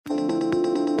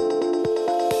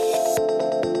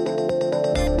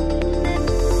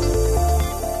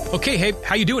Okay, hey,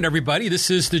 how you doing, everybody? This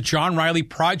is the John Riley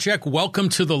Project. Welcome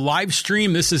to the live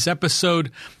stream. This is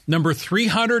episode number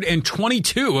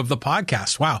 322 of the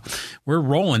podcast. Wow, we're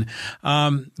rolling.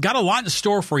 Got a lot in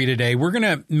store for you today. We're going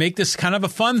to make this kind of a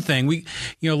fun thing.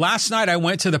 Last night I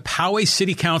went to the Poway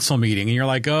City Council meeting, and you're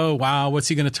like, oh, wow, what's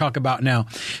he going to talk about now?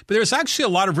 But there's actually a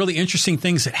lot of really interesting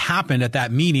things that happened at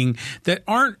that meeting that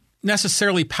aren't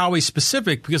necessarily Poway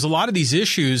specific, because a lot of these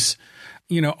issues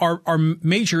are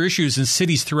major issues in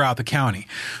cities throughout the county.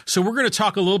 So we're going to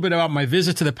talk a little bit about my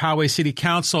visit to the Poway City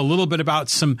Council, a little bit about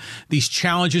these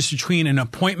challenges between an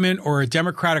appointment or a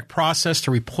democratic process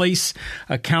to replace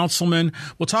a councilman.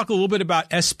 We'll talk a little bit about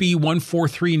SB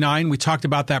 1439. We talked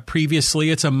about that previously.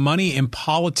 It's a money in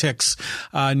politics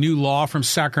new law from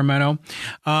Sacramento.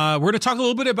 We're going to talk a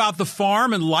little bit about the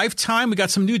farm and Lifetime. We got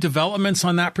some new developments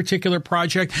on that particular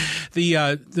project.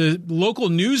 The local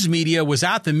news media was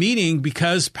at the meeting because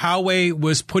Poway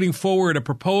was putting forward a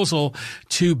proposal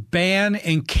to ban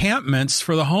encampments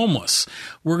for the homeless.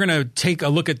 We're going to take a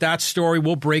look at that story.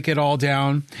 We'll break it all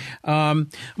down. I'm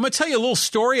going to tell you a little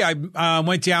story. I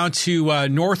went down to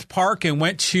North Park and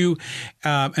went to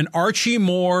an Archie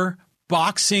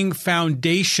Boxing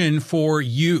Foundation for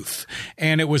Youth.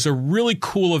 And it was a really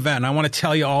cool event. I want to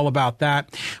tell you all about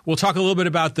that. We'll talk a little bit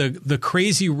about the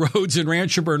crazy roads in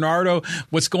Rancho Bernardo,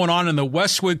 what's going on in the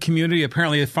Westwood community.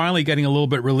 Apparently, they're finally getting a little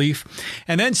bit relief.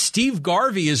 And then Steve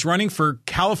Garvey is running for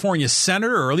California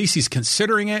senator, or at least he's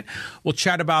considering it. We'll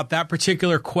chat about that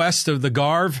particular quest of the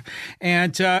Garv,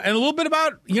 and a little bit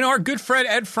about, our good friend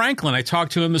Ed Franklin. I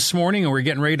talked to him this morning, and we're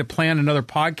getting ready to plan another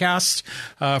podcast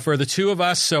for the two of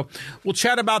us. So we'll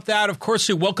chat about that. Of course,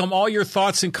 we welcome all your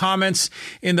thoughts and comments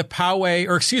in the Poway,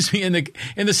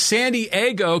 in the San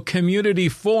Diego Community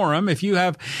Forum. If you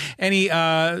have any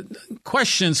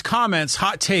questions, comments,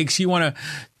 hot takes, you want to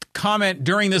comment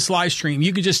during this live stream,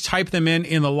 you can just type them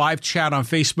in the live chat on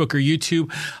Facebook or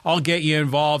YouTube. I'll get you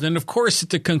involved. And of course, at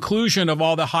the conclusion of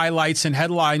all the highlights and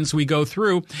headlines we go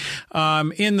through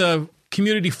in the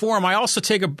community forum, I also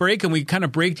take a break and we kind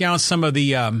of break down some of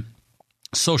the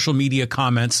social media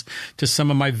comments to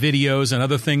some of my videos and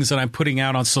other things that I'm putting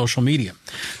out on social media.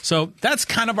 So that's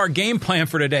kind of our game plan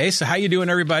for today. So how you doing,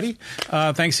 everybody?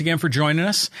 Thanks again for joining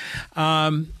us.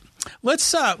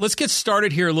 Let's get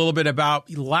started here a little bit about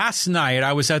last night.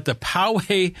 I was at the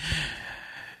Poway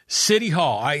City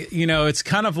Hall. It's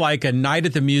kind of like a night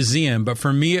at the museum, but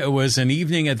for me, it was an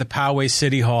evening at the Poway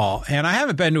City Hall. And I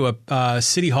haven't been to a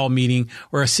city hall meeting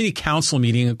or a city council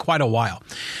meeting in quite a while.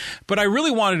 But I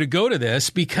really wanted to go to this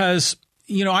because,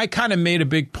 I kind of made a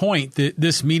big point that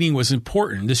this meeting was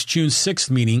important, this June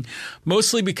 6th meeting,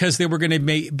 mostly because they were going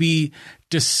to be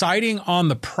deciding on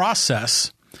the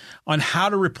process on how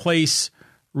to replace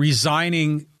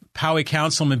resigning Poway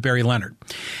Councilman Barry Leonard.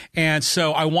 And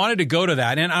so I wanted to go to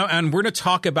that. And we're going to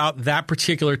talk about that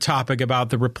particular topic,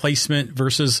 about the replacement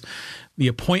versus the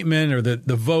appointment or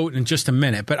the vote, in just a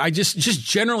minute. But I just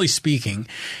generally speaking,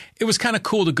 it was kind of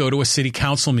cool to go to a city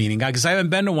council meeting because I haven't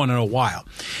been to one in a while.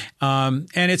 And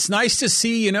it's nice to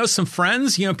see, some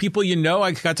friends, people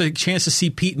I got the chance to see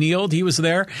Pete Neild. He was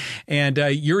there. And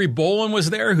Yuri Bolin was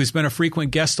there, who's been a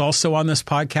frequent guest also on this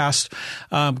podcast.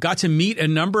 Got to meet a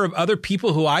number of other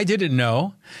people who I didn't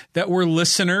know that were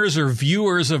listeners or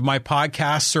viewers of my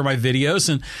podcasts or my videos.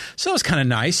 And so it was kind of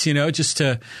nice, just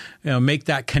to make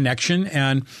that connection.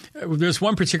 And there's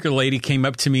one particular lady came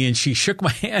up to me and she shook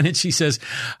my hand and she says,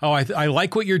 "Oh, I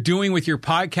like what you're doing with your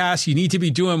podcast. You need to be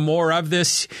doing more of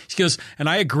this." She goes, "And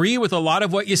I agree with a lot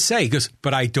of what you say." He goes,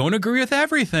 "But I don't agree with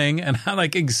everything." And I'm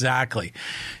like, exactly.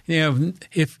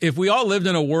 If we all lived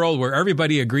in a world where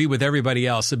everybody agreed with everybody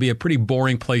else, it'd be a pretty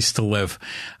boring place to live,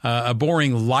 a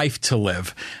boring life to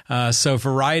live. So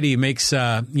variety makes,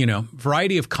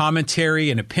 variety of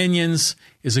commentary and opinions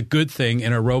is a good thing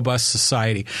in a robust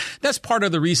society. That's part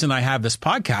of the reason I have this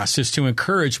podcast, is to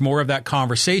encourage more of that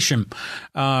conversation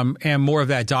and more of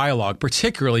that dialogue,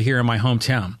 particularly here in my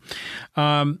hometown.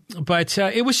 But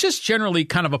it was just generally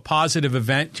kind of a positive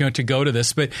event, to go to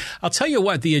this. But I'll tell you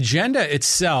what, the agenda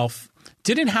itself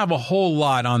didn't have a whole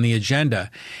lot on the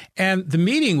agenda. And the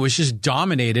meeting was just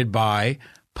dominated by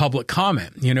public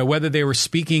comment, whether they were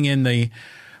speaking in the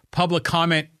public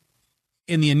comment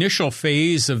in the initial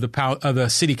phase of the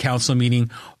city council meeting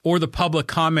or the public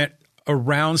comment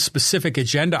around specific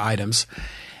agenda items.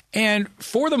 And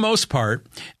for the most part,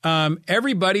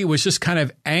 everybody was just kind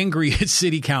of angry at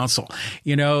city council.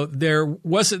 You know,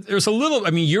 there's a little,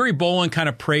 I mean, Yuri Bolin kind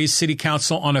of praised city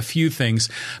council on a few things,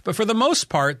 but for the most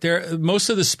part, most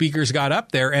of the speakers got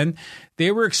up there and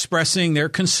they were expressing their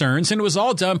concerns, and it was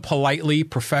all done politely,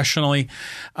 professionally.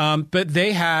 But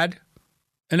they had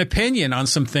an opinion on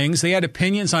some things. They had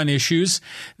opinions on issues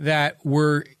that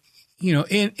were,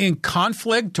 in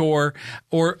conflict or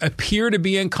appear to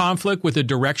be in conflict with the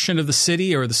direction of the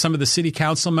city or some of the city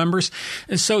council members.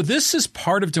 And so this is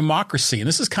part of democracy. And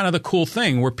this is kind of the cool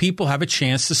thing where people have a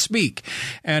chance to speak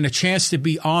and a chance to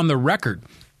be on the record.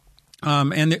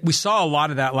 And we saw a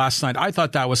lot of that last night. I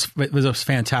thought that was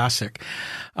fantastic.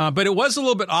 But it was a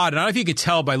little bit odd. And I don't know if you could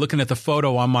tell by looking at the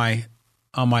photo on my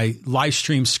live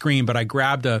stream screen, but I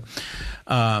grabbed a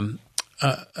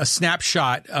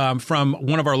snapshot from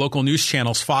one of our local news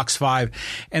channels, Fox 5,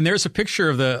 and there's a picture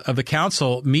of the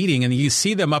council meeting, and you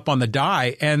see them up on the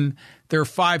dais, and there are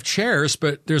 5 chairs,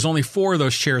 but there's only 4 of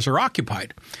those chairs are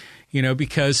occupied,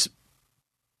 because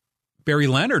Barry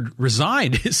Leonard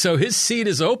resigned, so his seat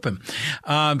is open.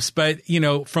 But,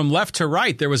 from left to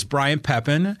right, there was Brian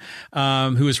Pepin,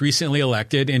 who was recently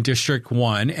elected in District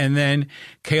 1, and then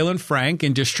Kaylin Frank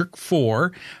in District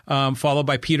 4, followed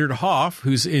by Peter DeHoff,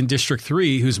 who's in District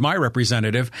 3, who's my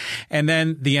representative, and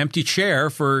then the empty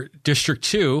chair for District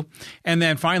 2, and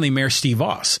then finally Mayor Steve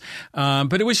Voss.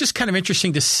 But it was just kind of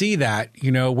interesting to see that,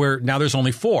 where now there's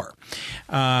only 4.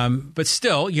 But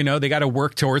still, they got to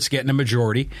work towards getting a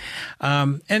majority.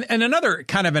 And another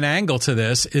kind of an angle to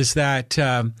this is that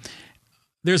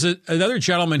there's another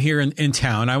gentleman here in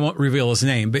town. I won't reveal his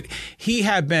name, but he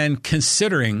had been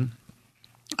considering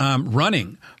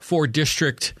running for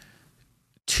District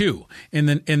 2 in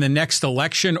the next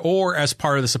election or as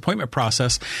part of this appointment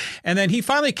process. And then he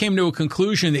finally came to a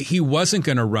conclusion that he wasn't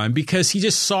going to run because he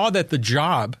just saw that the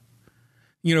job,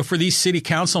 for these city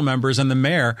council members and the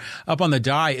mayor up on the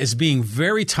dais is being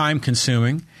very time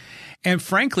consuming and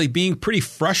frankly being pretty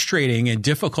frustrating and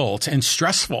difficult and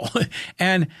stressful.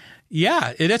 And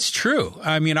yeah, that's true.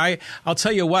 I mean, I'll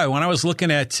tell you what, when I was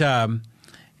looking at,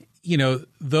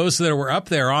 those that were up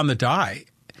there on the dais,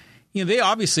 they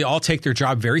obviously all take their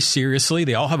job very seriously.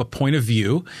 They all have a point of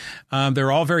view.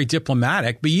 They're all very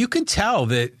diplomatic, but you can tell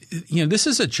that, this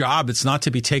is a job that's not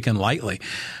to be taken lightly.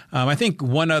 I think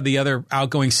one of the other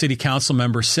outgoing city council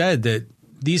members said that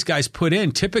these guys put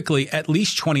in typically at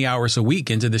least 20 hours a week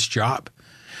into this job.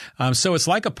 So it's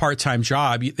like a part-time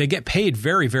job. They get paid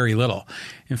very, very little.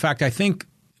 In fact, I think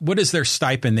what is their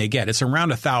stipend they get? It's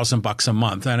around $1,000 a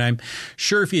month. And I'm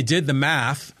sure if you did the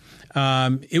math,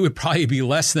 it would probably be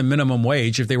less than minimum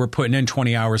wage if they were putting in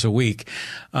 20 hours a week.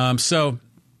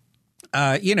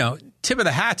 Tip of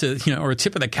the hat to, or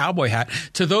tip of the cowboy hat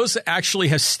to those that actually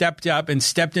have stepped up and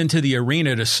stepped into the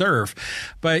arena to serve.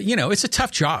 But, it's a tough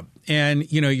job.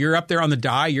 And, you're up there on the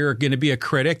dais. You're going to be a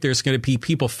critic. There's going to be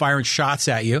people firing shots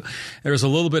at you. There's a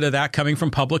little bit of that coming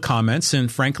from public comments.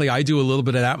 And frankly, I do a little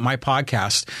bit of that in my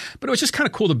podcast. But it was just kind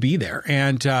of cool to be there.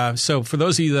 And so for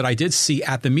those of you that I did see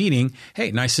at the meeting,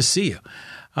 hey, nice to see you.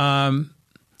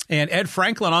 And Ed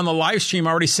Franklin on the live stream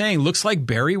already saying, looks like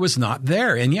Barry was not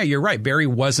there. And yeah, you're right. Barry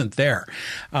wasn't there.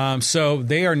 So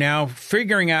they are now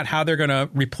figuring out how they're going to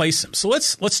replace him. So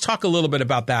let's talk a little bit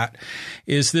about that,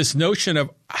 is this notion of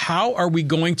how are we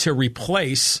going to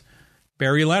replace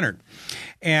Barry Leonard?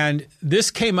 And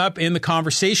this came up in the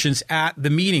conversations at the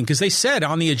meeting because they said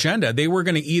on the agenda they were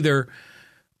going to either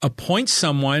appoint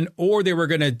someone or they were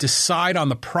going to decide on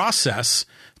the process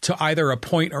to either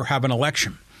appoint or have an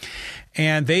election.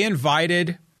 And they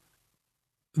invited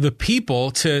the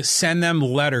people to send them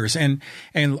letters. And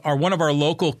one of our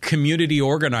local community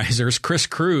organizers, Chris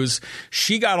Cruz,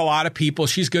 she got a lot of people.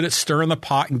 She's good at stirring the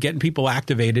pot and getting people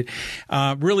activated,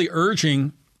 really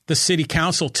urging the city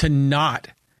council to not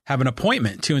have an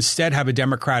appointment, to instead have a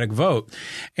Democratic vote.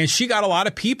 And she got a lot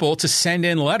of people to send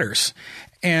in letters.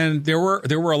 And there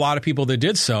were a lot of people that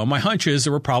did so. My hunch is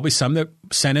there were probably some that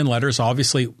sent in letters,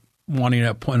 obviously wanting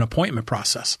an appointment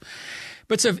process.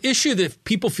 But it's an issue that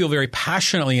people feel very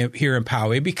passionately here in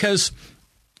Poway because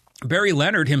Barry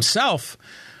Leonard himself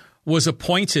was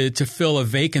appointed to fill a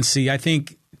vacancy. I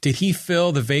think, did he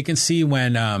fill the vacancy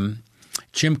when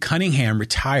Jim Cunningham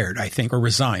retired, I think, or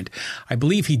resigned? I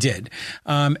believe he did.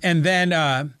 And then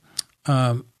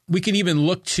we can even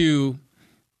look to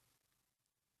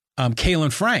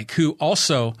Kaylin Frank, who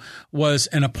also was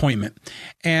an appointment.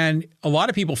 And a lot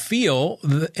of people feel,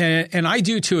 and I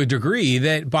do to a degree,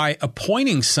 that by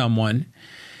appointing someone,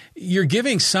 you're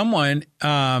giving someone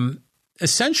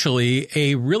essentially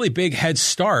a really big head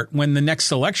start when the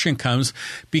next election comes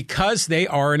because they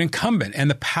are an incumbent and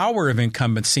the power of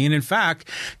incumbency. And in fact,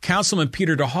 Councilman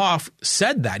Peter DeHoff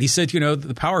said that. He said,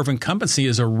 the power of incumbency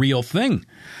is a real thing.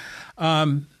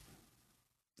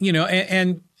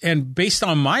 And based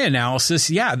on my analysis,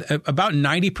 yeah, about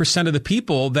 90% of the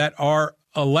people that are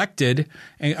elected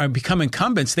and become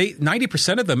incumbents,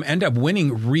 90% of them end up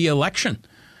winning re-election.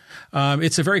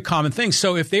 It's a very common thing.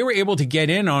 So if they were able to get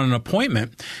in on an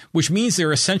appointment, which means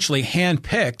they're essentially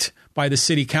handpicked by the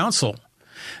city council,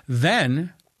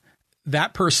 then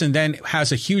that person then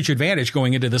has a huge advantage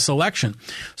going into this election.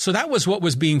 So that was what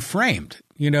was being framed.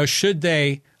 Should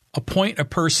they appoint a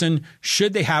person?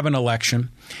 Should they have an election?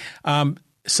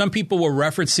 Some people were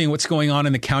referencing what's going on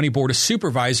in the County Board of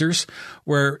Supervisors,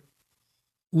 where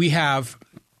we have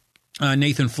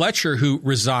Nathan Fletcher, who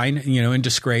resigned, in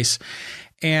disgrace,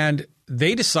 and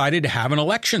they decided to have an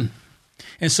election.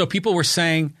 And so people were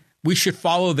saying we should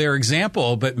follow their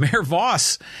example. But Mayor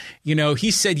Voss,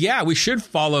 he said, yeah, we should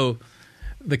follow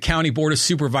the County Board of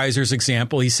Supervisors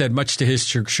example. He said, much to his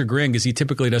chagrin, because he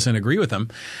typically doesn't agree with them.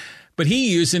 But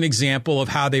he used an example of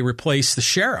how they replaced the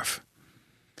sheriff.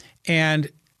 And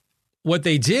what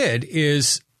they did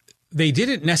is they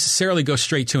didn't necessarily go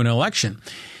straight to an election.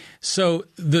 So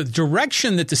the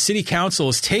direction that the city council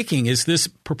is taking is this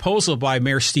proposal by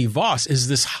Mayor Steve Voss is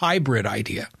this hybrid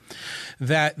idea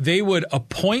that they would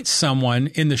appoint someone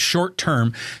in the short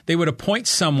term. They would appoint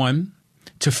someone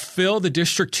to fill the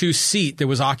District 2 seat that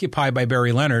was occupied by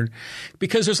Barry Leonard,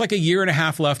 because there's like a year and a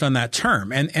half left on that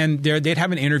term. And they'd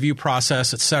have an interview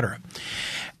process, et cetera.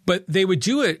 But they would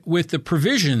do it with the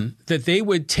provision that they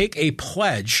would take a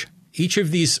pledge. Each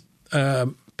of these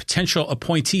potential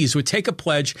appointees would take a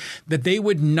pledge that they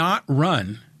would not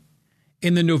run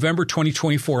in the November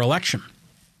 2024 election.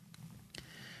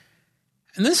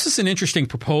 And this is an interesting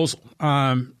proposal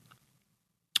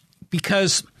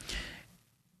because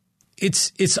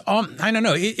it's I don't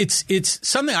know. It's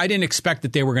something I didn't expect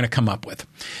that they were going to come up with,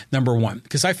 number one,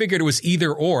 because I figured it was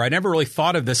either or. I never really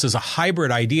thought of this as a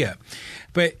hybrid idea.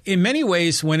 But in many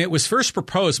ways, when it was first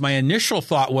proposed, my initial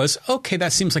thought was, okay,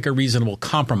 that seems like a reasonable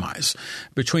compromise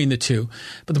between the two.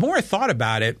 But the more I thought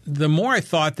about it, the more I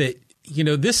thought that,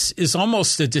 this is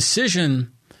almost a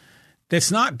decision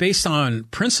that's not based on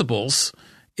principles.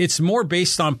 It's more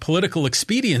based on political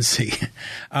expediency.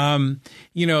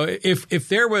 If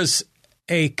there was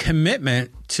a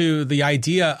commitment to the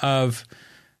idea of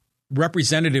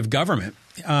representative government,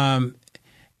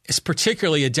 it's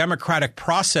particularly a democratic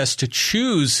process to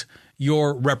choose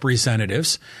your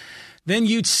representatives, then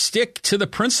you'd stick to the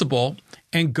principle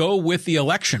and go with the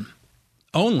election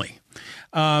only.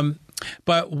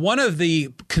 But one of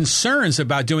the concerns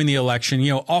about doing the election,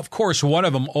 of course, one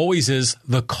of them always is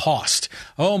the cost.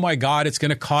 Oh, my God, it's going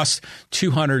to cost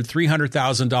 $200,000,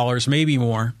 $300,000, maybe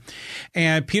more.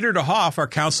 And Peter DeHoff, our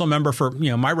council member for,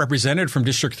 my representative from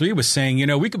District 3 was saying,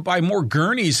 we could buy more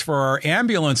gurneys for our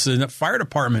ambulance and the fire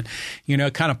department,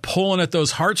 kind of pulling at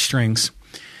those heartstrings.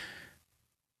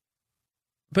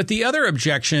 But the other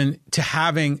objection to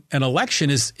having an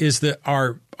election is that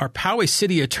our Poway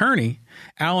city attorney,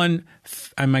 Alan,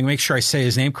 I'm going to make sure I say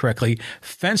his name correctly,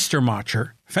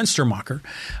 Fenstermacher,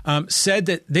 said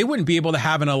that they wouldn't be able to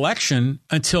have an election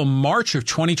until March of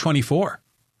 2024.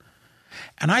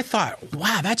 And I thought,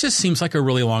 wow, that just seems like a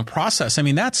really long process. I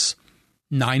mean, that's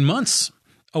 9 months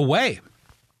away.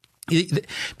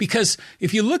 Because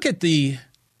if you look at the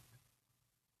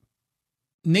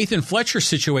Nathan Fletcher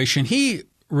situation, he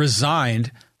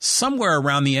resigned somewhere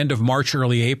around the end of March,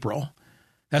 early April.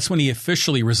 That's when he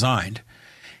officially resigned.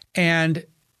 And,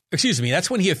 that's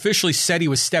when he officially said he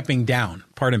was stepping down.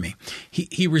 Pardon me.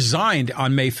 He resigned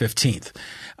on May 15th.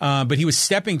 But he was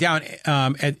stepping down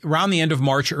at around the end of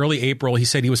March, early April. He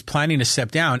said he was planning to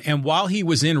step down. And while he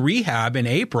was in rehab in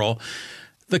April,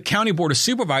 the County Board of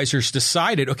Supervisors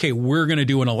decided, okay, we're going to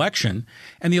do an election.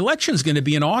 And the election is going to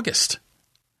be in August.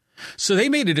 So they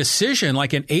made a decision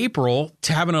like in April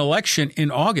to have an election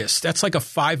in August. That's like a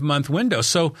 5-month window.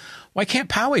 So why can't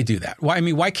Poway do that?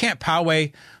 Why can't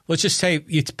Poway, let's just say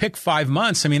you pick 5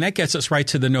 months. That gets us right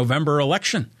to the November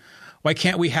election. Why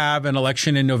can't we have an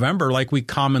election in November like we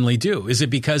commonly do? Is it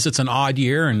because it's an odd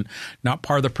year and not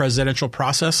part of the presidential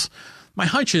process? My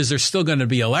hunch is there's still going to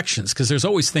be elections because there's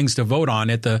always things to vote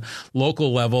on at the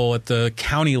local level, at the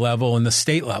county level, and the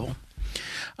state level.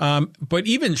 But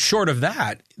even short of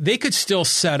that, they could still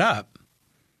set up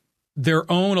their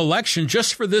own election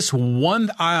just for this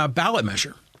one ballot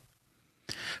measure.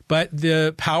 But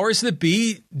the powers that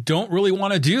be don't really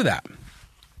want to do that.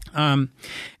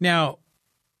 Now,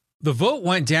 the vote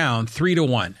went down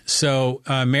 3-1. So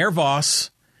Mayor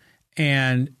Voss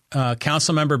and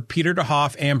Councilmember Peter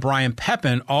DeHoff and Brian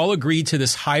Pepin all agreed to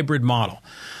this hybrid model.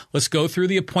 Let's go through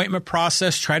the appointment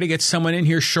process, try to get someone in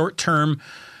here short term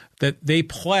that they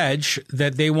pledge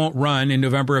that they won't run in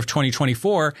November of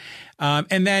 2024.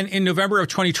 And then in November of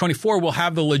 2024, we'll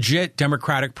have the legit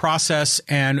democratic process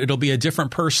and it'll be a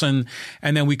different person.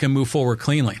 And then we can move forward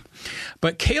cleanly.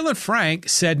 But Kaylin Frank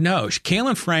said no.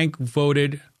 Kaylin Frank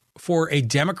voted for a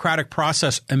democratic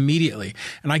process immediately.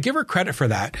 And I give her credit for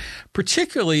that,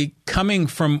 particularly coming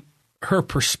from her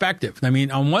perspective. I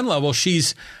mean, on one level,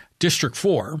 she's District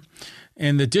 4,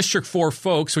 and the District 4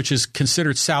 folks, which is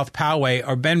considered South Poway,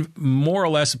 have been more or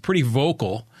less pretty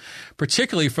vocal,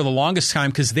 particularly for the longest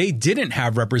time because they didn't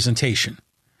have representation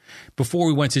before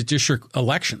we went to district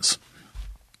elections.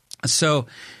 So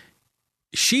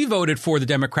she voted for the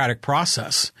democratic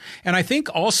process. And I think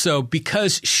also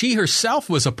because she herself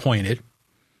was appointed,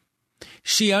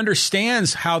 she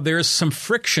understands how there's some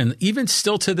friction, even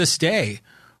still to this day,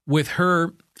 with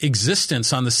her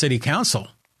existence on the city council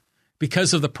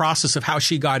because of the process of how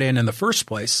she got in the first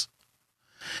place,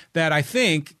 that I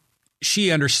think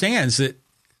she understands that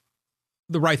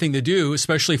the right thing to do,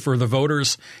 especially for the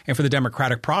voters and for the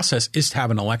democratic process, is to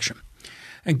have an election.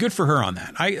 And good for her on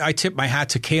that. I tip my hat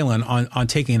to Kaylin on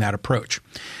taking that approach.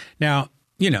 Now,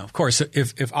 of course,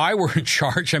 if I were in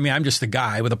charge, I mean, I'm just a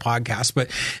guy with a podcast,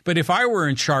 but if I were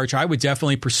in charge, I would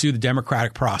definitely pursue the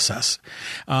democratic process.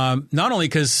 Not only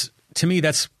because to me,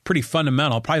 that's pretty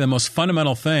fundamental. Probably the most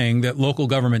fundamental thing that local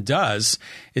government does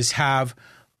is have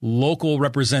local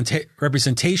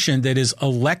representation that is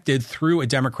elected through a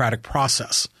democratic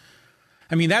process.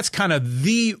 I mean, that's kind of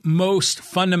the most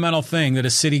fundamental thing that a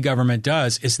city government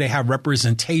does is they have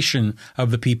representation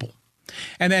of the people.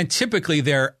 And then typically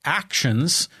their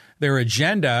actions, their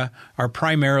agenda are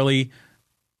primarily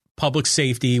public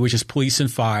safety, which is police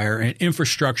and fire, and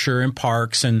infrastructure and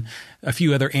parks and a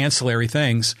few other ancillary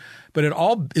things. But it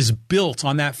all is built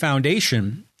on that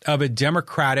foundation of a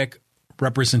democratic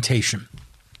representation.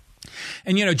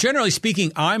 And, generally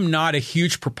speaking, I'm not a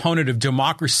huge proponent of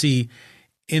democracy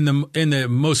in the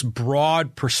most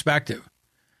broad perspective.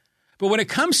 But when it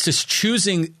comes to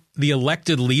choosing the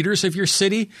elected leaders of your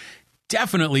city,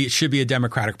 definitely it should be a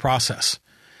democratic process.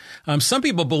 Some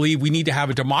people believe we need to have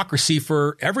a democracy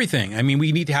for everything. I mean,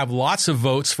 we need to have lots of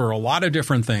votes for a lot of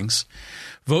different things.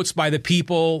 Votes by the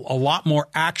people, a lot more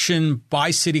action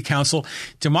by city council.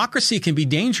 Democracy can be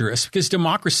dangerous because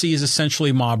democracy is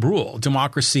essentially mob rule.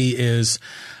 Democracy is,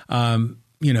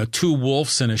 two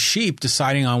wolves and a sheep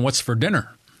deciding on what's for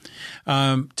dinner.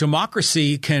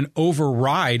 Democracy can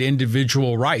override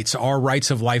individual rights, our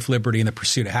rights of life, liberty, and the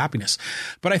pursuit of happiness.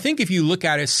 But I think if you look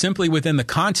at it simply within the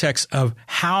context of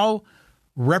how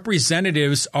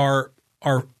representatives are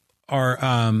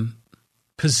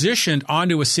positioned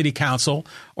onto a city council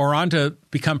or onto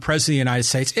become president of the United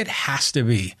States, it has to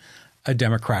be a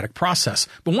democratic process.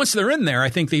 But once they're in there, I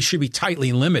think they should be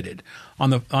tightly limited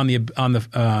on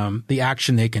the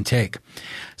action they can take.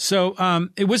 So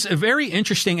it was a very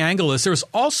interesting angle. There was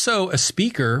also a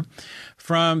speaker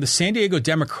from the San Diego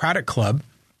Democratic Club,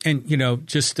 and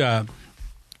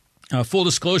full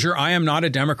disclosure, I am not a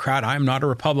Democrat. I am not a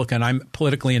Republican. I'm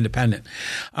politically independent.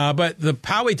 But the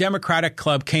Poway Democratic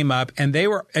Club came up, and they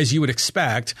were, as you would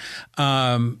expect,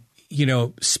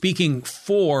 speaking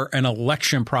for an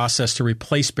election process to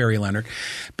replace Barry Leonard.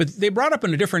 But they brought up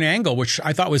in a different angle, which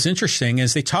I thought was interesting,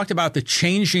 is they talked about the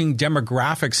changing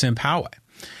demographics in Poway.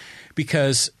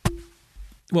 Because,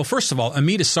 well, first of all,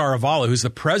 Amita Saravala, who's the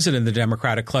president of the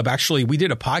Democratic Club, actually, we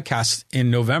did a podcast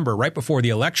in November, right before the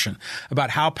election, about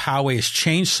how Poway has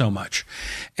changed so much.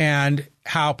 And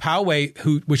how Poway,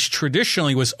 which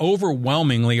traditionally was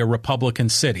overwhelmingly a Republican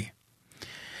city,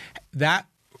 that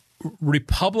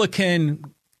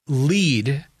Republican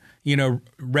lead,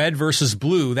 red versus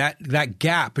blue, that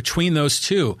gap between those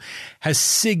two has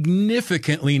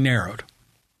significantly narrowed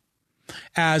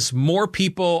as more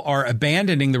people are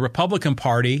abandoning the Republican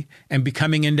Party and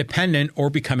becoming independent or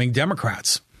becoming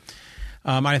Democrats.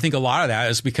 I think a lot of that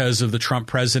is because of the Trump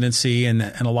presidency and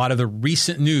a lot of the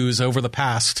recent news over the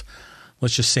past,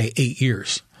 let's just say, 8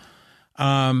 years.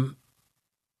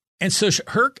 And so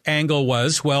her angle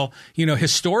was, well,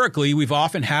 historically, we've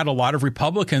often had a lot of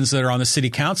Republicans that are on the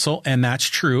city council, and that's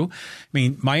true. I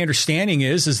mean, my understanding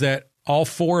is that all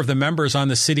 4 of the members on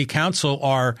the city council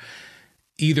are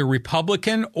either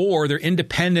Republican or they're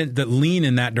independent that lean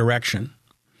in that direction.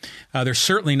 They're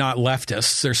certainly not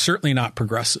leftists. They're certainly not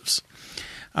progressives.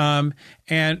 And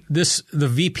the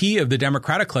VP of the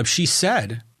Democratic Club, she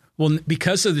said, well,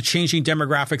 because of the changing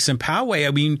demographics in Poway,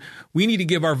 I mean, we need to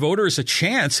give our voters a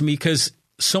chance because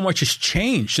so much has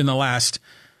changed in the last,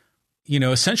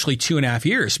 essentially 2.5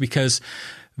 years, because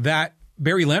that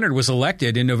Barry Leonard was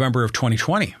elected in November of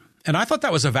 2020. And I thought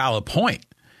that was a valid point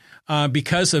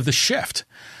because of the shift.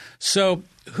 So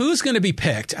who's going to be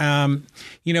picked?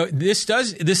 This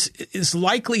is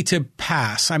likely to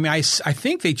pass. I mean, I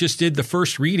think they just did the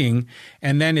first reading,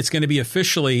 and then it's going to be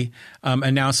officially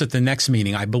announced at the next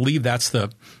meeting. I believe that's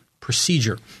the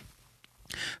procedure.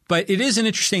 But it is an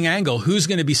interesting angle. Who's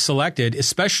going to be selected,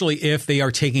 especially if they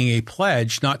are taking a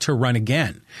pledge not to run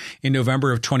again in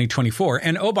November of 2024?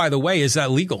 And oh, by the way, is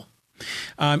that legal?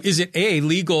 Is it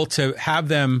legal to have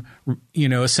them,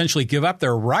 essentially give up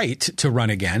their right to run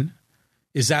again?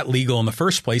 Is that legal in the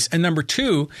first place? And number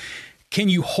two, can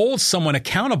you hold someone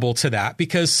accountable to that?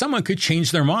 Because someone could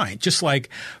change their mind, just like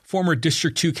former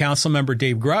District 2 Council member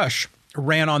Dave Grush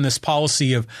ran on this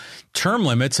policy of term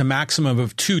limits, a maximum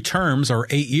of 2 terms or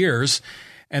 8 years.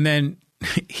 And then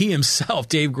he himself,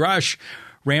 Dave Grush,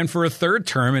 ran for a 3rd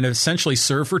term and essentially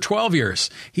served for 12 years.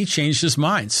 He changed his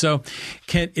mind. So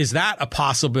is that a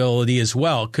possibility as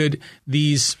well? Could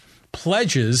these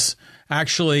pledges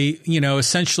actually,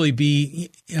 essentially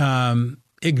be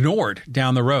ignored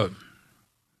down the road?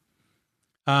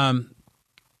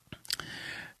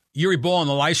 Yuri Bull on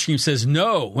the live stream says,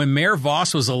 no, when Mayor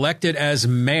Voss was elected as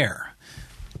mayor.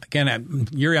 Again,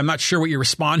 Yuri, I'm not sure what you're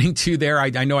responding to there.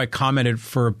 I know I commented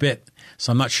for a bit,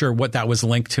 so I'm not sure what that was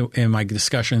linked to in my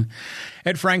discussion.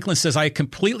 Ed Franklin says, I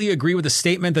completely agree with the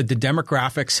statement that the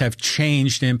demographics have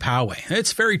changed in Poway.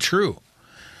 It's very true.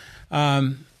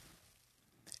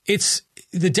 It's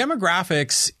the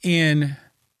demographics in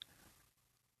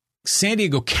San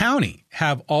Diego County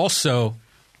have also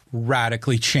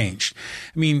radically changed.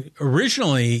 I mean,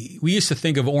 originally we used to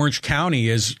think of Orange County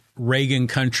as Reagan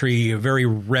country, a very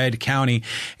red county,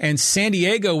 and San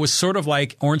Diego was sort of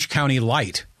like Orange County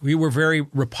light. We were very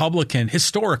Republican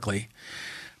historically,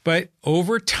 but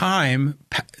over time,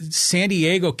 San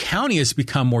Diego County has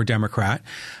become more Democrat.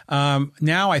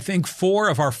 Now I think 4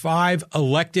 of our 5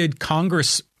 elected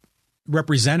Congress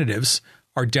representatives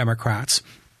are Democrats.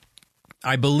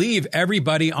 I believe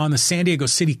everybody on the San Diego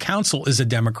City Council is a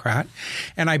Democrat.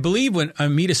 And I believe when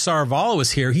Amita Saravala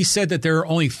was here, he said that there are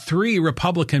only 3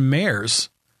 Republican mayors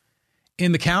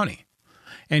in the county.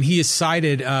 And he has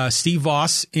cited Steve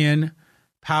Voss in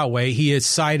Poway. He has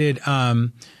cited,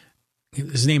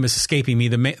 his name is escaping me,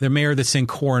 the mayor that's in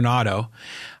Coronado.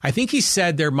 I think he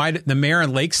said the mayor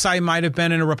in Lakeside might have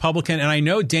been a Republican. And I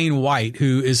know Dane White,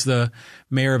 who is the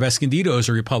mayor of Escondido, is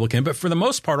a Republican. But for the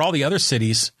most part, all the other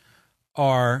cities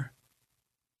are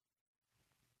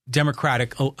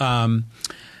Democratic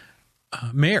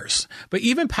mayors. But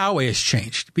even Poway has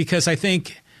changed because I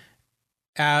think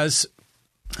how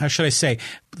should I say,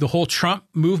 the whole Trump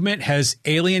movement has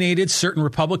alienated certain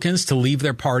Republicans to leave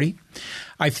their party.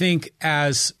 I think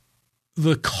as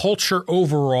the culture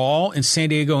overall in San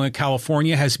Diego and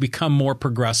California has become more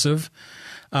progressive,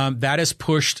 that has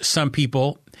pushed some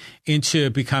people into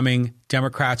becoming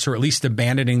Democrats or at least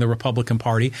abandoning the Republican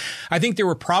Party. I think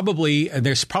there's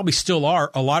probably still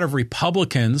are a lot of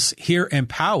Republicans here in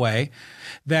Poway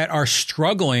that are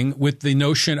struggling with the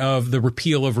notion of the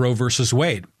repeal of Roe versus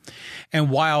Wade.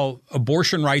 And while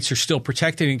abortion rights are still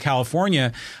protected in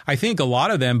California, I think a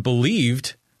lot of them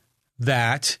believed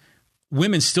that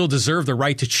women still deserve the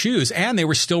right to choose, and they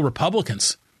were still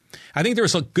Republicans. I think there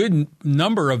was a good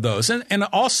number of those, and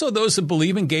also those that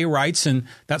believe in gay rights and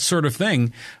that sort of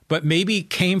thing, but maybe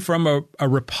came from a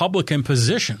Republican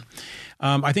position.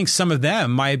 I think some of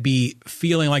them might be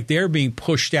feeling like they're being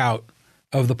pushed out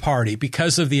of the party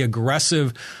because of the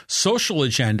aggressive social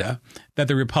agenda that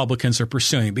the Republicans are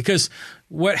pursuing. Because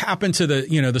what happened to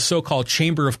the so-called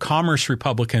Chamber of Commerce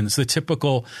Republicans, the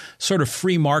typical sort of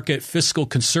free market fiscal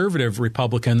conservative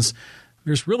Republicans,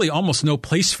 there's really almost no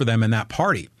place for them in that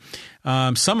party.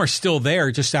 Some are still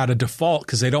there just out of default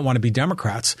because they don't want to be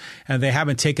Democrats and they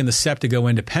haven't taken the step to go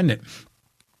independent.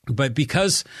 But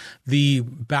because the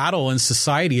battle in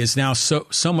society is now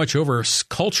so much over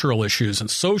cultural issues and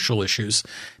social issues,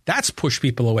 that's pushed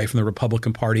people away from the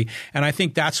Republican Party. And I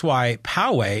think that's why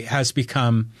Poway has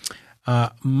become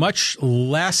much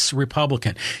less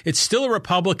Republican. It's still a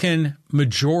Republican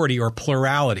majority or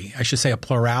plurality. I should say a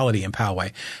plurality in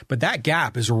Poway. But that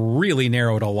gap is really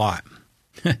narrowed a lot.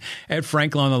 Ed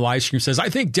Franklin on the live stream says, I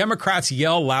think Democrats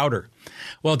yell louder.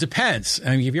 Well, it depends.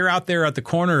 I mean, if you're out there at the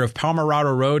corner of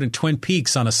Palmerado Road and Twin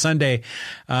Peaks on a Sunday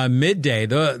midday,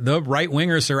 the right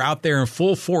wingers are out there in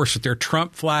full force with their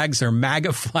Trump flags, their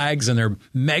MAGA flags, and their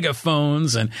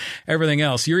megaphones and everything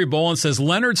else. Yuri Bolin says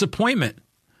Leonard's appointment.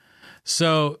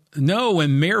 So, no,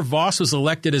 when Mayor Voss was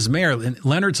elected as mayor,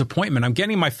 Leonard's appointment, I'm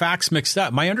getting my facts mixed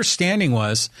up. My understanding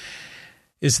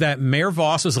is that Mayor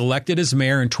Voss was elected as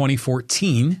mayor in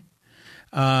 2014,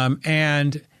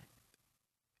 and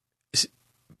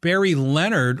Barry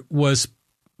Leonard was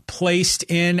placed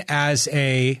in as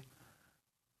a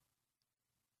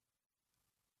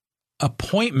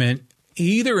appointment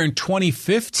either in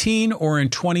 2015 or in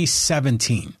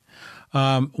 2017,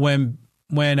 when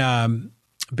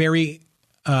Barry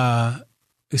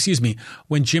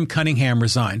when Jim Cunningham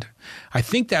resigned. I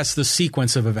think that's the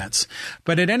sequence of events.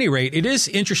 But at any rate, it is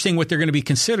interesting what they're going to be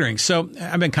considering. So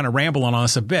I've been kind of rambling on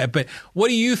this a bit, but what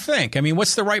do you think? I mean,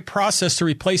 what's the right process to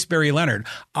replace Barry Leonard?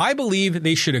 I believe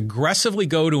they should aggressively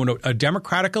go to a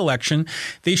Democratic election.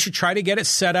 They should try to get it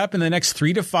set up in the next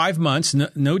 3 to 5 months,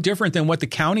 no different than what the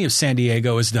county of San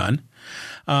Diego has done.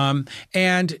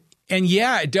 And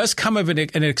yeah, it does come of an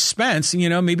expense,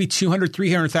 maybe $200,000,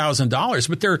 $300,000,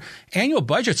 but their annual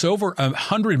budget's over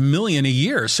 $100 million a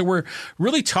year. So we're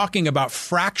really talking about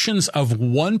fractions of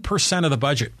 1% of the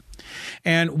budget.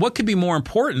 And what could be more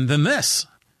important than this?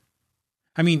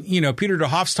 I mean, Peter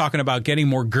DeHoff's talking about getting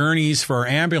more gurneys for our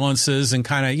ambulances and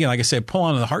kind of, like I said, pull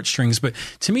on the heartstrings. But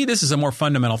to me, this is a more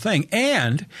fundamental thing.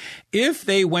 And if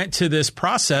they went to this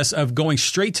process of going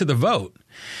straight to the vote,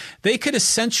 they could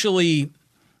essentially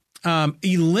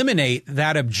eliminate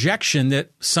that objection that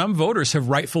some voters have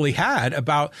rightfully had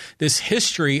about this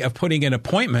history of putting in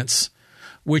appointments,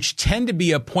 which tend to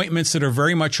be appointments that are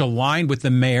very much aligned with the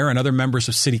mayor and other members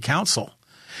of city council.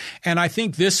 And I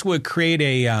think this would create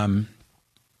an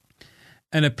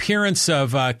appearance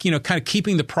of, kind of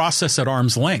keeping the process at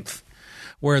arm's length,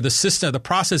 where the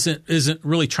process isn't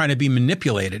really trying to be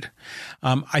manipulated.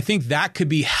 I think that could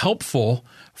be helpful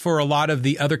for a lot of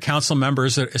the other council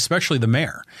members, especially the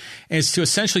mayor, is to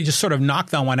essentially just sort of knock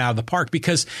that one out of the park,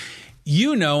 because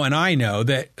and I know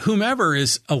that whomever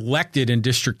is elected in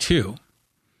District 2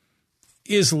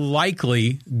 is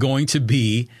likely going to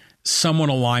be someone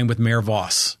aligned with Mayor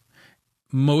Voss.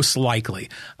 Most likely,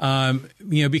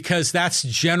 because that's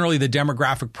generally the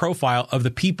demographic profile of the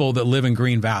people that live in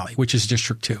Green Valley, which is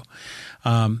District 2,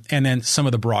 and then some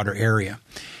of the broader area.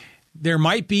 There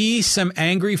might be some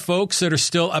angry folks that are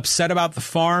still upset about the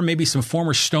farm, maybe some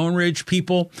former Stone Ridge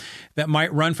people that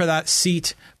might run for that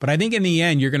seat. But I think in the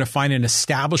end, you're going to find an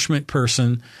establishment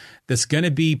person that's going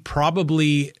to be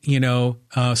probably,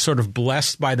 sort of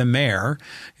blessed by the mayor,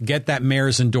 get that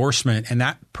mayor's endorsement, and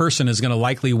that person is going to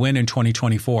likely win in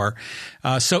 2024.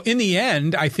 So in the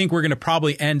end, I think we're going to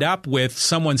probably end up with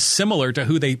someone similar to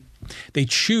who they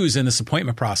choose in this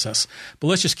appointment process. But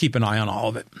let's just keep an eye on all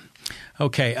of it.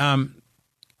 Okay,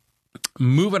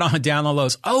 moving on down the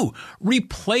lows. Oh,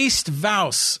 replaced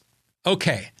Voss.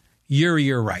 Okay, Yuri,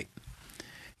 you're right.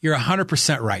 You're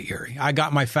 100% right, Yuri. I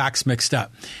got my facts mixed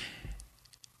up.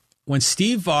 When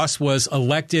Steve Voss was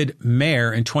elected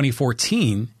mayor in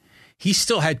 2014, he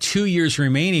still had 2 years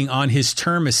remaining on his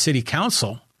term as city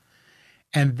council,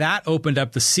 and that opened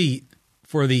up the seat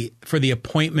for the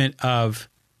appointment of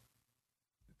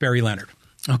Barry Leonard.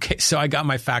 Okay, so I got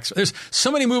my facts. There's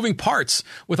so many moving parts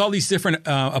with all these different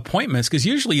appointments, because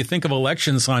usually you think of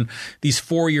elections on these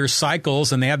 4-year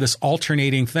cycles, and they have this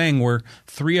alternating thing where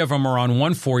 3 of them are on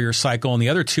one 4-year cycle and the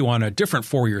other 2 on a different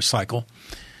 4-year cycle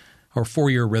or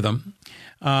 4-year rhythm.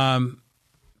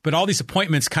 But all these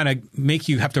appointments kind of make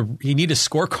you need a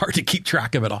scorecard to keep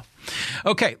track of it all.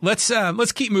 Okay,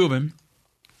 let's keep moving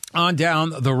on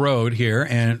down the road here.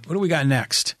 And what do we got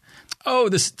next? Oh,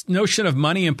 this notion of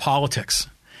money in politics.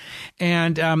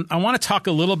 And I want to talk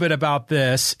a little bit about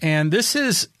this. And this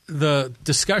is the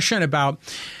discussion about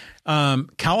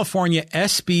California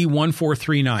SB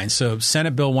 1439, so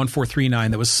Senate Bill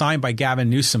 1439, that was signed by Gavin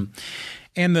Newsom.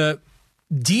 And the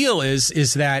deal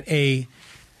is that a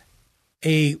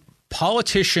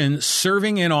politician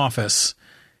serving in office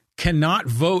cannot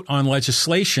vote on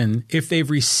legislation if they've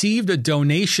received a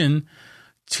donation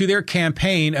to their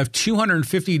campaign of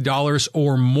 $250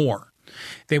 or more.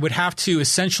 They would have to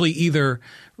essentially either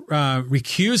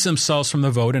recuse themselves from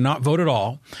the vote and not vote at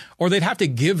all, or they'd have to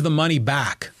give the money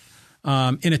back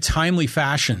in a timely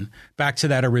fashion back to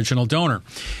that original donor.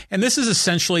 And this is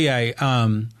essentially a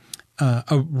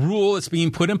rule that's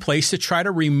being put in place to try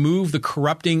to remove the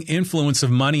corrupting influence of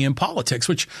money in politics,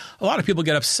 which a lot of people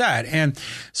get upset. And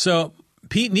so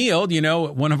Pete Neal,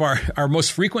 one of our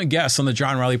most frequent guests on the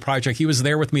John Riley Project, he was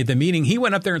there with me at the meeting. He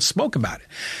went up there and spoke about it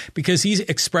because he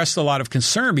expressed a lot of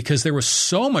concern because there was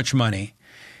so much money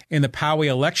in the Poway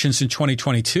elections in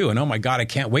 2022. And oh my God, I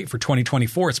can't wait for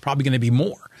 2024. It's probably going to be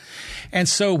more. And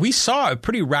so we saw a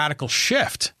pretty radical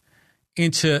shift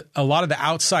into a lot of the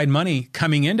outside money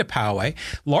coming into Poway,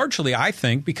 largely, I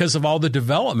think, because of all the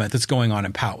development that's going on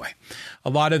in Poway. A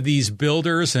lot of these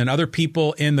builders and other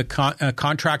people in the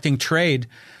contracting trade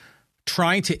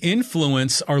trying to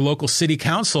influence our local city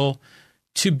council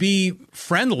to be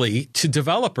friendly to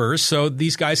developers so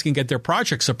these guys can get their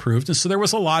projects approved. And so there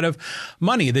was a lot of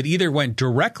money that either went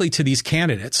directly to these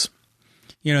candidates.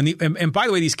 And by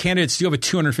the way, these candidates do have a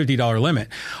 $250 limit,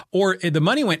 or the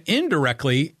money went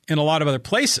indirectly in a lot of other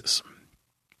places.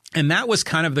 And that was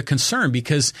kind of the concern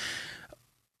because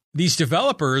these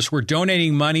developers were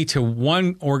donating money to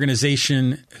one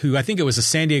organization who I think it was the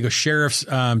San Diego Sheriff's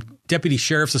Deputy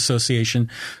Sheriff's Association,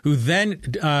 who then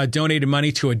donated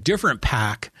money to a different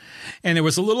PAC. And there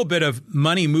was a little bit of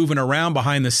money moving around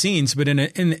behind the scenes. But in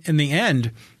the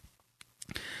end,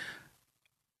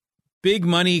 big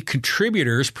money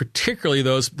contributors, particularly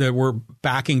those that were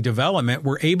backing development,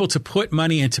 were able to put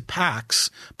money into PACs,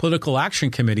 political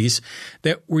action committees,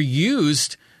 that were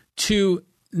used to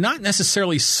not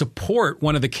necessarily support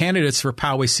one of the candidates for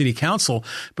Poway City Council,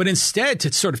 but instead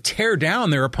to sort of tear down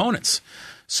their opponents.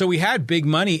 So we had big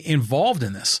money involved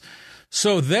in this.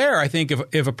 So there, I think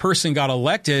if a person got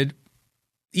elected,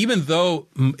 even though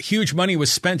huge money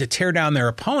was spent to tear down their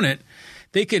opponent,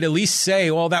 they could at least say,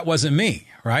 well, that wasn't me,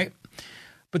 right?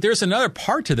 But there's another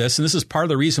part to this, and this is part of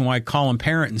the reason why Colin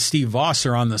Parent and Steve Voss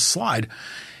are on this slide,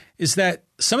 is that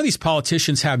some of these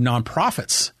politicians have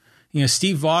nonprofits. You know,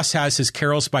 Steve Voss has his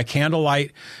Carols by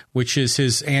Candlelight, which is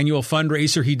his annual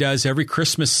fundraiser he does every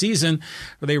Christmas season,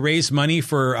 where they raise money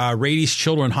for Rady's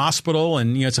Children's Hospital.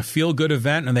 And, you know, it's a feel-good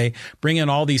event, and they bring in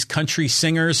all these country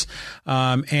singers,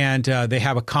 and they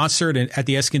have a concert at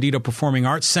the Escondido Performing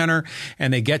Arts Center,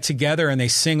 and they get together and they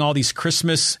sing all these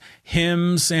Christmas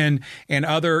hymns and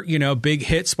other, you know, big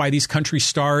hits by these country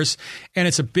stars. And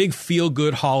it's a big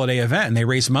feel-good holiday event, and they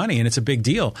raise money, and it's a big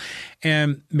deal.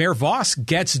 And Mayor Voss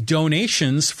gets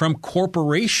donations from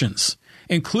corporations,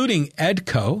 including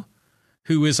Edco,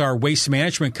 who is our waste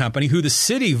management company, who the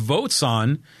city votes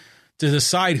on to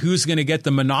decide who's going to get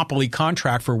the monopoly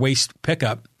contract for waste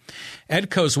pickup.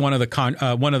 Edco is one of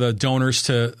the donors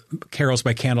to Carols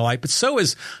by Candlelight, but so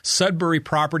is Sudbury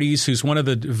Properties, who's one of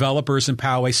the developers in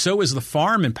Poway. So is the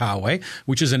farm in Poway,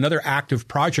 which is another active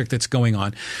project that's going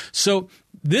on. So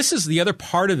this is the other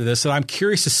part of this that I'm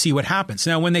curious to see what happens.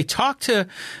 Now, when they talk to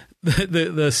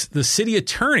the city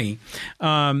attorney,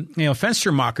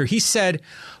 Fenstermacher, he said,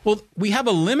 well, we have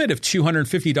a limit of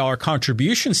 $250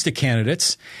 contributions to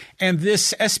candidates, and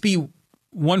this SB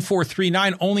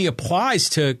 1439 only applies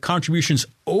to contributions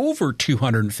over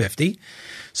 $250.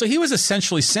 So he was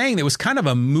essentially saying that it was kind of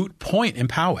a moot point in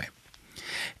Poway.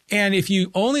 And if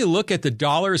you only look at the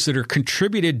dollars that are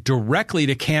contributed directly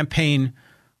to campaign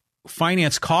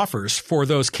finance coffers for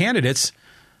those candidates,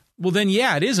 well, then,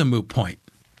 yeah, it is a moot point.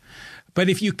 But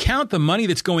if you count the money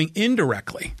that's going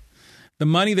indirectly, the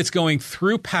money that's going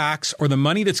through PACs, or the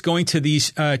money that's going to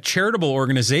these charitable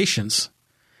organizations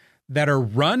that are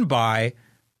run by,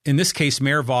 in this case,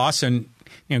 Mayor Voss, and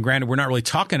granted, we're not really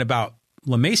talking about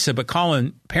La Mesa, but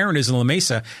Colin Parent is in La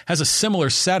Mesa, has a similar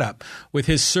setup with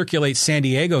his Circulate San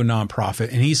Diego nonprofit,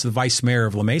 and he's the vice mayor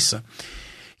of La Mesa.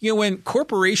 When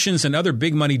corporations and other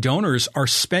big money donors are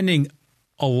spending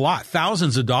a lot,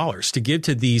 thousands of dollars to give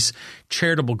to these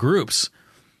charitable groups,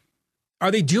 are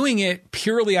they doing it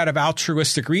purely out of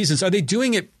altruistic reasons? Are they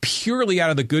doing it purely out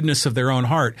of the goodness of their own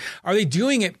heart? Are they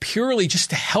doing it purely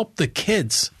just to help the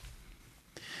kids?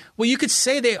 Well, you could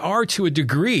say they are to a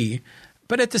degree,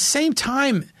 but at the same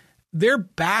time, they're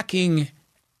backing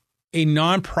a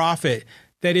nonprofit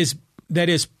that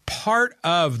is part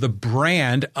of the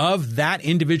brand of that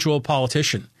individual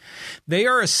politician. They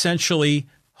are essentially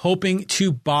hoping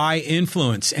to buy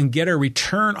influence and get a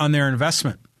return on their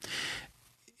investment.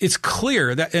 It's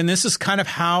clear that, and this is kind of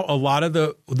how a lot of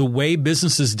the way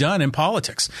business is done in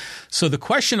politics. So the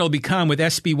question will become with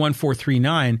SB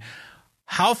 1439,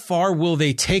 how far will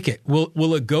they take it?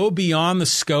 Will it go beyond the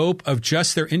scope of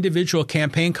just their individual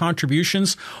campaign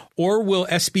contributions, or will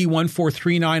SB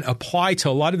 1439 apply to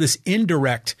a lot of this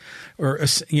indirect, or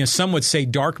some would say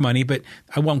dark money, but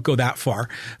I won't go that far.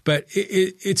 But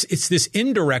it's this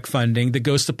indirect funding that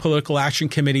goes to political action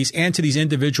committees and to these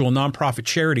individual nonprofit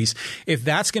charities. If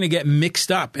that's going to get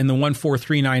mixed up in the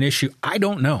 1439 issue, I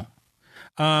don't know.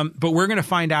 But we're going to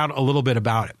find out a little bit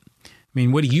about it. I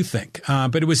mean, what do you think?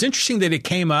 But it was interesting that it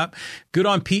came up. Good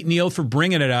on Pete Neal for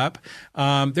bringing it up.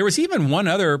 There was even one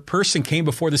other person came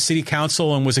before the city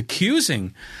council and was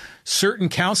accusing certain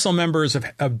council members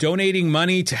of donating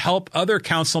money to help other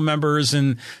council members,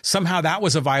 and somehow that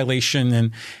was a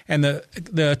violation. And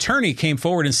the attorney came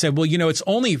forward and said, well, it's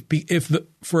only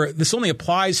this only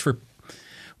applies for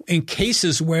in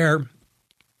cases where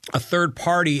a third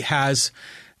party has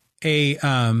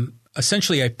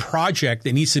essentially a project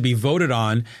that needs to be voted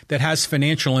on that has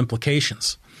financial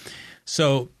implications.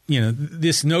 So,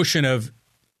 this notion of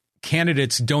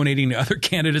candidates donating to other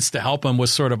candidates to help them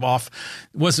was sort of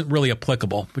wasn't really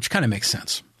applicable, which kind of makes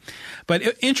sense. But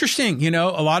interesting, a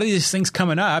lot of these things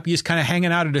coming up, you're just kind of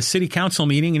hanging out at a city council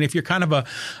meeting. And if you're kind of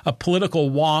a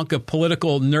political wonk, a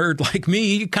political nerd like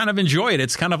me, you kind of enjoy it.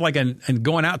 It's kind of like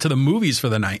going out to the movies for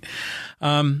the night.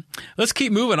 Let's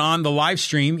keep moving on the live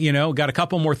stream. Got a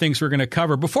couple more things we're going to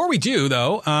cover. Before we do,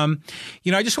 though, I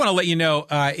just want to let you know,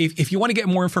 if you want to get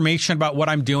more information about what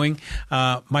I'm doing,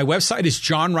 my website is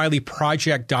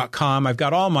johnrileyproject.com. I've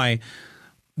got all my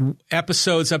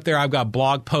episodes up there. I've got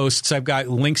blog posts. I've got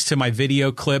links to my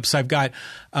video clips. I've got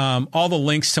all the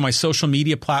links to my social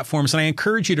media platforms. And I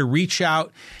encourage you to reach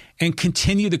out and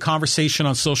continue the conversation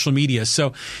on social media.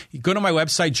 So you go to my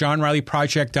website,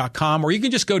 johnrileyproject.com, or you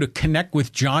can just go to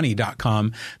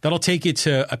connectwithjohnny.com. That'll take you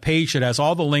to a page that has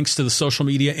all the links to the social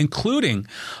media, including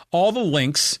all the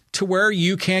links to where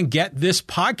you can get this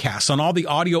podcast on all the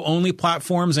audio only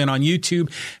platforms and on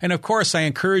YouTube. And of course, I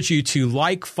encourage you to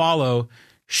like, follow,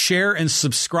 share, and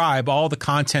subscribe all the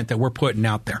content that we're putting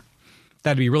out there.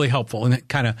 That'd be really helpful in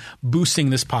kind of boosting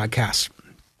this podcast.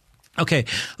 Okay,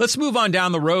 let's move on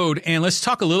down the road and let's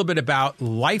talk a little bit about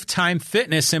Lifetime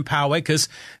Fitness in Poway, because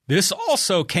this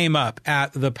also came up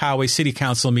at the Poway City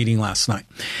Council meeting last night.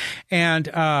 And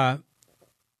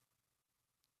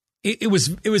it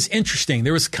was interesting.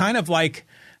 There was kind of like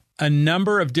a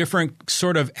number of different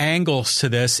sort of angles to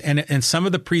this, and some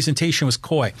of the presentation was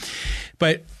coy.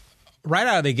 But right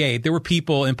out of the gate, there were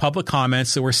people in public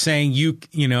comments that were saying,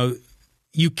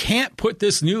 you can't put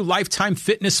this new Lifetime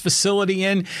Fitness facility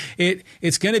in.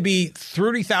 It's going to be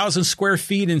 30,000 square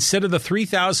feet instead of the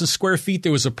 3,000 square feet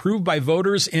that was approved by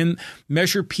voters in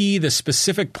Measure P, the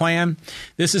specific plan.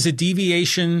 This is a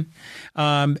deviation,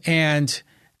 and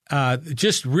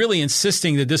just really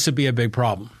insisting that this would be a big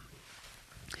problem.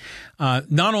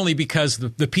 Not only because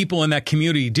the people in that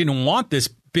community didn't want this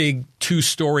big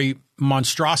 2-story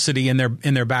monstrosity in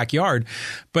their backyard,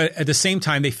 but at the same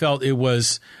time they felt it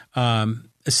was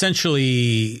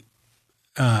essentially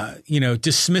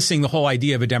dismissing the whole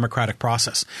idea of a democratic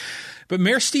process. But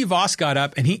Mayor Steve Voss got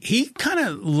up and he kind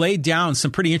of laid down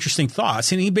some pretty interesting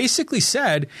thoughts. And he basically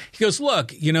said, he goes,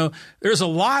 look, there's a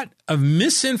lot of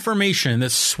misinformation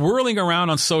that's swirling around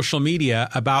on social media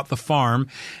about the farm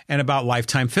and about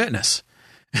Lifetime Fitness.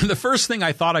 And the first thing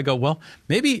I thought, I go, well,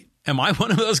 maybe am I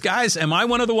one of those guys? Am I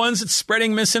one of the ones that's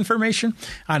spreading misinformation?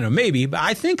 I don't know, maybe, but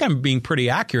I think I'm being pretty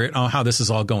accurate on how this is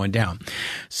all going down.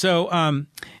 So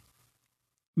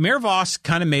Mayor Voss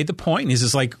kind of made the point. He's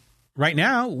just like, right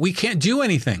now, we can't do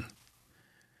anything.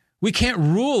 We can't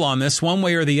rule on this one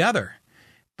way or the other.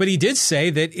 But he did say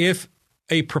that if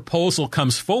a proposal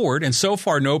comes forward, and so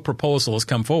far no proposal has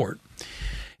come forward,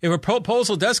 if a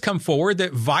proposal does come forward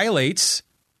that violates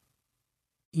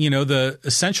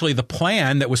essentially the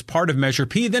plan that was part of Measure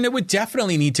P, then it would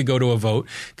definitely need to go to a vote,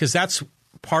 because that's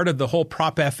part of the whole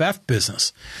Prop FF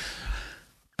business.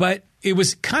 But it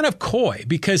was kind of coy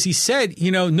because he said,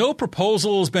 no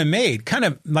proposal has been made,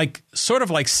 sort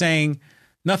of like saying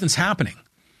nothing's happening.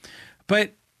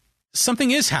 But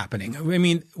something is happening. I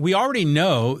mean, we already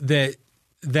know that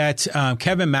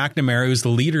Kevin McNamara, who's the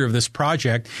leader of this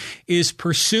project, is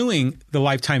pursuing the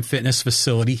Lifetime Fitness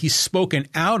facility. He's spoken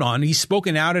out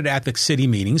at the city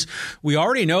meetings. We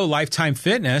already know Lifetime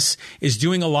Fitness is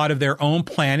doing a lot of their own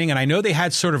planning. And I know they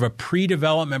had sort of a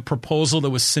pre-development proposal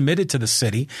that was submitted to the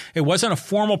city. It wasn't a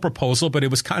formal proposal, but it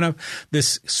was kind of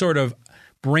this sort of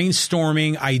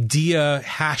brainstorming, idea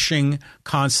hashing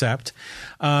concept.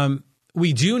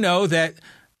 We do know that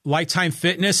Lifetime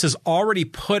Fitness has already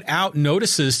put out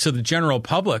notices to the general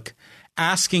public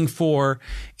asking for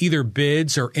either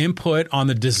bids or input on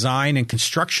the design and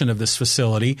construction of this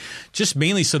facility, just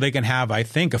mainly so they can have, I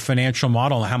think, a financial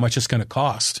model on how much it's going to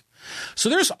cost. So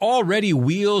there's already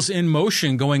wheels in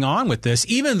motion going on with this,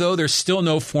 even though there's still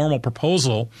no formal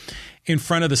proposal in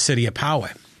front of the city of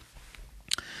Poway.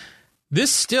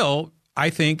 This still,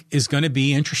 I think, is going to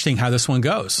be interesting how this one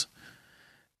goes.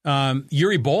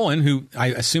 Yuri Bolin, who I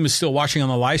assume is still watching on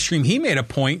the live stream, he made a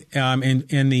point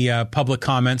in the public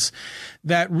comments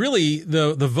that really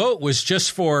the vote was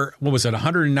just for,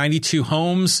 192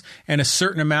 homes and a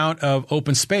certain amount of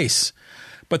open space.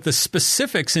 But the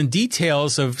specifics and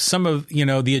details of some of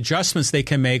the adjustments they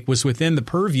can make was within the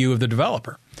purview of the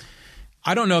developer.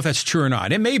 I don't know if that's true or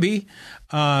not. It may be,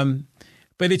 but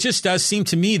it just does seem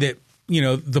to me that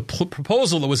the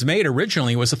proposal that was made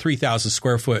originally was a 3,000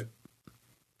 square foot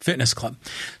fitness club.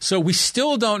 So we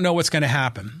still don't know what's going to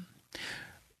happen.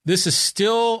 This is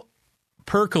still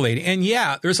percolating. And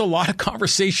yeah, there's a lot of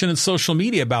conversation in social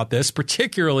media about this,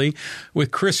 particularly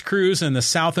with Chris Cruz and the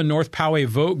South and North Poway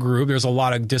Vote Group. There's a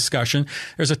lot of discussion.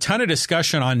 There's a ton of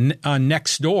discussion on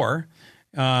Nextdoor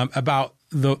about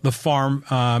the farm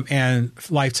and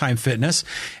Lifetime Fitness,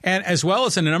 and as well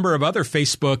as in a number of other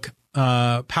Facebook,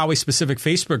 Poway-specific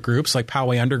Facebook groups like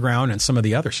Poway Underground and some of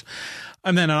the others.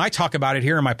 And then I talk about it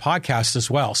here in my podcast as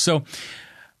well. So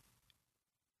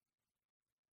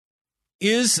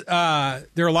is there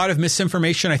a lot of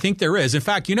misinformation? I think there is. In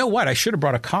fact, you know what? I should have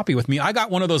brought a copy with me. I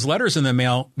got one of those letters in the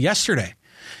mail yesterday.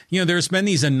 There's been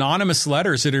these anonymous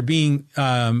letters that are being,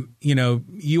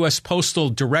 U.S. Postal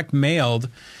direct mailed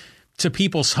to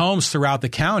people's homes throughout the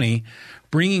county,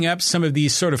 bringing up some of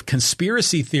these sort of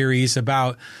conspiracy theories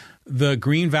about the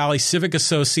Green Valley Civic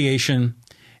Association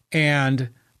and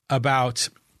about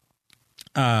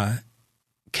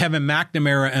Kevin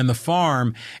McNamara and the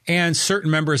farm and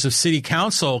certain members of city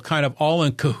council kind of all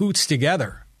in cahoots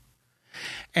together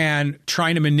and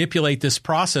trying to manipulate this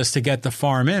process to get the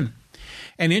farm in.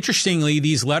 And interestingly,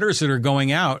 these letters that are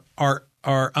going out are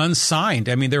unsigned.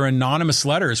 I mean, they're anonymous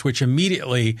letters, which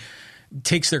immediately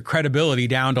takes their credibility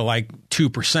down to like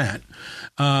 2%.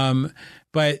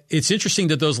 But it's interesting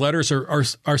that those letters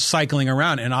are cycling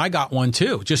around. And I got one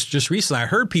too, just recently. I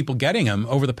heard people getting them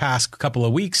over the past couple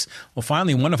of weeks. Well,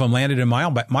 finally, one of them landed in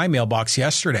my mailbox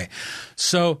yesterday.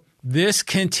 So this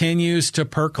continues to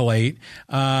percolate.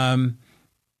 In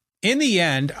the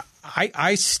end,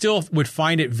 I still would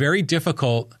find it very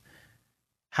difficult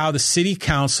how the city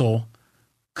council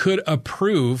could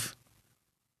approve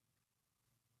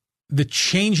the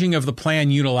changing of the plan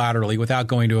unilaterally without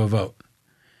going to a vote.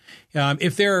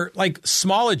 If there are like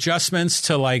small adjustments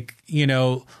to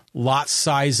lot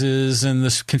sizes and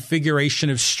this configuration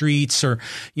of streets or,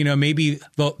 maybe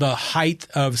the height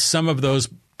of some of those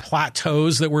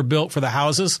plateaus that were built for the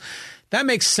houses, that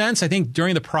makes sense. I think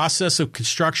during the process of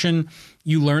construction,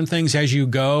 you learn things as you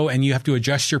go and you have to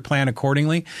adjust your plan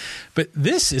accordingly. But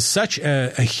this is such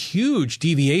a huge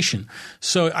deviation.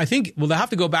 So I think we'll have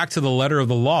to go back to the letter of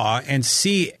the law and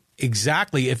see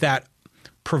exactly if that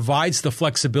provides the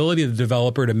flexibility of the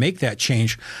developer to make that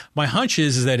change. My hunch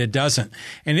is that it doesn't.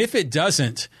 And if it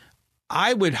doesn't,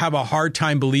 I would have a hard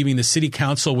time believing the city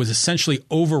council would essentially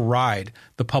override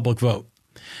the public vote.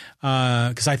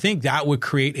 Because I think that would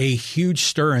create a huge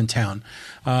stir in town.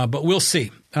 But we'll see.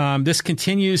 This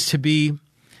continues to be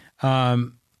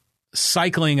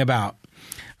cycling about.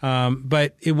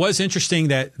 But it was interesting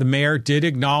that the mayor did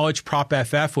acknowledge Prop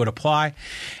FF would apply.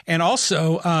 And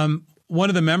also, one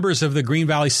of the members of the Green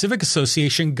Valley Civic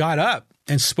Association got up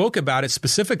and spoke about it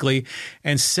specifically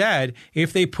and said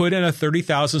if they put in a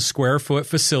 30,000 square foot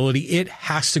facility, it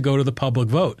has to go to the public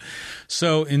vote.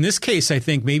 So in this case, I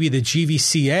think maybe the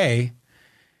GVCA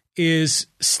is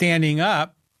standing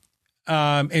up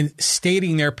and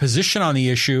stating their position on the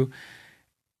issue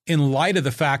in light of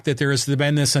the fact that there has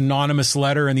been this anonymous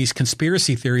letter and these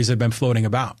conspiracy theories have been floating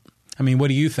about. I mean, what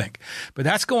do you think? But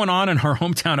that's going on in our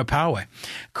hometown of Poway.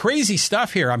 Crazy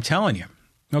stuff here, I'm telling you.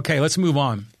 Okay, let's move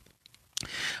on.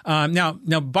 Now,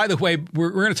 by the way, we're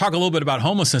going to talk a little bit about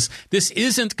homelessness. This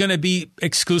isn't going to be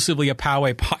exclusively a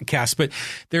Poway podcast, but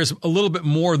there's a little bit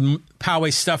more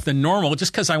Poway stuff than normal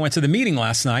just because I went to the meeting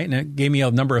last night and it gave me a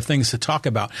number of things to talk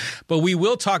about. But we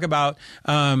will talk about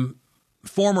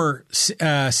former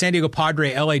San Diego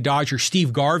Padre, LA Dodger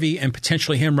Steve Garvey, and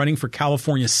potentially him running for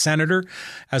California senator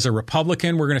as a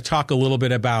Republican. We're going to talk a little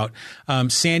bit about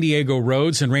San Diego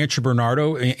roads and Rancho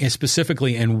Bernardo, and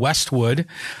specifically in Westwood.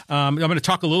 I'm going to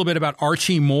talk a little bit about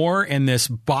Archie Moore and this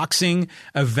boxing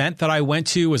event that I went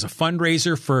to as a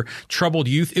fundraiser for troubled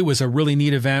youth. It was a really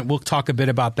neat event. We'll talk a bit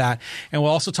about that. And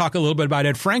we'll also talk a little bit about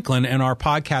Ed Franklin and our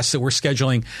podcast that we're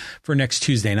scheduling for next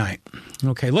Tuesday night.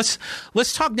 Okay, let's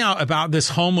talk now about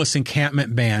this homeless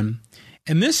encampment ban.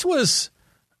 And this was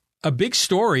a big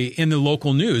story in the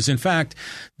local news. In fact,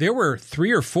 there were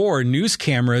 3 or 4 news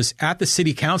cameras at the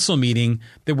city council meeting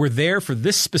that were there for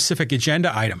this specific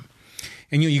agenda item.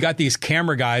 And you got these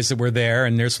camera guys that were there,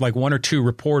 and there's like 1 or 2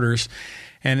 reporters.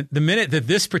 And the minute that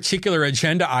this particular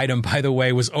agenda item, by the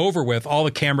way, was over with, all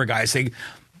the camera guys, they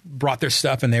brought their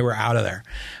stuff and they were out of there.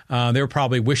 They were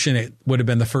probably wishing it would have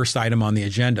been the first item on the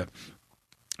agenda.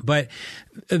 But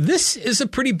this is a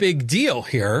pretty big deal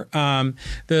here.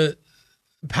 The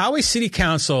Poway City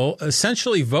Council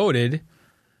essentially voted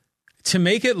to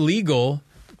make it legal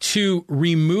to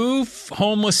remove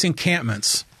homeless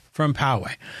encampments from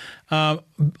Poway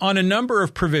on a number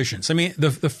of provisions. I mean,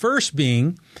 the first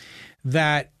being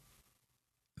that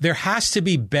there has to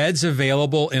be beds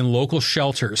available in local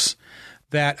shelters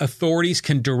that authorities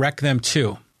can direct them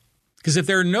to. Because if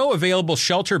there are no available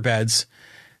shelter beds,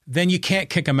 then you can't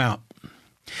kick them out.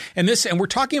 And we're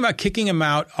talking about kicking them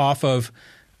out off of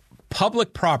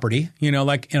public property,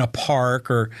 like in a park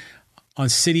or on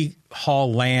city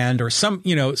hall land or some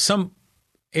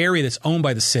area that's owned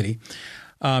by the city,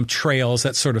 trails,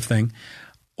 that sort of thing,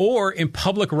 or in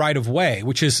public right-of-way,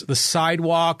 which is the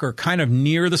sidewalk or kind of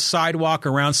near the sidewalk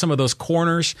around some of those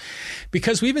corners,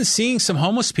 because we've been seeing some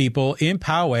homeless people in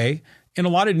Poway in a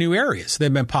lot of new areas.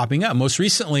 They've been popping up. Most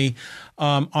recently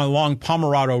along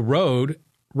Pomerado Road,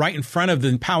 right in front of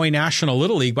the Poway National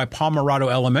Little League by Pomerado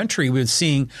Elementary, we've been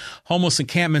seeing homeless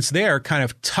encampments there kind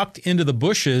of tucked into the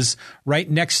bushes right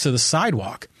next to the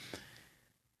sidewalk.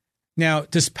 Now,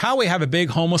 does Poway have a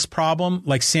big homeless problem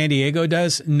like San Diego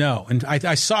does? No. And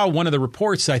I saw one of the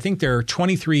reports. I think there are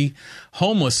 23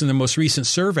 homeless in the most recent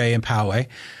survey in Poway,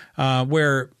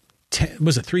 where,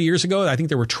 was it 3 years ago? I think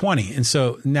there were 20. And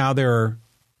so now there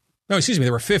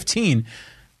were 15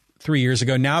 3 years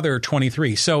ago. Now there are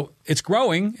 23. So it's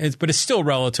growing, but it's still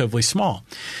relatively small.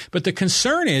 But the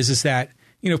concern is that,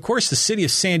 of course, the city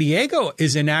of San Diego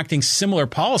is enacting similar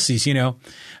policies.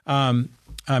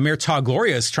 Mayor Todd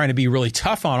Gloria is trying to be really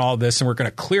tough on all this, and we're going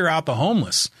to clear out the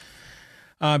homeless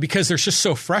because they're just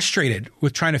so frustrated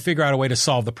with trying to figure out a way to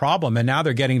solve the problem. And now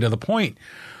they're getting to the point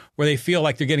where they feel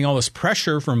like they're getting all this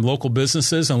pressure from local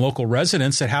businesses and local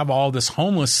residents that have all this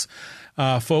homeless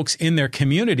folks in their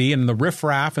community, and the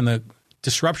riffraff and the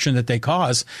disruption that they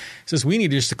cause. Says we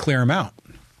need just to clear them out.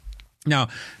 Now,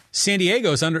 San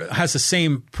Diego has the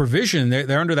same provision.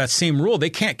 They're under that same rule. They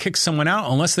can't kick someone out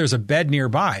unless there's a bed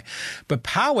nearby. But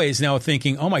Poway is now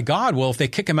thinking, oh my God, well, if they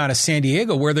kick them out of San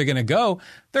Diego, where they're going to go?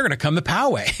 They're going to come to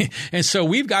Poway. And so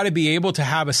we've got to be able to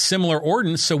have a similar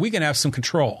ordinance so we can have some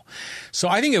control. So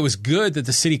I think it was good that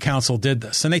the city council did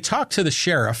this. And they talked to the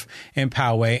sheriff in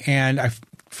Poway, and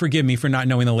forgive me for not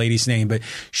knowing the lady's name, but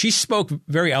she spoke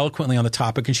very eloquently on the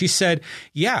topic. And she said,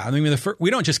 yeah, I mean, we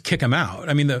don't just kick them out.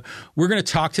 I mean, we're going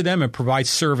to talk to them and provide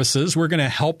services. We're going to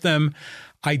help them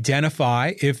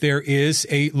identify if there is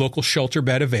a local shelter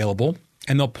bed available,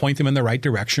 and they'll point them in the right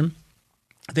direction.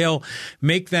 They'll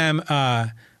make them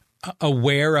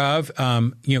aware of,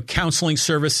 counseling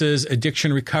services,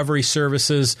 addiction recovery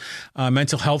services,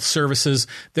 mental health services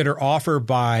that are offered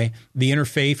by the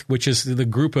Interfaith, which is the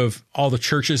group of all the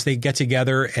churches. They get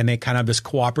together and they kind of this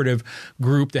cooperative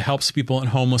group that helps people in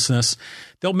homelessness.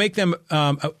 They'll make them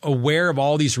aware of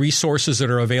all these resources that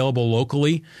are available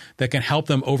locally that can help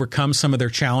them overcome some of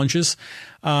their challenges.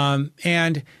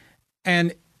 And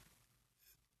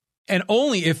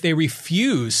only if they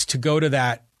refuse to go to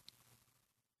that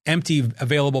empty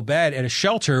available bed at a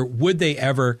shelter would they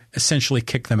ever essentially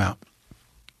kick them out.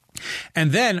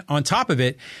 And then on top of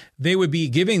it, they would be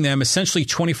giving them essentially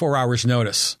 24 hours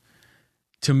notice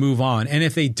to move on. And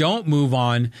if they don't move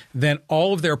on, then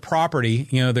all of their property,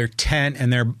 their tent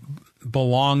and their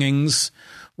belongings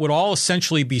would all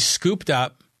essentially be scooped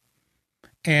up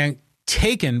and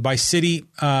taken by city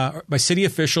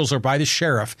officials or by the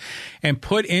sheriff and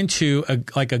put into a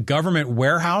government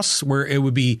warehouse where it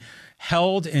would be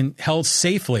held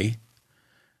safely.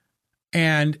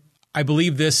 And I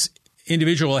believe this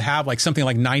individual will have something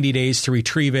like 90 days to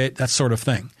retrieve it, that sort of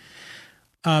thing.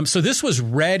 So this was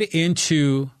read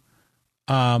into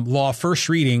law first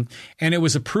reading, and it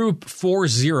was approved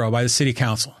 4-0 by the city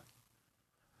council.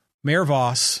 Mayor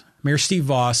Steve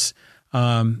Voss,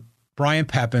 Brian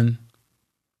Pepin,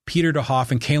 Peter DeHoff,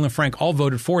 and Kalen Frank all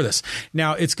voted for this.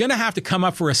 Now, it's going to have to come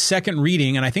up for a second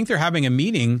reading, and I think they're having a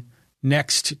meeting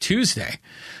next Tuesday,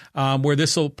 where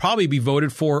this will probably be voted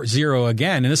 4-0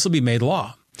 again, and this will be made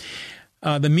law.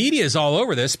 The media is all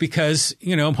over this because,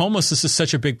 homelessness is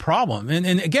such a big problem.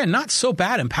 And again, not so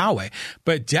bad in Poway,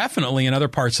 but definitely in other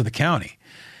parts of the county.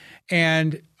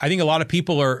 And I think a lot of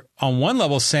people are on one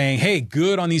level saying, hey,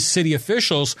 good on these city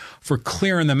officials for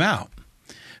clearing them out.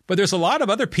 But there's a lot of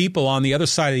other people on the other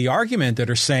side of the argument that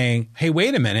are saying, hey,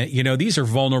 wait a minute, these are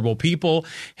vulnerable people.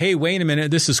 Hey, wait a minute,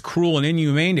 this is cruel and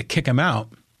inhumane to kick them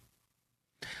out.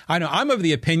 I know I'm of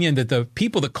the opinion that the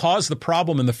people that cause the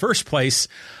problem in the first place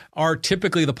are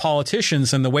typically the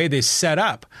politicians and the way they set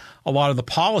up a lot of the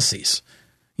policies.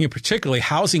 Particularly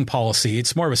housing policy.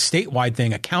 It's more of a statewide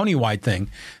thing, a countywide thing.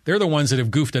 They're the ones that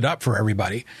have goofed it up for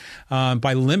everybody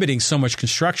by limiting so much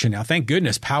construction. Now, thank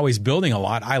goodness Poway's building a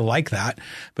lot. I like that.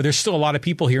 But there's still a lot of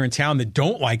people here in town that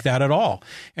don't like that at all.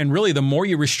 And really, the more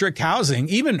you restrict housing,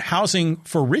 even housing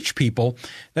for rich people,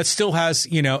 that still has,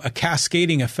 a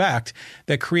cascading effect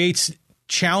that creates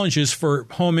challenges for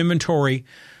home inventory,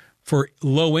 for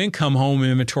low-income home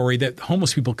inventory that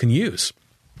homeless people can use.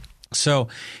 So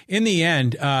in the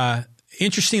end,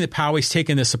 interesting that Poway's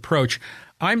taken this approach.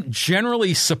 I'm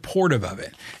generally supportive of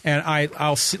it. And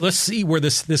I'll see, let's see where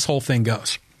this whole thing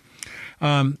goes.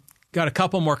 Got a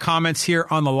couple more comments here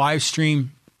on the live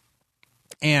stream.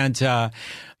 And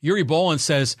Yuri Bolin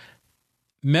says,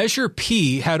 Measure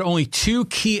P had only two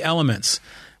key elements: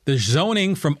 the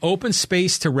zoning from open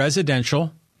space to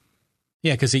residential.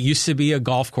 Yeah, because it used to be a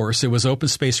golf course. It was open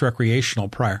space recreational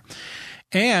prior.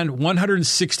 And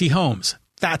 160 homes.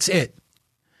 That's it.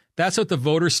 That's what the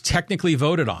voters technically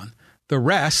voted on. The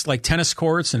rest, like tennis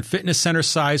courts and fitness center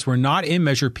size, were not in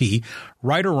Measure P.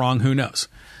 Right or wrong, who knows?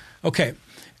 Okay.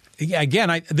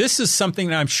 Again, this is something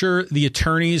that I'm sure the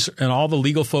attorneys and all the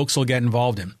legal folks will get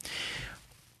involved in.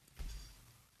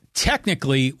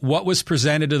 Technically, what was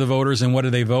presented to the voters and what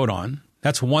did they vote on?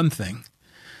 That's one thing.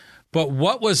 But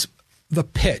what was the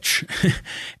pitch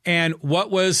and what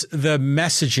was the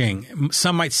messaging?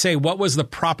 Some might say, what was the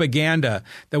propaganda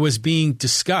that was being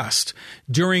discussed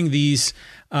during these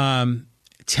town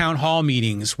hall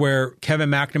meetings where Kevin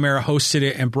McNamara hosted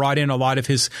it and brought in a lot of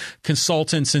his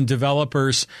consultants and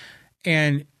developers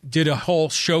and did a whole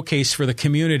showcase for the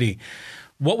community?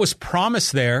 What was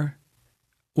promised there?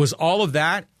 Was all of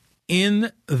that in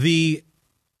the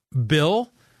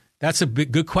bill? That's a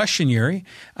good question, Yuri.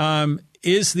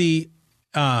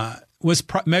 Was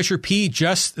Measure P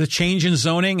just the change in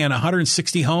zoning and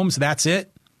 160 homes? That's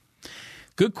it?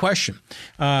 Good question.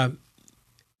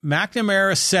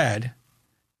 McNamara said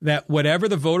that whatever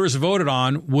the voters voted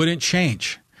on wouldn't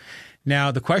change.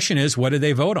 Now, the question is, what did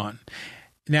they vote on?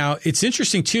 Now, it's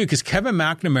interesting, too, because Kevin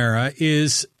McNamara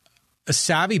is a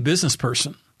savvy business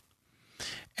person.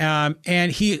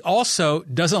 And he also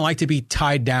doesn't like to be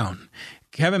tied down.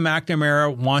 Kevin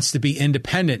McNamara wants to be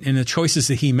independent in the choices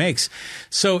that he makes.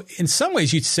 So in some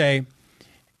ways, you'd say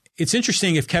it's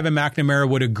interesting if Kevin McNamara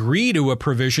would agree to a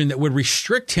provision that would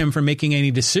restrict him from making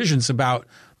any decisions about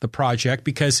the project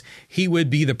because he would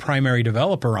be the primary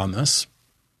developer on this.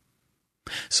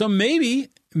 So maybe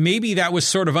that was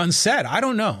sort of unsaid. I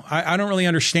don't know. I don't really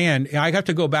understand. I have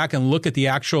to go back and look at the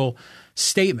actual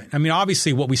statement. I mean,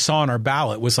 obviously what we saw on our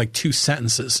ballot was like 2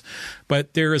 sentences,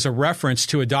 but there is a reference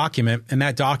to a document and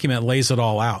that document lays it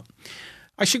all out.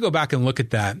 I should go back and look at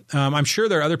that. I'm sure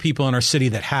there are other people in our city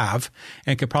that have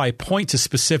and could probably point to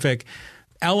specific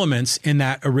elements in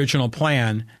that original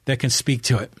plan that can speak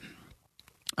to it.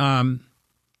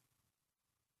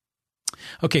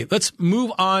 Okay, let's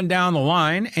move on down the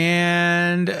line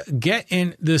and get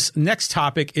in. This next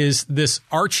topic is this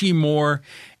Archie Moore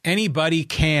Anybody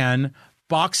Can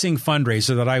boxing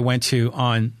fundraiser that I went to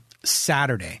on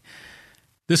Saturday.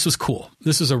 This was cool.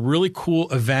 This was a really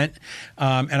cool event,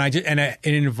 it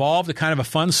involved a kind of a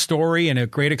fun story and a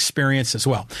great experience as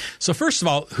well. So first of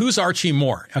all, who's Archie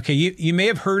Moore? Okay, you may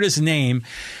have heard his name,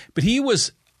 but he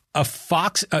was a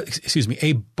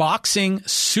boxing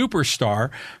superstar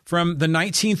from the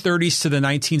 1930s to the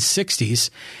 1960s,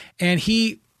 and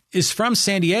he is from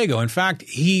San Diego. In fact,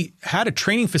 he had a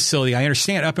training facility, I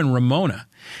understand, up in Ramona.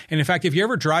 And in fact, if you're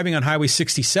ever driving on Highway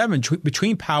 67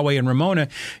 between Poway and Ramona,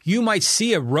 you might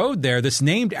see a road there that's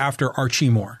named after Archie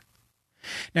Moore.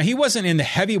 Now, he wasn't in the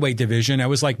heavyweight division. I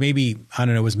was like maybe, I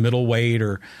don't know, it was middleweight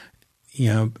or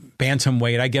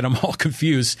bantamweight. I get them all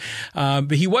confused.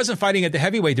 But he wasn't fighting at the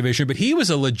heavyweight division, but he was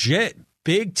a legit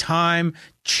big time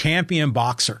champion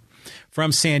boxer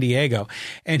from San Diego.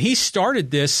 And he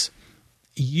started this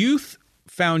youth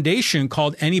foundation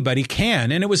called Anybody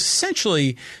Can. And it was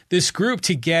essentially this group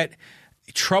to get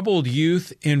troubled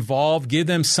youth involved, give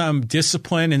them some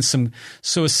discipline and some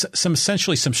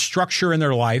essentially some structure in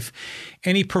their life.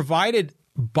 And he provided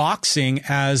boxing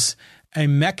as a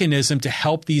mechanism to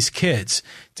help these kids,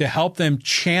 to help them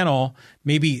channel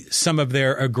maybe some of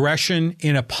their aggression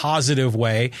in a positive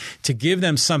way, to give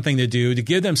them something to do, to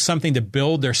give them something to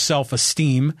build their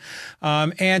self-esteem,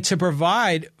 and to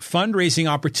provide fundraising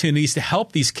opportunities to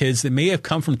help these kids that may have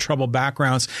come from troubled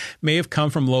backgrounds, may have come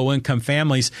from low-income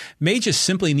families, may just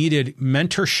simply needed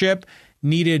mentorship,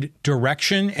 needed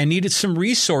direction, and needed some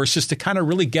resources to kind of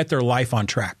really get their life on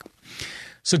track.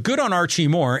 So good on Archie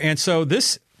Moore. And so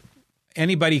this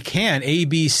Anybody Can,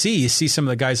 ABC, you see some of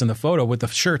the guys in the photo with the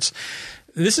shirts.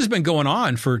 This has been going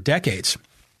on for decades.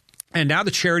 And now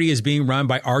the charity is being run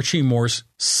by Archie Moore's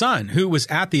son, who was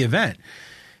at the event.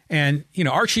 And,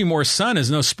 Archie Moore's son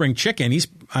is no spring chicken. He's,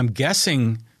 I'm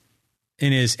guessing,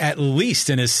 at least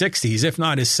in his 60s, if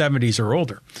not his 70s or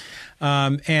older.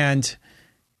 And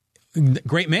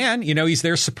great man, he's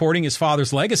there supporting his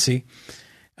father's legacy.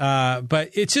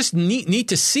 But it's just neat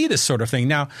to see this sort of thing.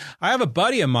 Now, I have a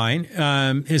buddy of mine.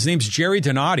 His name's Jerry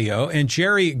Donadio, and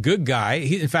Jerry, good guy.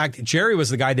 In fact, Jerry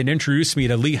was the guy that introduced me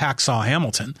to Lee Hacksaw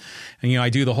Hamilton. And, I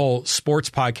do the whole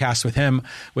sports podcast with him,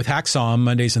 with Hacksaw on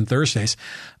Mondays and Thursdays.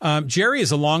 Jerry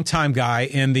is a longtime guy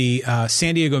in the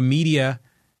San Diego media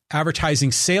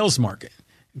advertising sales market.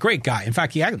 Great guy. In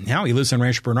fact, now he lives in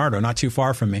Rancho Bernardo, not too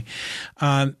far from me.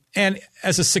 And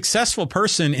as a successful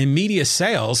person in media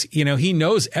sales, he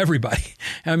knows everybody.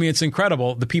 I mean, it's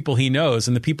incredible, the people he knows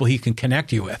and the people he can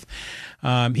connect you with.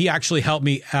 He actually helped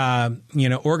me,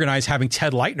 organize having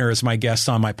Ted Leitner as my guest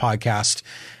on my podcast.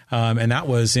 And that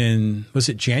was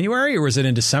it January or was it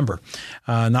in December?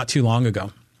 Not too long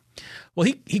ago. Well,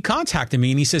 he contacted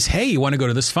me and he says, "Hey, you want to go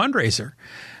to this fundraiser?"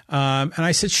 And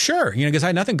I said, "Sure," because I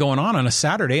had nothing going on a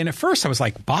Saturday. And at first I was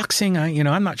like, boxing,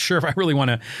 I'm not sure if I really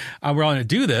want to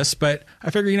do this, but I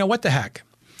figured, what the heck?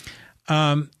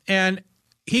 And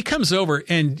he comes over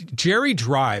and Jerry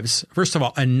drives, first of all,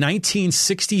 a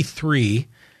 1963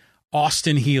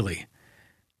 Austin Healey.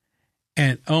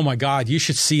 And oh my God, you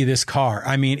should see this car.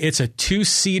 I mean, it's a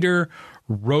 2-seater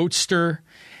roadster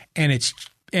and it's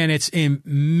in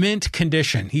mint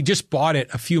condition. He just bought it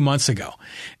a few months ago.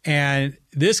 And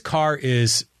this car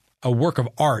is a work of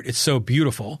art. It's so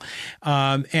beautiful.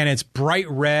 And it's bright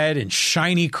red and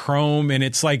shiny chrome. And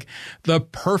it's like the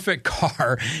perfect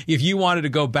car if you wanted to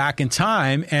go back in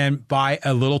time and buy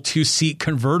a little 2-seat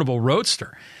convertible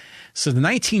roadster. So the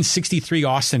 1963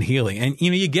 Austin Healey, and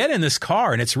you get in this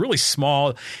car and it's really small.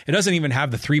 It doesn't even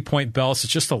have the 3-point belts.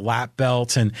 It's just a lap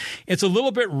belt and it's a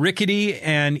little bit rickety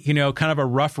and, kind of a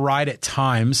rough ride at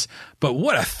times, but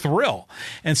what a thrill.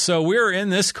 And so we're in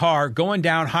this car going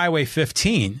down Highway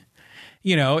 15.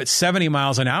 It's 70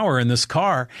 miles an hour in this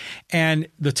car and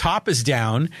the top is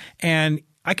down and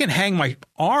I can hang my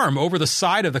arm over the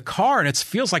side of the car and it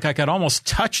feels like I could almost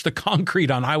touch the concrete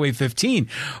on Highway 15.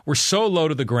 We're so low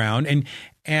to the ground.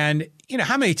 And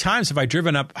how many times have I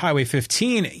driven up Highway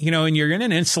 15, and you're in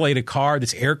an insulated car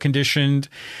that's air conditioned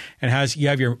and you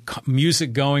have your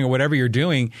music going or whatever you're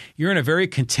doing, you're in a very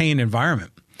contained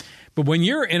environment. But when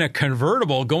you're in a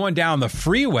convertible going down the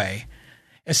freeway,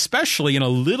 especially in a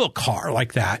little car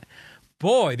like that,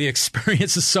 boy, the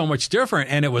experience is so much different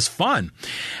and it was fun.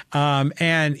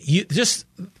 And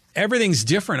everything's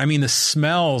different. I mean, the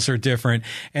smells are different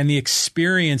and the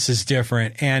experience is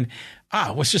different and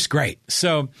it was just great.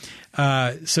 So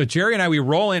Jerry and I, we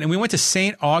roll in and we went to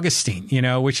St. Augustine,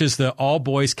 which is the all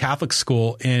boys Catholic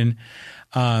school in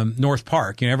North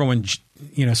Park. Everyone,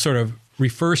 sort of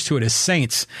refers to it as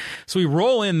Saints. So we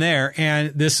roll in there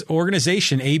and this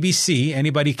organization, ABC,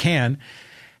 Anybody Can,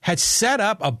 had set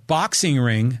up a boxing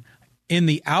ring in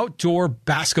the outdoor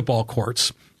basketball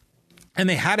courts. And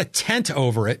they had a tent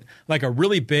over it, like a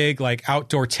really big, like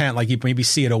outdoor tent, like you maybe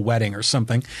see at a wedding or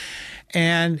something.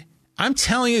 And I'm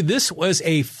telling you, this was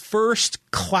a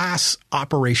first class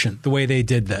operation, the way they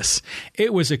did this.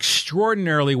 It was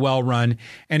extraordinarily well run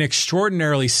and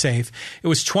extraordinarily safe. It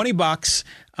was $20,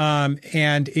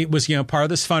 and it was, part of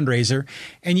this fundraiser.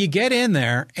 And you get in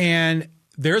there and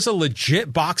there's a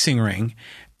legit boxing ring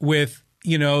with,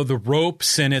 the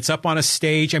ropes and it's up on a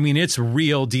stage. I mean, it's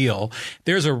real deal.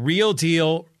 There's a real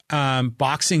deal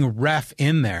boxing ref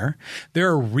in there. There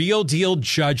are real deal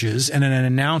judges and an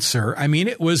announcer. I mean,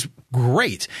 it was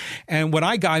great. And when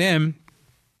I got in,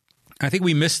 I think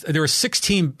there were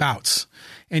 16 bouts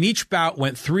and each bout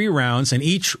went 3 rounds and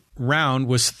each round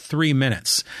was 3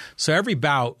 minutes. So every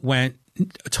bout went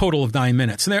a total of 9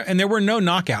 minutes and there were no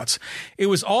knockouts. It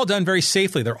was all done very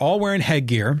safely. They're all wearing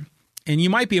headgear. And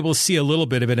you might be able to see a little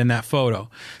bit of it in that photo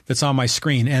that's on my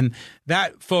screen. And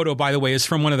that photo, by the way, is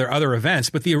from one of their other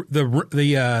events. But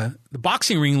the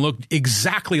boxing ring looked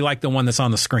exactly like the one that's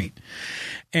on the screen.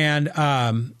 And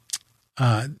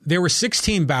there were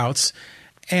 16 bouts.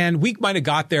 And we might have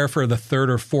got there for the 3rd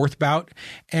or 4th bout.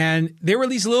 And there were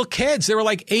these little kids. They were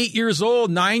like 8 years old,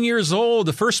 9 years old.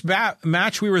 The first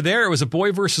match we were there, it was a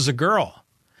boy versus a girl.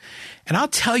 And I'll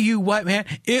tell you what, man,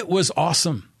 it was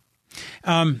awesome.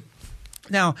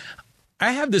 Now,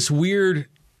 I have this weird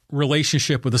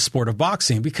relationship with the sport of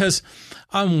boxing because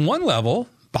on one level,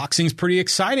 boxing's pretty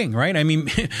exciting, right? I mean,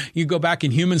 you go back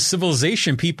in human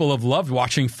civilization, people have loved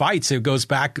watching fights. It goes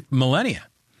back millennia.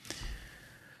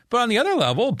 But on the other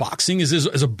level, boxing is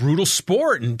a brutal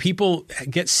sport and people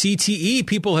get CTE.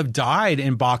 People have died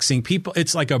in boxing.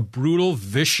 It's like a brutal,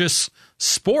 vicious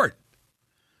sport.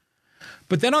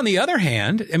 But then on the other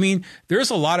hand, I mean, there's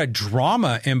a lot of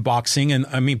drama in boxing. And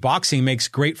I mean, boxing makes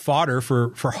great fodder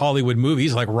for Hollywood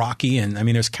movies like Rocky. And I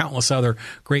mean, there's countless other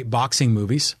great boxing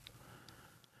movies.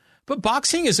 But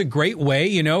boxing is a great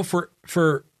way,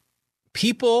 for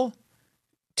people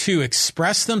to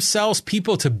express themselves,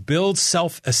 people to build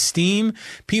self-esteem,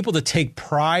 people to take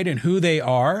pride in who they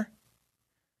are,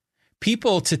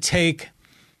 people to take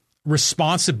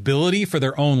responsibility for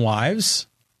their own lives.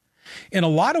 In a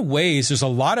lot of ways, there's a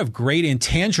lot of great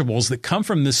intangibles that come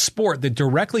from this sport that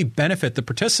directly benefit the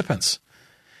participants.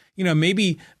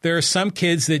 maybe there are some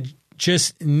kids that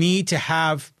just need to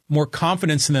have more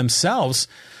confidence in themselves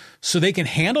so they can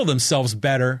handle themselves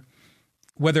better,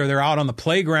 whether they're out on the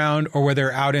playground or whether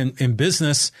they're out in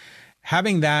business.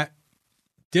 Having that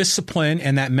discipline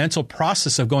and that mental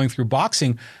process of going through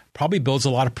boxing probably builds a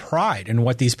lot of pride in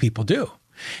what these people do.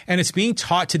 And it's being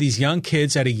taught to these young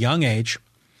kids at a young age.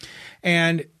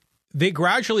 And they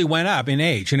gradually went up in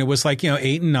age. And it was like,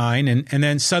 8 and 9. And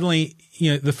then suddenly,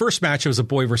 the first match, it was a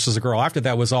boy versus a girl. After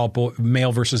that was all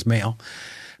male versus male.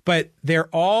 But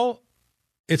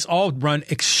it's all run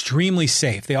extremely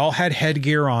safe. They all had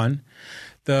headgear on.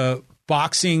 The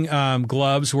boxing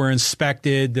gloves were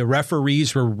inspected. The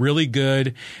referees were really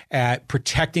good at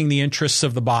protecting the interests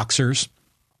of the boxers.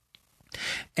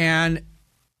 And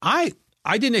I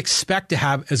didn't expect to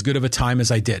have as good of a time as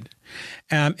I did.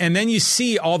 And then you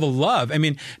see all the love. I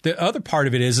mean, the other part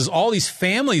of it is all these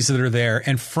families that are there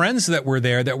and friends that were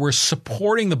there that were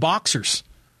supporting the boxers.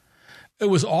 It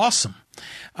was awesome.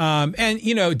 And,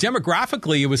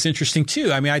 demographically, it was interesting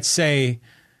too. I mean, I'd say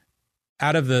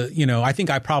out of the, I think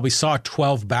I probably saw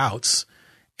 12 bouts,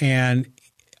 and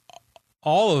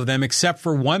all of them, except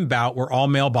for one bout, were all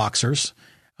male boxers.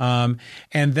 And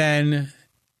then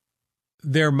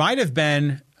there might have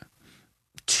been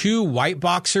 2 white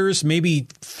boxers, maybe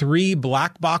 3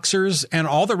 black boxers, and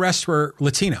all the rest were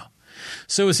Latino.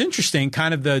 So it was interesting,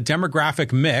 kind of the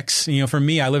demographic mix. For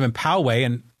me, I live in Poway,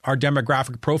 and our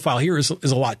demographic profile here is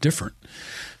a lot different.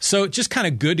 So just kind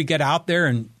of good to get out there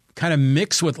and kind of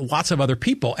mix with lots of other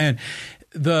people. And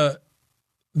the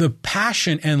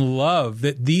passion and love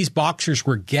that these boxers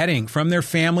were getting from their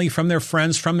family, from their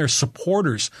friends, from their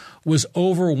supporters was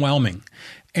overwhelming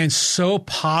and so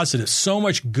positive, so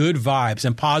much good vibes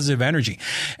and positive energy.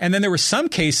 And then there were some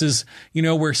cases,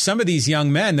 where some of these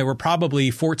young men that were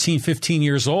probably 14, 15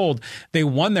 years old, they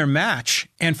won their match.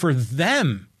 And for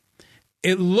them,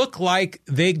 it looked like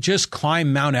they just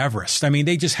climbed Mount Everest. I mean,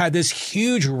 they just had this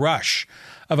huge rush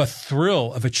of a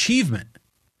thrill of achievement.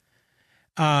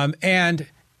 And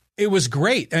it was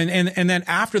great. And then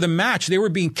after the match, they were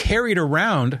being carried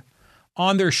around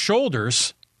on their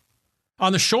shoulders,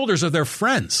 on the shoulders of their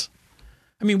friends.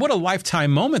 I mean, what a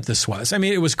lifetime moment this was. I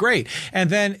mean, it was great. And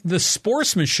then the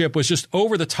sportsmanship was just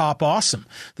over the top awesome.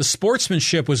 The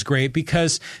sportsmanship was great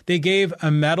because they gave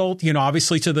a medal,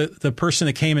 obviously to the person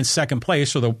that came in second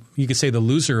place, or you could say the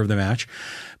loser of the match.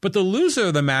 But the loser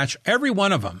of the match, every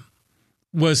one of them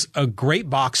was a great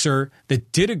boxer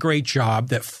that did a great job,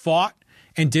 that fought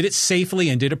and did it safely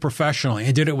and did it professionally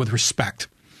and did it with respect.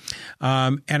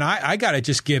 And I got to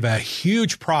just give a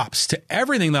huge props to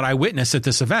everything that I witnessed at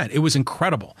this event. It was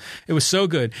incredible. It was so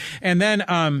good. And then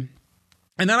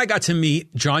I got to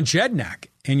meet John Jednak.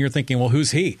 And you're thinking, well,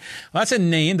 who's he? Well, that's a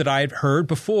name that I had heard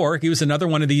before. He was another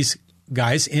one of these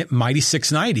guys in Mighty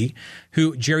 690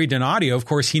 who Jerry Donadio, of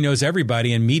course, he knows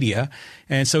everybody in media.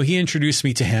 And so he introduced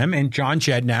me to him. And John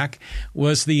Jednak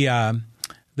was the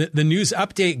news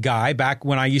update guy back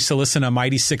when I used to listen to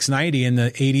Mighty 690 in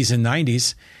the 80s and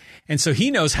 90s. And so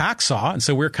he knows Hacksaw. And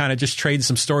so we're kind of just trading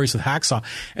some stories with Hacksaw.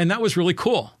 And that was really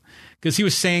cool because he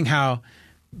was saying how,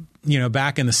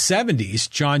 back in the 70s,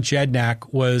 John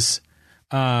Jednak was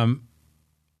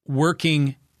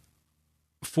working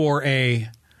for a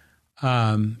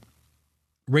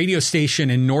radio station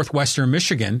in northwestern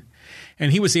Michigan.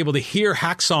 And he was able to hear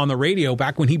Hacksaw on the radio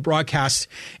back when he broadcast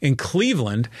in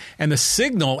Cleveland. And the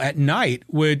signal at night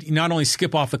would not only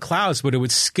skip off the clouds, but it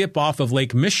would skip off of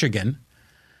Lake Michigan,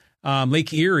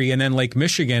 Lake Erie, and then Lake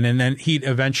Michigan. And then he'd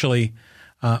eventually,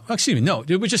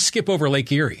 it would just skip over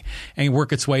Lake Erie and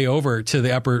work its way over to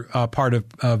the upper part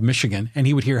of Michigan. And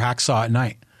he would hear Hacksaw at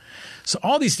night. So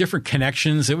all these different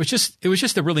connections, it was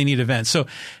just a really neat event. So,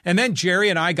 and then Jerry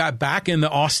and I got back in the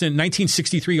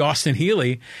 1963 Austin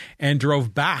Healey and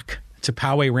drove back to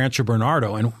Poway Rancho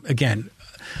Bernardo. And again,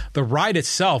 the ride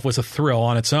itself was a thrill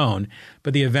on its own,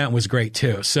 but the event was great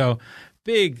too. So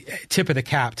big tip of the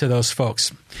cap to those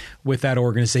folks with that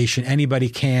organization. Anybody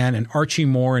can, and Archie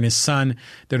Moore and his son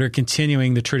that are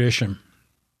continuing the tradition.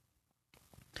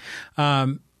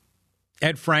 Ed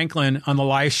Franklin on the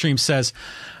live stream says,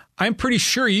 I'm pretty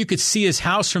sure you could see his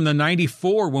house from the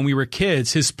 94 when we were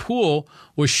kids. His pool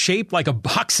was shaped like a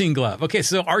boxing glove. Okay,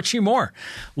 so Archie Moore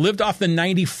lived off the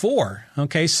 94.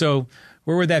 Okay, so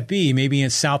where would that be? Maybe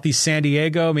in southeast San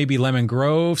Diego, maybe Lemon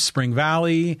Grove, Spring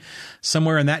Valley,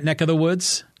 somewhere in that neck of the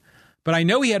woods. But I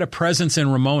know he had a presence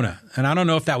in Ramona, and I don't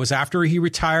know if that was after he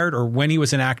retired or when he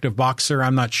was an active boxer.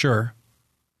 I'm not sure.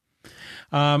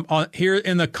 Here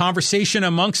in the conversation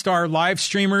amongst our live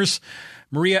streamers,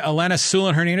 Maria Elena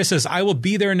Sulan Hernandez says, I will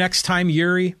be there next time,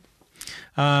 Yuri.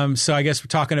 So I guess we're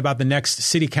talking about the next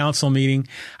city council meeting.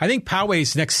 I think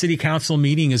Poway's next city council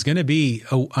meeting is going to be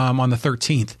on the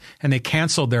 13th, and they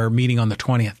canceled their meeting on the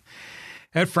 20th.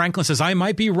 Ed Franklin says, I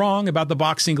might be wrong about the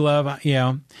boxing glove.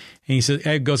 And he says,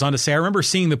 Ed goes on to say, I remember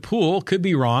seeing the pool, could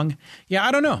be wrong. Yeah,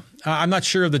 I don't know. I'm not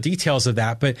sure of the details of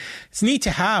that, but it's neat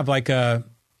to have like a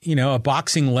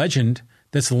boxing legend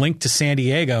that's linked to San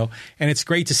Diego. And it's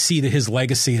great to see that his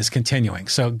legacy is continuing.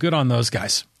 So good on those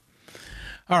guys.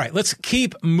 All right, let's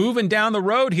keep moving down the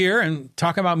road here and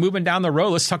talk about moving down the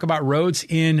road. Let's talk about roads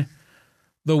in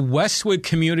the Westwood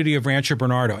community of Rancho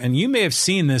Bernardo. And you may have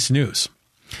seen this news.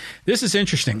 This is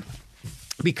interesting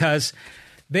because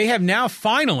they have now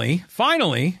finally,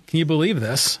 can you believe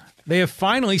this? They have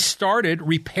finally started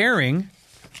repairing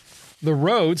the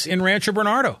roads in Rancho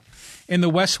Bernardo in the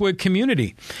Westwood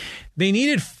community. They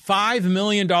needed $5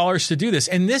 million to do this.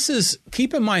 And this is,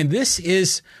 keep in mind, this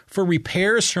is for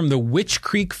repairs from the Witch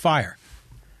Creek fire.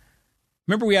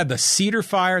 Remember, we had the Cedar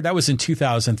fire. That was in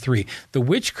 2003. The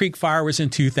Witch Creek fire was in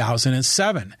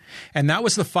 2007. And that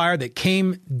was the fire that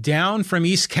came down from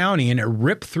East County and it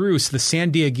ripped through the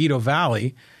San Dieguito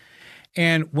Valley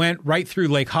and went right through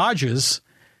Lake Hodges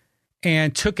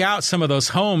and took out some of those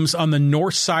homes on the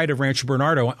north side of Rancho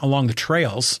Bernardo along the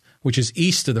trails, which is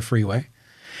east of the freeway.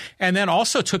 And then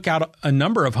also took out a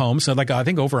number of homes, like I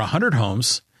think over 100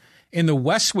 homes in the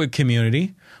Westwood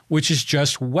community, which is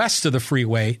just west of the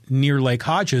freeway near Lake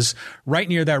Hodges, right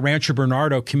near that Rancho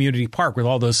Bernardo Community Park with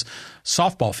all those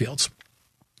softball fields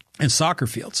and soccer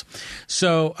fields.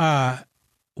 So,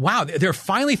 wow, they're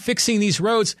finally fixing these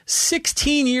roads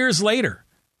 16 years later.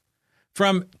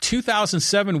 From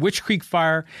 2007 Witch Creek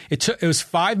fire, it was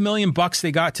 $5 million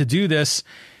they got to do this,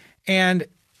 and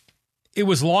it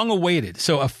was long awaited.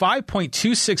 So a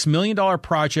 $5.26 million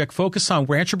project focused on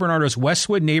Rancho Bernardo's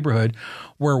Westwood neighborhood,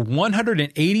 where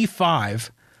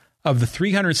 185 of the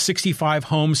 365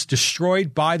 homes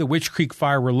destroyed by the Witch Creek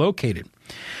fire were located.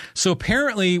 So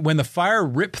apparently when the fire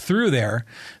ripped through there,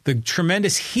 the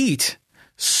tremendous heat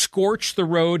scorched the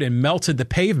road and melted the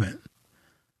pavement,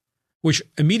 which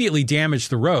immediately damaged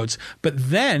the roads. But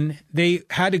then they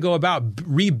had to go about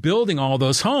rebuilding all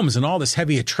those homes, and all this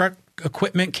heavy truck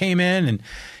equipment came in,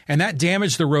 and that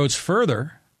damaged the roads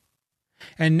further.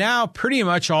 And now pretty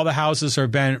much all the houses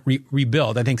have been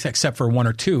rebuilt, I think, except for one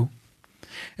or two.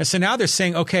 And so now they're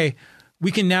saying, okay,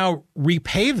 we can now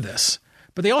repave this.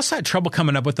 But they also had trouble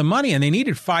coming up with the money, and they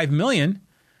needed $5 million.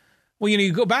 Well,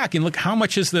 you go back and look, how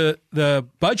much is the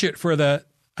budget for the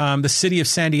city of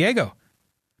San Diego?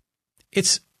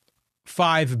 It's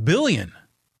 $5 billion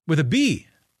with a B.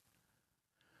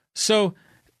 So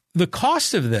the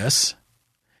cost of this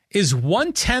is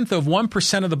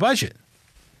 0.1% of the budget.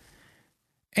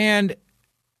 And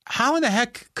how in the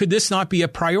heck could this not be a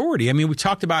priority? I mean, we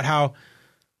talked about how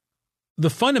the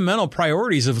fundamental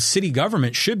priorities of city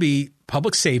government should be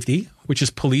public safety, which is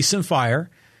police and fire,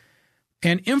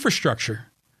 and infrastructure,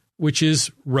 which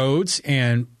is roads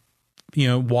and,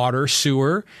 water,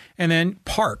 sewer, and then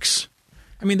parks.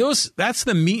 I mean, that's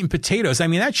the meat and potatoes. I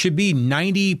mean, that should be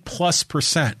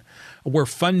 90+% where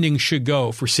funding should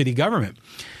go for city government.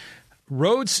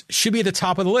 Roads should be at the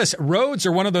top of the list. Roads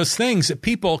are one of those things that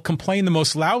people complain the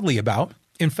most loudly about.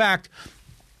 In fact,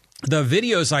 the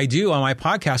videos I do on my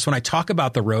podcast, when I talk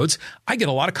about the roads, I get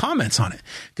a lot of comments on it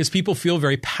because people feel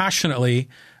very passionately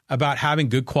about having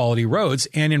good quality roads.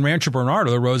 And in Rancho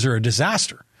Bernardo, the roads are a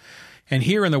disaster. And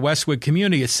here in the Westwood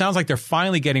community, it sounds like they're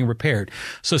finally getting repaired.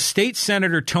 So State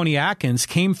Senator Tony Atkins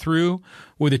came through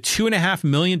with a $2.5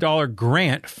 million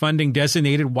grant funding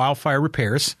designated wildfire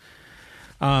repairs.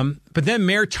 But then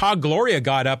Mayor Todd Gloria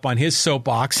got up on his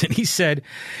soapbox and he said,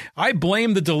 I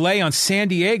blame the delay on San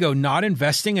Diego not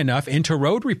investing enough into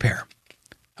road repair.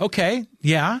 Okay,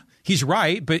 yeah, he's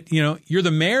right. But, you're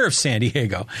the mayor of San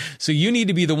Diego, so you need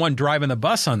to be the one driving the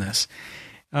bus on this.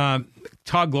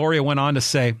 Todd Gloria went on to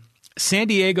say, San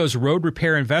Diego's road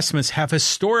repair investments have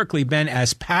historically been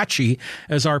as patchy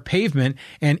as our pavement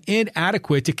and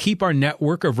inadequate to keep our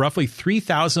network of roughly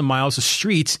 3,000 miles of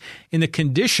streets in the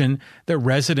condition that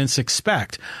residents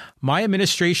expect. My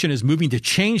administration is moving to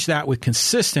change that with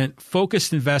consistent,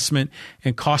 focused investment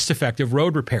in cost-effective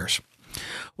road repairs.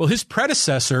 Well, his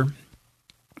predecessor,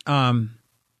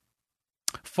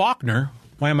 Faulkner,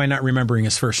 why am I not remembering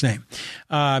his first name?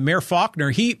 Mayor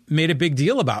Faulkner, he made a big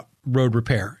deal about road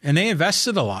repair, and they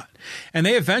invested a lot, and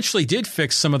they eventually did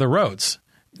fix some of the roads.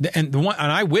 And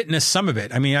I witnessed some of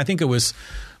it. I mean, I think it was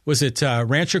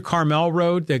Rancho Carmel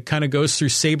Road that kind of goes through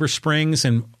Sabre Springs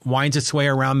and winds its way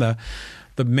around the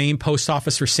main post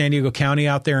office for San Diego County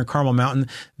out there in Carmel Mountain.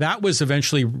 That was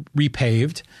eventually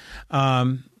repaved.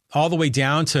 all the way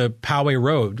down to Poway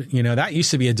Road. You know, that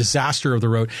used to be a disaster of the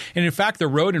road. And in fact, the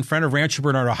road in front of Rancho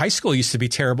Bernardo High School used to be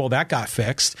terrible. That got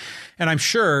fixed. And I'm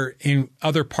sure in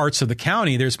other parts of the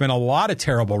county, there's been a lot of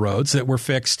terrible roads that were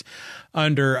fixed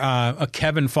under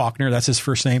Kevin Faulkner. That's his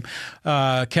first name.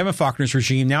 Kevin Faulkner's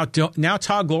regime. Now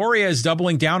Todd Gloria is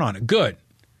doubling down on it. Good.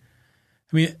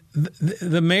 I mean,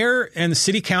 the mayor and the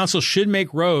city council should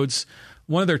make roads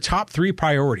one of their top 3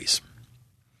 priorities.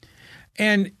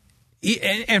 And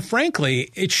frankly,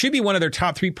 it should be one of their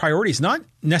top 3 priorities, not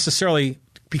necessarily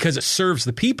because it serves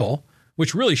the people,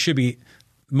 which really should be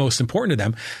most important to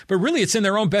them, but really it's in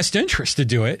their own best interest to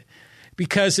do it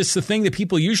because it's the thing that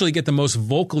people usually get the most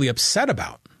vocally upset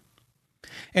about.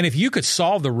 And if you could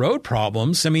solve the road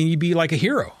problems, I mean, you'd be like a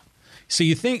hero. So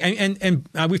you think, and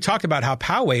we've talked about how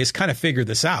Poway has kind of figured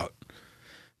this out.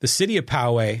 The city of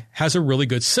Poway has a really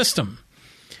good system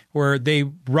where they,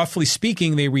 roughly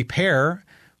speaking, they repair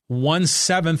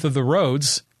 1/7 of the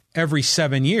roads every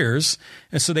 7 years.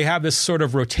 And so they have this sort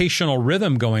of rotational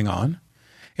rhythm going on.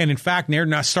 And in fact, they're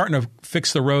not starting to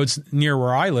fix the roads near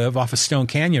where I live off of Stone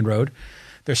Canyon Road.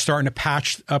 They're starting to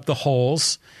patch up the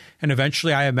holes. And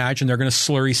eventually, I imagine they're going to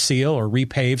slurry seal or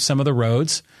repave some of the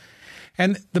roads.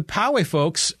 And the Poway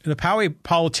folks, the Poway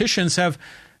politicians have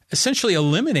essentially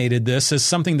eliminated this as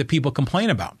something that people complain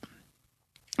about.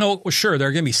 Oh, well, sure, there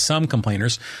are going to be some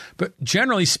complainers, but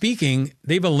generally speaking,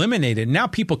 they've eliminated. Now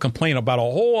people complain about a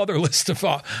whole other list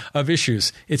of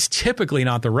issues. It's typically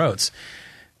not the roads.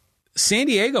 San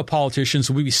Diego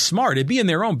politicians would be smart. It'd be in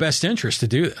their own best interest to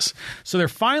do this. So they're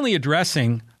finally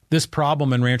addressing this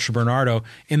problem in Rancho Bernardo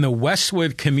in the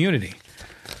Westwood community.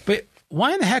 But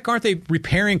why in the heck aren't they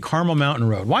repairing Carmel Mountain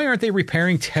Road? Why aren't they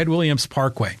repairing Ted Williams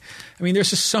Parkway? I mean, there's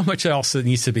just so much else that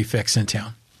needs to be fixed in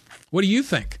town. What do you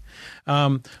think?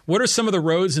 What are some of the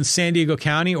roads in San Diego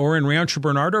County or in Rancho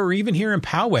Bernardo or even here in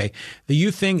Poway that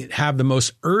you think have the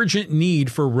most urgent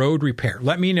need for road repair?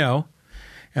 Let me know,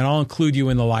 and I'll include you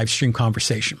in the live stream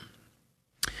conversation.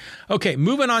 Okay,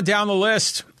 moving on down the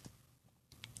list.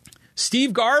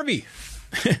 Steve Garvey,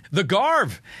 the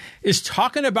Garv, is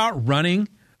talking about running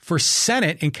for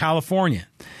Senate in California.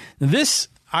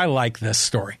 I like this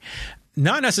story.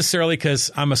 Not necessarily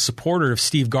because I'm a supporter of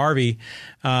Steve Garvey.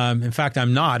 In fact,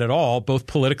 I'm not at all, both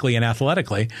politically and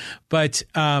athletically. But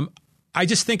I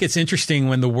just think it's interesting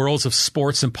when the worlds of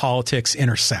sports and politics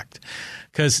intersect,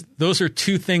 because those are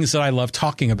two things that I love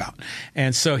talking about.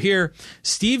 And so here,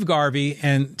 Steve Garvey,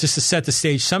 and just to set the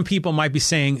stage, some people might be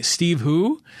saying, Steve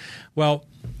who? Well,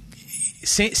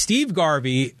 Steve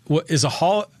Garvey is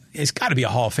it's got to be a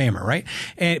Hall of Famer, right?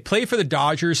 And played for the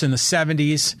Dodgers in the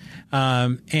 70s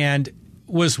and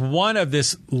was one of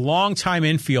this longtime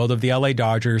infield of the LA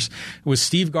Dodgers. It was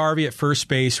Steve Garvey at first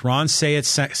base, Ron Say at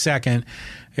second.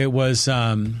 It was,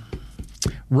 Davey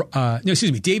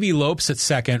Lopes at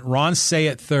second, Ron Say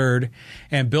at third,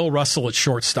 and Bill Russell at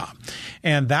shortstop.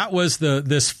 And that was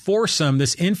this foursome,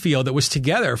 this infield that was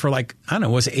together for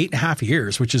was it 8.5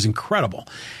 years, which is incredible.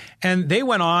 And they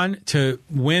went on to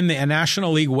win the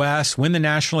National League West, win the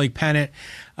National League pennant.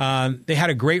 They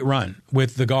had a great run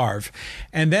with the Garv.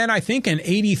 And then I think in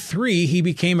 83, he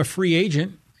became a free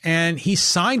agent and he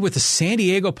signed with the San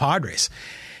Diego Padres.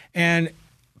 And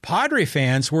Padre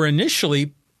fans were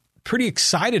initially pretty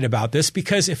excited about this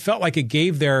because it felt like it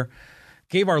gave our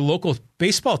local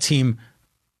baseball team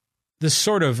this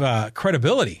sort of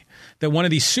credibility that one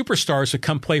of these superstars would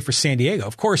come play for San Diego.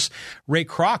 Of course, Ray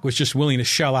Kroc was just willing to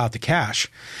shell out the cash.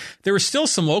 There were still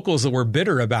some locals that were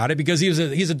bitter about it because he's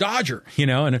a Dodger,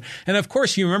 and of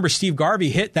course you remember Steve Garvey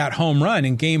hit that home run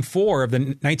in Game 4 of the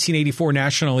 1984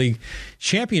 National League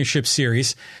Championship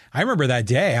Series. I remember that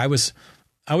day. I was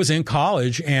in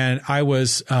college and I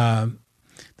was the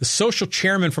social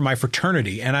chairman for my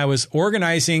fraternity, and I was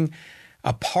organizing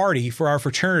a party for our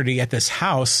fraternity at this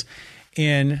house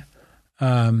in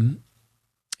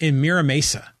Mira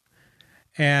Mesa.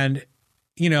 And,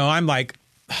 I'm like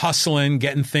hustling,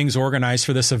 getting things organized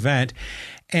for this event.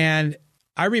 And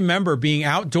I remember being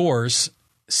outdoors,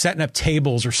 setting up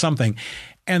tables or something,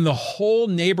 and the whole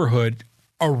neighborhood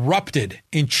erupted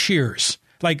in cheers,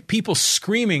 like people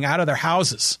screaming out of their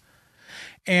houses.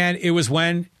 And it was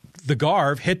when the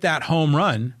Garv hit that home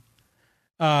run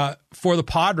for the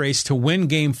Padres to win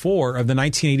Game 4 of the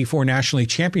 1984 National League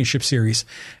Championship Series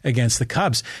against the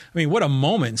Cubs. I mean, what a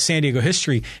moment in San Diego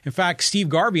history. In fact, Steve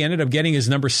Garvey ended up getting his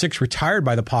number 6 retired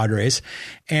by the Padres.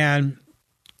 And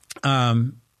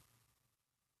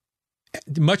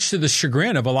much to the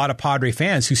chagrin of a lot of Padre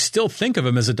fans who still think of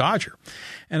him as a Dodger.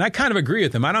 And I kind of agree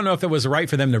with them. I don't know if it was right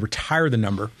for them to retire the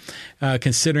number,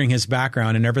 considering his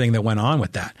background and everything that went on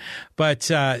with that. But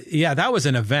yeah, that was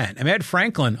an event. And Ed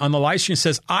Franklin on the live stream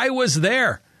says, I was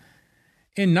there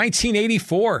in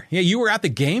 1984. Yeah, you were at the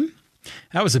game?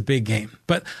 That was a big game.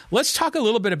 But let's talk a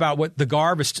little bit about what the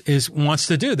Garv wants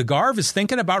to do. The Garv is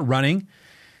thinking about running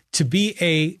to be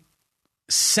a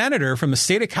senator from the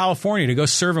state of California to go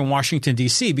serve in Washington,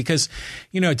 D.C. because,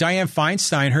 Dianne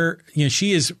Feinstein,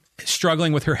 she is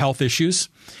struggling with her health issues.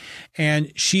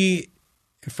 And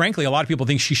frankly, a lot of people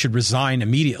think she should resign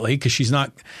immediately because she's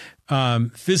not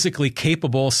physically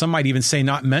capable. Some might even say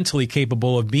not mentally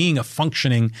capable of being a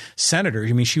functioning senator.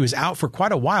 I mean, she was out for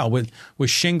quite a while with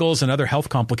shingles and other health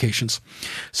complications.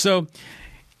 So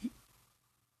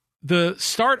the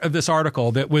start of this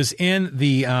article that was in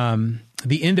the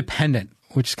Independent,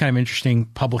 which is kind of interesting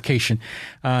publication,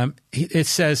 it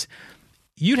says,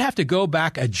 you'd have to go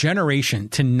back a generation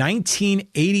to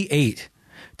 1988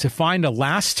 to find the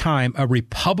last time a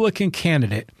Republican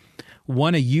candidate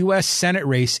won a U.S. Senate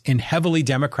race in heavily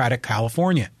Democratic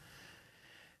California.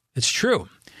 It's true.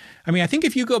 I mean, I think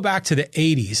if you go back to the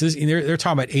 80s, they're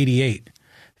talking about 88.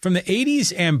 From the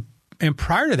 80s and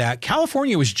prior to that,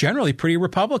 California was generally pretty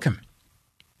Republican.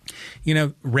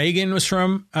 Reagan was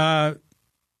from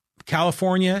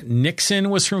California. Nixon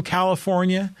was from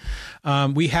California.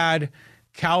 We had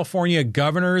California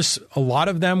governors. A lot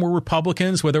of them were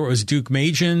Republicans, whether it was Duke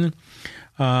Majan.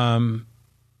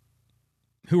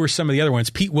 Who were some of the other ones?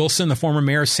 Pete Wilson, the former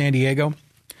mayor of San Diego,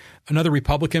 another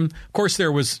Republican. Of course,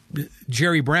 there was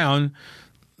Jerry Brown,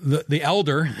 the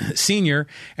elder, senior,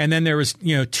 and then there was,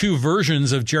 two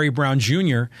versions of Jerry Brown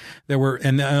Jr. that were,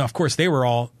 and of course, they were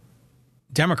all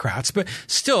Democrats, but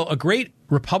still a great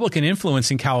Republican influence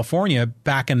in California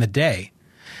back in the day.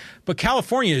 But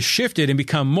California has shifted and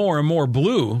become more and more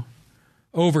blue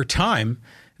over time.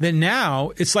 That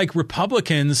now it's like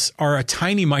Republicans are a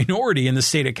tiny minority in the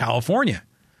state of California.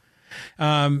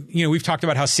 We've talked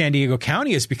about how San Diego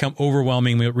County has become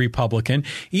overwhelmingly Republican.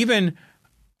 Even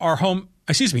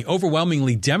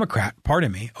overwhelmingly Democrat.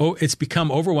 Pardon me. It's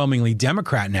become overwhelmingly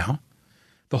Democrat now.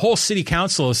 The whole city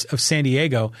council of San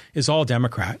Diego is all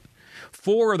Democrat.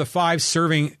 4 of the 5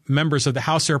 serving members of the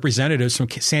House of Representatives from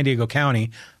San Diego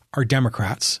County are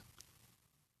Democrats.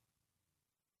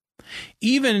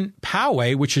 Even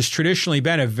Poway, which has traditionally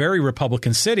been a very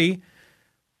Republican city,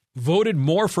 voted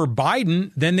more for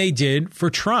Biden than they did for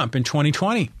Trump in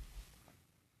 2020.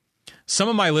 Some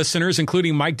of my listeners,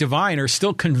 including Mike Devine, are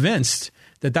still convinced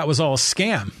that was all a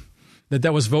scam,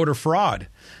 that was voter fraud,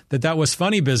 that was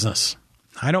funny business.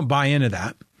 I don't buy into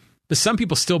that, but some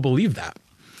people still believe that.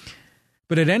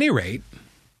 But at any rate,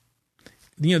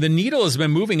 the needle has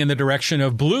been moving in the direction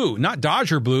of blue, not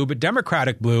Dodger blue, but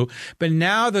Democratic blue. But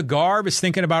now the Garv is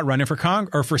thinking about running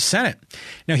for Senate.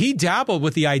 Now, he dabbled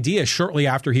with the idea shortly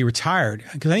after he retired,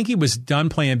 because I think he was done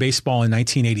playing baseball in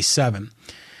 1987.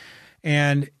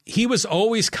 And he was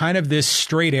always kind of this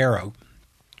straight arrow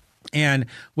and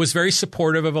was very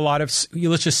supportive of a lot of,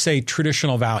 let's just say,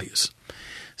 traditional values.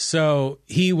 So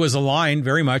he was aligned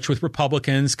very much with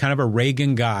Republicans, kind of a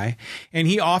Reagan guy. And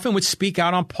he often would speak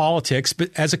out on politics.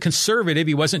 But as a conservative,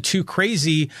 he wasn't too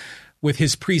crazy with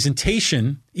his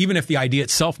presentation, even if the idea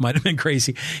itself might have been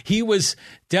crazy. He was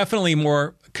definitely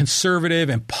more conservative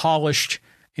and polished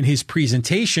in his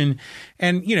presentation.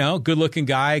 And, good looking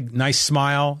guy, nice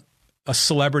smile, a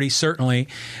celebrity, certainly.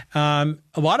 A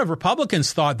lot of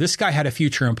Republicans thought this guy had a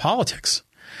future in politics.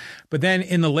 But then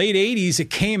in the late 80s, it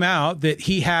came out that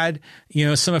he had,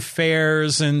 some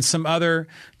affairs and some other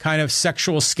kind of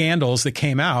sexual scandals that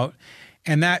came out.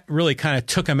 And that really kind of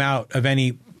took him out of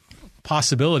any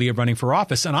possibility of running for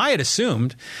office. And I had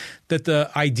assumed that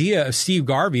the idea of Steve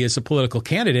Garvey as a political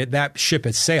candidate, that ship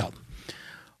had sailed.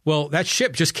 Well, that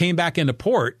ship just came back into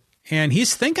port. And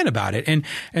he's thinking about it. And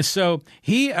so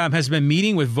he has been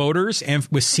meeting with voters and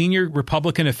with senior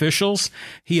Republican officials.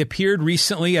 He appeared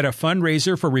recently at a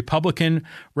fundraiser for Republican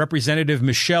Representative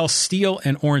Michelle Steele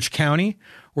in Orange County,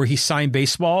 where he signed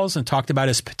baseballs and talked about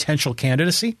his potential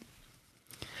candidacy.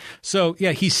 So,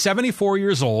 yeah, he's 74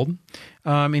 years old,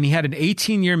 and he had an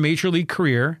 18-year major league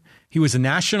career. He was a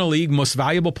National League Most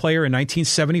Valuable Player in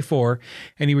 1974,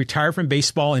 and he retired from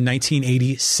baseball in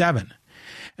 1987.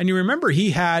 And you remember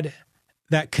he had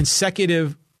that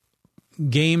consecutive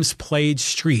games played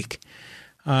streak.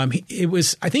 I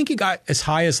think he got as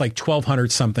high as like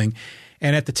 1,200 something.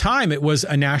 And at the time, it was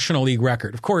a National League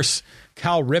record. Of course,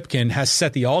 Cal Ripken has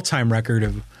set the all-time record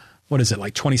of,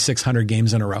 like 2,600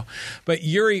 games in a row. But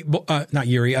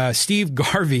Steve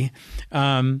Garvey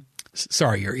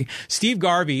Sorry, Yuri. Steve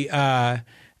Garvey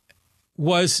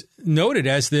was noted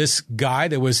as this guy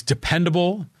that was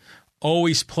dependable,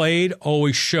 always played,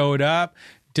 always showed up,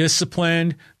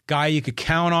 disciplined, guy you could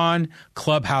count on,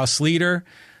 clubhouse leader,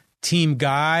 team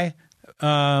guy.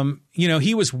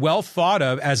 He was well thought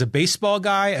of as a baseball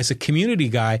guy, as a community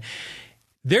guy.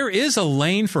 There is a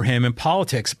lane for him in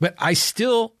politics, but I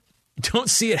still don't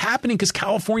see it happening because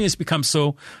California has become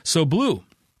so blue.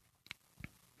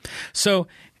 So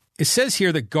it says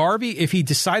here that Garvey, if he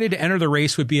decided to enter the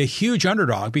race, would be a huge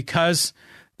underdog because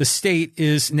the state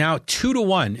is now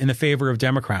 2-1 in the favor of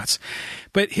Democrats.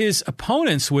 But his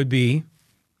opponents would be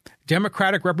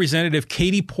Democratic Representative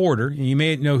Katie Porter. And you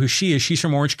may know who she is. She's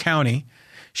from Orange County.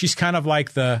 She's kind of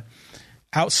like the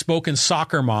outspoken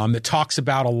soccer mom that talks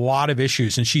about a lot of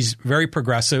issues, and she's very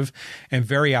progressive and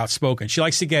very outspoken. She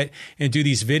likes to get and do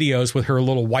these videos with her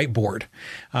little whiteboard.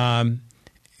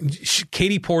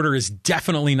 Katie Porter is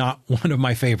definitely not one of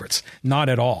my favorites, not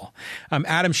at all.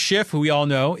 Adam Schiff, who we all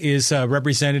know, is a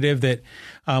representative that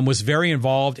was very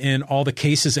involved in all the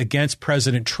cases against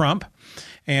President Trump.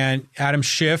 And Adam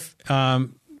Schiff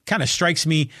kind of strikes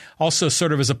me also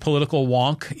sort of as a political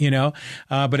wonk,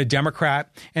 but a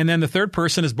Democrat. And then the third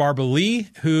person is Barbara Lee,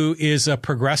 who is a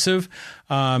progressive.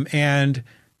 And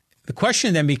the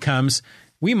question then becomes,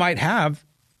 we might have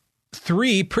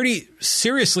three pretty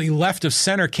seriously left of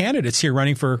center candidates here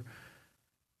running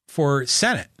for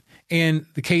Senate. In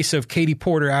the case of Katie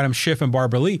Porter, Adam Schiff, and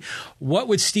Barbara Lee, what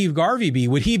would Steve Garvey be?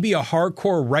 Would he be a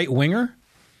hardcore right winger,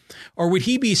 or would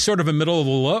he be sort of a middle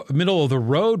of the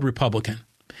road Republican?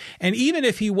 And even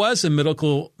if he was a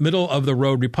middle of the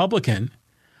road Republican,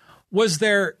 is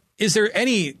there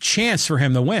any chance for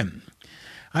him to win?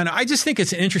 And I just think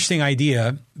it's an interesting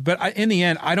idea, but in the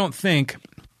end, I don't think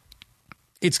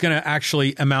it's going to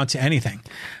actually amount to anything.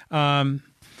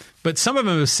 But some of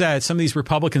them have said, some of these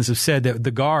Republicans have said that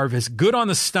the Garv is good on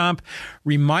the stump,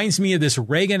 reminds me of this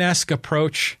Reagan-esque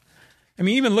approach. I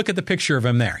mean, even look at the picture of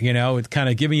him there, it's kind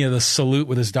of giving you the salute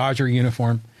with his Dodger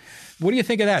uniform. What do you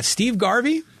think of that? Steve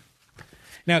Garvey?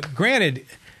 Now, granted,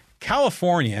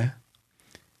 California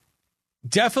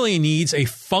definitely needs a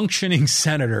functioning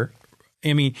senator.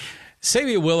 I mean, say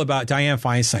what you will about Dianne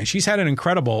Feinstein. She's had an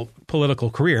incredible political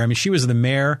career. I mean, she was the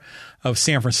mayor of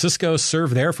San Francisco,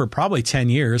 served there for probably 10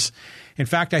 years. In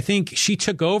fact, I think she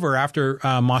took over after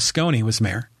Moscone was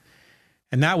mayor.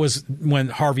 And that was when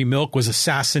Harvey Milk was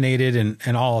assassinated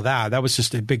and all of that. That was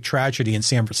just a big tragedy in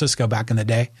San Francisco back in the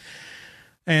day.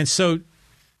 And so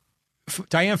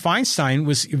Dianne Feinstein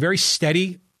was a very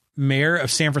steady mayor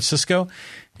of San Francisco.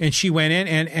 And she went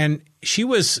in and she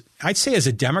was, I'd say as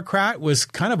a Democrat, was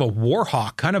kind of a war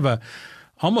hawk, kind of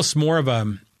almost more of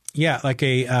a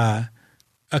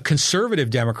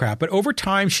conservative Democrat. But over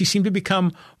time, she seemed to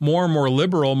become more and more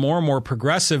liberal, more and more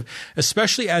progressive,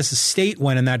 especially as the state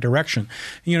went in that direction.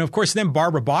 Of course, then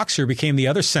Barbara Boxer became the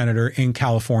other senator in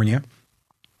California.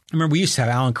 I remember we used to have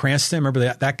Alan Cranston.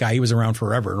 Remember that guy? He was around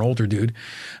forever, an older dude.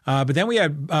 But then we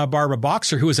had Barbara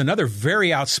Boxer, who was another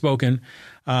very outspoken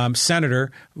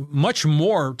senator, much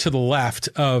more to the left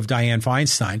of Dianne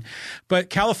Feinstein. But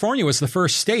California was the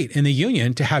first state in the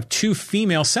union to have two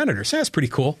female senators. So that's pretty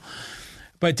cool.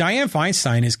 But Dianne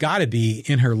Feinstein has got to be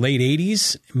in her late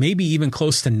 80s, maybe even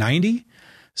close to 90.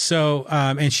 So,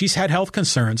 and she's had health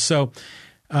concerns. So,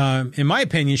 in my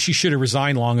opinion, she should have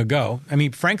resigned long ago. I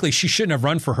mean, frankly, she shouldn't have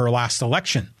run for her last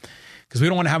election because we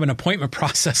don't want to have an appointment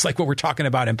process like what we're talking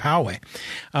about in Poway.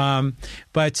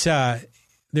 But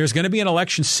there's going to be an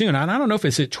election soon. And I don't know if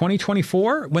it's at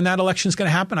 2024 when that election is going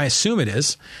to happen. I assume it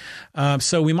is.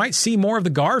 So we might see more of the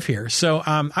Garv here. So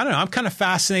I don't know. I'm kind of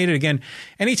fascinated. Again,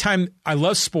 anytime I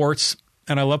love sports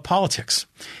and I love politics.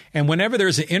 And whenever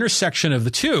there's an intersection of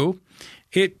the two,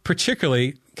 it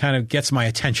particularly kind of gets my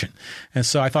attention. And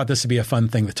so I thought this would be a fun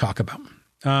thing to talk about.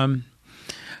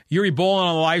 Yuri Bolin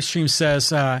on the live stream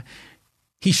says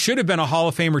he should have been a Hall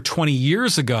of Famer 20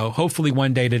 years ago, hopefully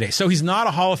one day today. So he's not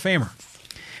a Hall of Famer.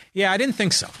 Yeah, I didn't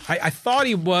think so. I thought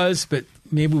he was, but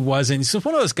maybe wasn't. He's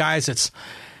one of those guys that's,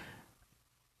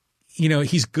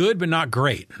 he's good, but not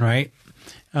great, right?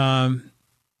 There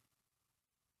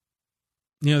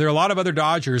are a lot of other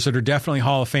Dodgers that are definitely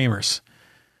Hall of Famers.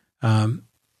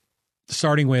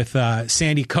 Starting with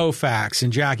Sandy Koufax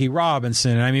and Jackie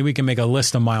Robinson. I mean, we can make a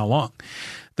list a mile long.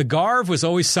 The Garv was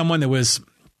always someone that was,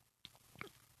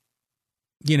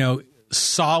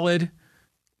 solid,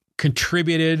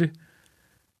 contributed,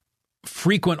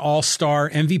 frequent all-star,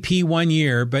 MVP 1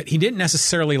 year, but he didn't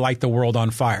necessarily light the world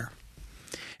on fire.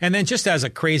 And then just as a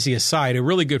crazy aside, a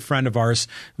really good friend of ours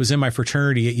was in my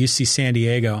fraternity at UC San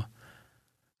Diego,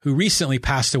 who recently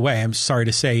passed away. I'm sorry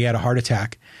to say he had a heart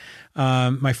attack.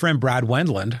 my friend Brad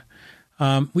Wendland,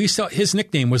 his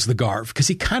nickname was the Garv because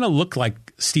he kind of looked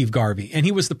like Steve Garvey, and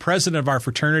he was the president of our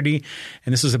fraternity.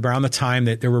 And this was around the time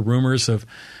that there were rumors of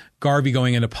Garvey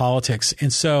going into politics.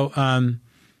 And so,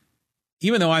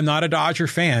 even though I'm not a Dodger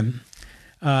fan,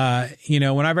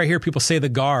 whenever I hear people say the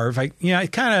Garv,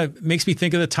 it kind of makes me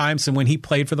think of the times when he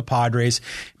played for the Padres.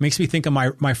 It makes me think of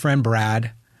my friend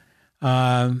Brad.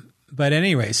 But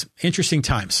anyways, interesting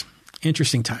times.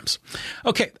 Interesting times.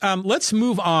 Okay, let's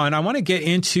move on. I want to get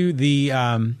into the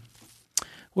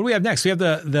what do we have next? We have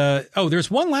there's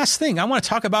one last thing. I want to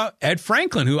talk about Ed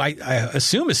Franklin, who I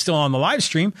assume is still on the live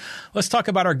stream. Let's talk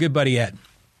about our good buddy Ed.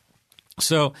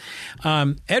 So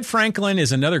Ed Franklin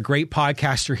is another great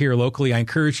podcaster here locally. I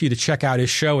encourage you to check out his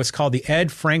show. It's called the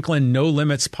Ed Franklin No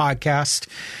Limits Podcast.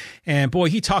 And boy,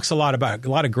 he talks a lot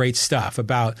of great stuff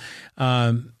about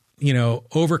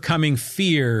overcoming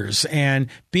fears and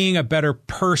being a better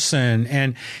person.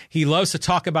 And he loves to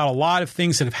talk about a lot of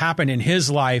things that have happened in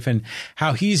his life and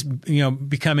how he's,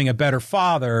 becoming a better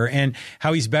father and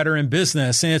how he's better in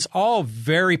business. And it's all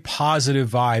very positive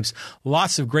vibes.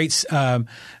 Lots of great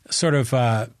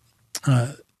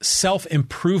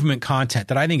self-improvement content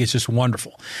that I think is just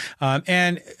wonderful.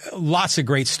 And lots of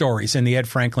great stories in the Ed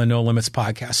Franklin No Limits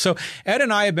podcast. So Ed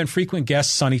and I have been frequent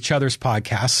guests on each other's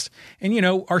podcasts. And,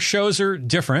 our shows are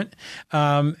different,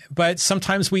 but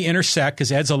sometimes we intersect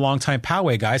because Ed's a longtime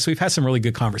Poway guy. So we've had some really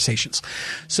good conversations.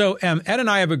 So Ed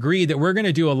and I have agreed that we're going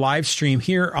to do a live stream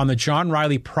here on the John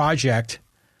Riley Project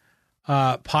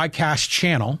podcast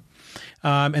channel.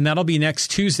 And that'll be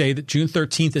next Tuesday, June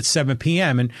 13th at 7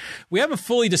 p.m. And we haven't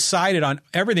fully decided on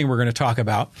everything we're going to talk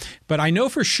about, but I know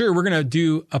for sure we're going to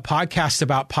do a podcast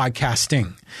about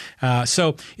podcasting.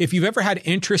 So if you've ever had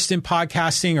interest in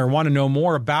podcasting or want to know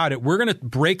more about it, we're going to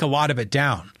break a lot of it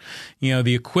down.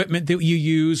 The equipment that you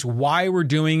use, why we're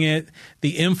doing it,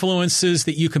 the influences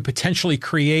that you can potentially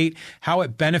create, how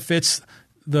it benefits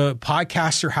the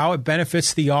podcaster, how it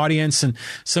benefits the audience, and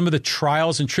some of the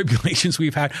trials and tribulations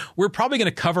we've had. We're probably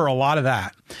going to cover a lot of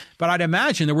that, but I'd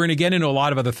imagine that we're going to get into a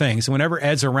lot of other things. And whenever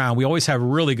Ed's around, we always have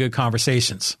really good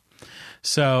conversations.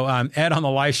 So Ed on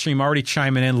the live stream already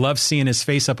chiming in, love seeing his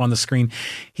face up on the screen.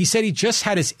 He said he just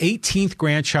had his 18th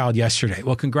grandchild yesterday.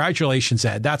 Well, congratulations,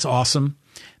 Ed. That's awesome.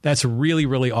 That's really,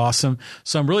 really awesome.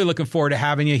 So I'm really looking forward to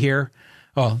having you here.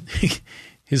 Oh,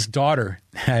 his daughter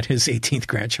had his 18th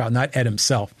grandchild, not Ed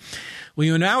himself.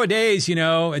 Well, nowadays, it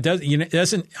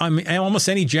doesn't. I mean, almost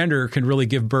any gender can really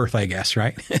give birth, I guess,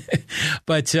 right?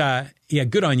 But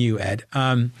good on you, Ed.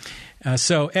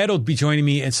 So Ed will be joining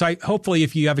me, and so hopefully,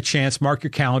 if you have a chance, mark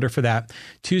your calendar for that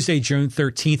Tuesday, June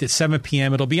 13th at 7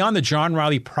 p.m. It'll be on the John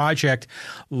Riley Project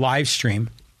live stream.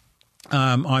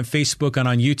 On Facebook and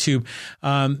on YouTube.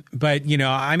 But,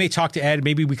 I may talk to Ed.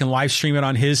 Maybe we can live stream it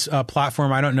on his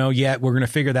platform. I don't know yet. We're going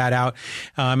to figure that out.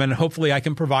 And hopefully I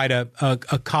can provide a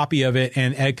copy of it,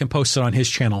 and Ed can post it on his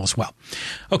channel as well.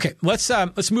 Okay,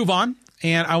 let's move on.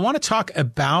 And I want to talk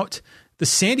about the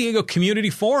San Diego Community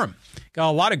Forum. Got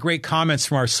a lot of great comments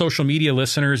from our social media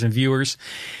listeners and viewers.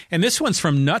 And this one's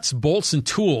from Nuts, Bolts, and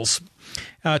Tools.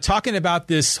 Talking about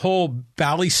this whole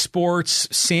Bally Sports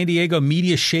San Diego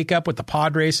media shakeup with the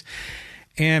Padres.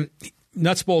 And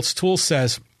Nuts Bolts Tool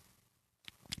says,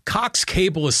 Cox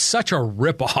Cable is such a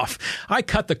ripoff. I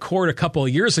cut the cord a couple of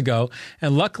years ago,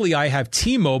 and luckily I have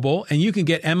T-Mobile, and you can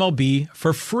get MLB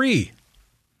for free.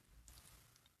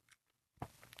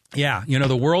 Yeah,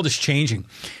 the world is changing.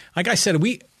 Like I said,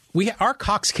 our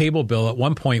Cox Cable bill at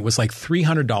one point was like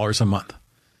 $300 a month.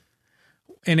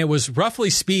 And it was, roughly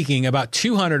speaking, about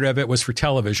 200 of it was for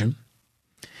television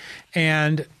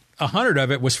and 100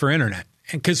 of it was for internet.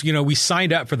 And because, we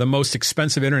signed up for the most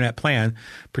expensive internet plan,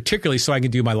 particularly so I can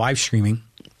do my live streaming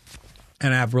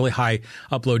and I have really high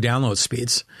upload download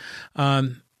speeds.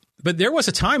 But there was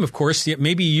a time, of course,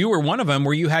 maybe you were one of them,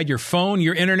 where you had your phone,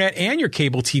 your internet, and your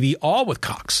cable TV all with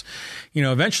Cox.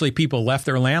 Eventually people left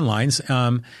their landlines.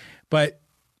 But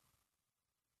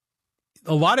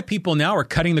a lot of people now are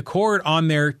cutting the cord on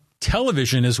their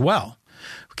television as well,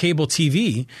 cable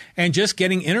TV, and just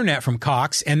getting internet from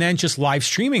Cox and then just live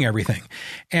streaming everything.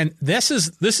 And this is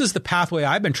the pathway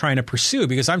I've been trying to pursue,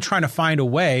 because I'm trying to find a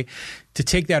way to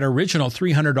take that original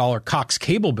 $300 Cox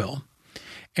cable bill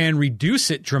and reduce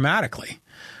it dramatically.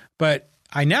 But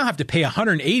I now have to pay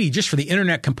 $180 just for the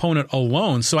internet component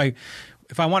alone. So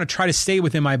if I want to try to stay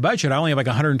within my budget, I only have like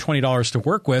 $120 to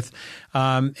work with.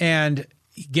 And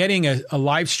getting a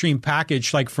live stream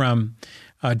package like from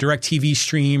DirecTV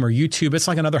Stream or YouTube, it's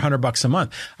like another $100 a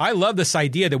month. I love this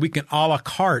idea that we can a la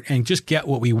carte and just get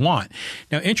what we want.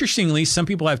 Now, interestingly, some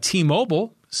people have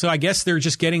T-Mobile, so I guess they're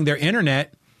just getting their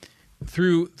internet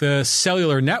through the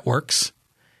cellular networks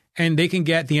and they can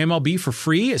get the MLB for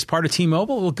free as part of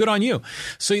T-Mobile, well, good on you.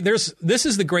 So this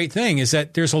is the great thing, is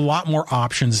that there's a lot more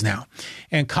options now.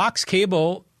 And Cox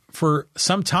Cable for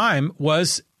some time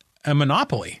was a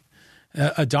monopoly,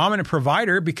 a dominant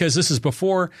provider, because this is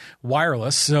before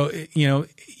wireless. So,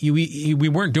 we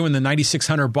weren't doing the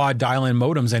 9600 baud dial-in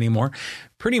modems anymore.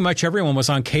 Pretty much everyone was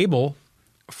on cable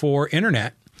for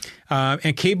internet,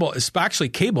 and cable is actually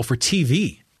cable for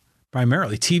TV.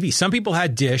 Primarily TV. Some people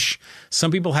had Dish,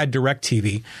 some people had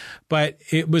DirecTV, but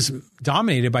it was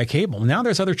dominated by cable. Now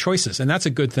there's other choices, and that's a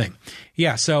good thing.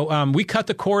 Yeah, so we cut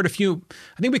the cord I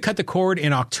think we cut the cord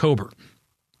in October.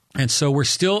 And so we're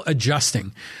still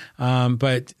adjusting.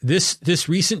 But this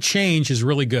recent change is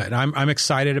really good. I'm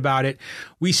excited about it.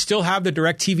 We still have the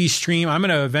DirecTV stream. I'm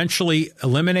going to eventually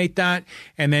eliminate that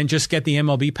and then just get the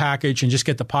MLB package and just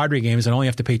get the Padre games and only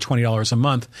have to pay $20 a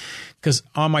month. Because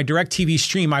on my DirecTV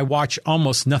stream, I watch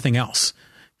almost nothing else.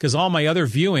 Because all my other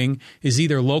viewing is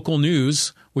either local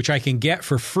news, which I can get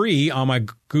for free on my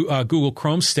Google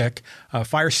Chrome stick,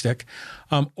 Fire Stick,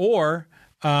 or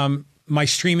my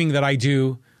streaming that I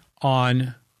do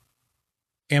on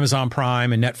Amazon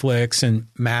Prime and Netflix and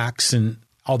Max and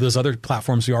all those other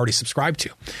platforms we already subscribe to.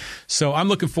 So I'm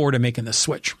looking forward to making this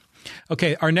switch.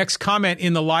 Okay, our next comment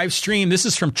in the live stream, this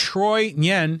is from Troy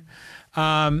Nguyen,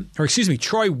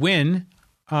 Troy Wynn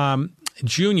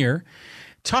Jr.,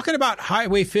 talking about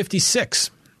Highway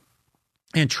 56.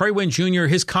 And Troy Wynn Jr.,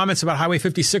 his comments about Highway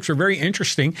 56 are very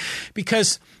interesting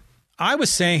because I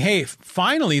was saying, hey,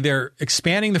 finally they're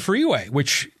expanding the freeway,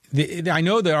 which I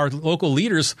know that our local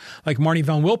leaders like Marty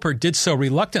Van Wilper did so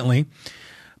reluctantly,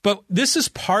 but this is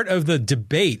part of the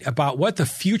debate about what the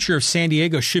future of San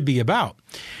Diego should be about.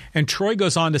 And Troy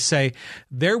goes on to say,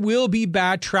 there will be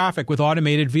bad traffic with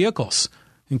automated vehicles.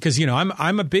 Because,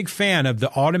 I'm a big fan of the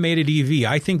automated EV.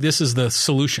 I think this is the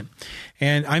solution.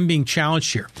 And I'm being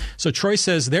challenged here. So Troy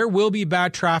says there will be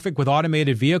bad traffic with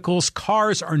automated vehicles.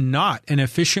 Cars are not an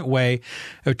efficient way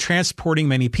of transporting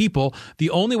many people. The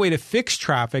only way to fix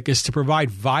traffic is to provide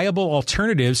viable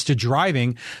alternatives to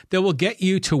driving that will get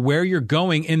you to where you're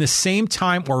going in the same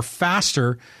time or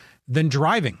faster than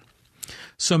driving.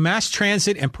 So mass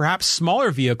transit and perhaps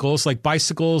smaller vehicles like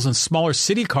bicycles and smaller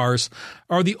city cars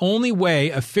are the only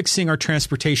way of fixing our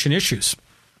transportation issues.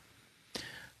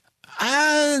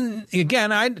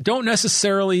 Again, I don't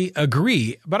necessarily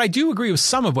agree, but I do agree with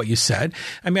some of what you said.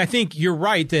 I mean, I think you're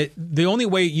right that the only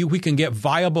way we can get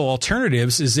viable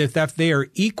alternatives is if they are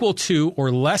equal to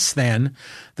or less than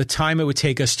the time it would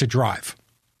take us to drive.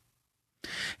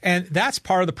 And that's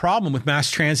part of the problem with mass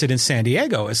transit in San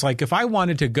Diego. It's like if I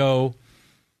wanted to go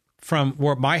from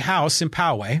my house in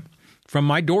Poway, from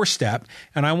my doorstep,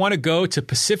 and I want to go to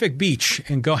Pacific Beach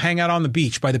and go hang out on the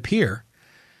beach by the pier,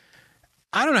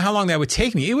 I don't know how long that would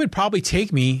take me. It would probably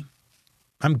take me,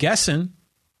 I'm guessing,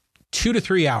 2 to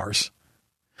 3 hours.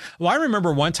 Well, I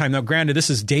remember one time, now granted this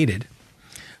is dated,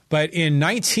 but in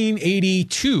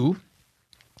 1982,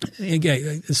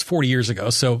 again, it's 40 years ago,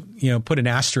 so put an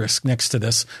asterisk next to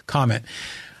this comment.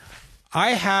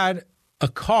 I had a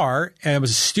car, and I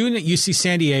was a student at UC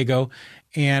San Diego,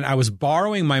 and I was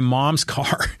borrowing my mom's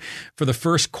car for the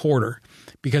first quarter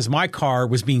because my car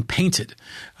was being painted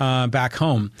back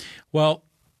home. Well,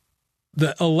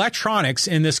 the electronics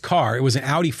in this car, it was an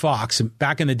Audi Fox. And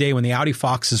back in the day when the Audi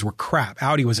Foxes were crap,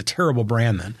 Audi was a terrible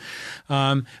brand then.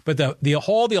 But the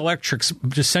electrics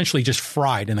essentially just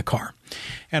fried in the car.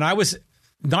 And I was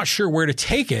not sure where to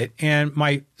take it. And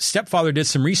my stepfather did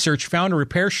some research, found a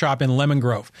repair shop in Lemon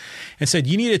Grove and said,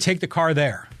 you need to take the car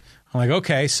there. I'm like,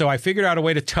 okay. So I figured out a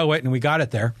way to tow it and we got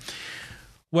it there.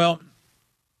 Well,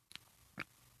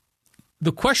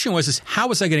 the question was, how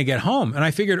was I going to get home? And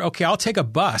I figured, okay, I'll take a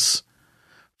bus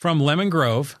from Lemon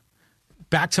Grove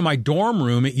back to my dorm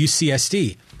room at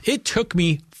UCSD. It took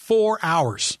me 4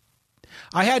 hours.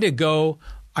 I had to go,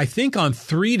 I think, on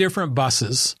 3 different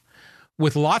buses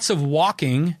with lots of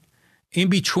walking in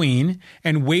between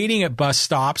and waiting at bus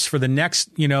stops for the next,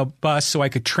 bus so I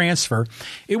could transfer.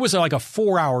 It was like a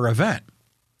 4-hour event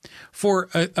for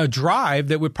a drive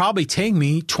that would probably take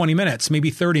me 20 minutes, maybe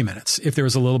 30 minutes if there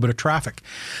was a little bit of traffic.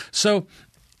 So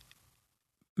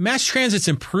mass transit's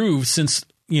improved since,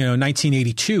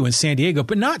 1982 in San Diego,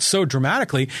 but not so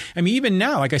dramatically. I mean, even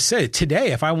now, like I said,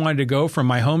 today, if I wanted to go from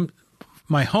my home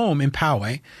in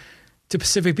Poway to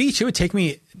Pacific Beach, it would take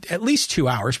me at least 2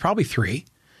 hours, probably 3,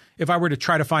 if I were to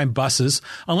try to find buses,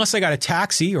 unless I got a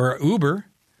taxi or an Uber.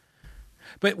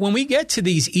 But when we get to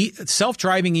these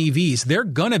self-driving EVs, they're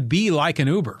going to be like an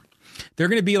Uber. They're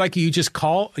going to be like you just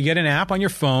call, you get an app on your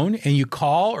phone and you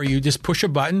call or you just push a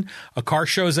button, a car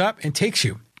shows up and takes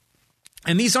you.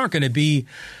 And these aren't going to be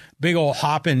big old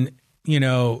hopping,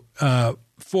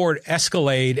 Ford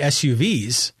Escalade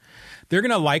SUVs. They're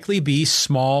going to likely be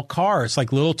small cars,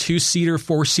 like little 2-seater,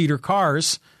 4-seater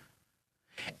cars.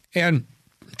 And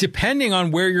depending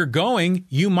on where you're going,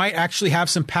 you might actually have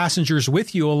some passengers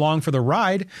with you along for the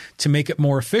ride to make it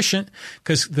more efficient,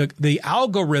 because the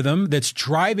algorithm that's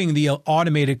driving the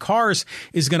automated cars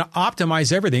is going to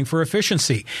optimize everything for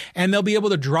efficiency, and they'll be able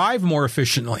to drive more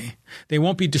efficiently. They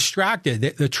won't be distracted.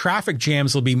 The traffic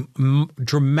jams will be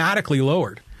dramatically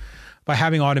lowered by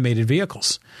having automated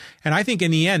vehicles. And I think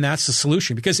in the end, that's the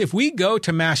solution, because if we go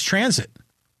to mass transit,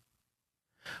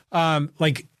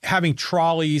 like having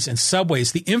trolleys and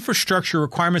subways, the infrastructure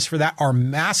requirements for that are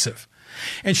massive.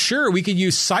 And sure, we could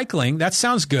use cycling. That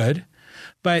sounds good.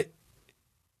 But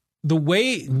the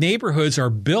way neighborhoods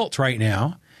are built right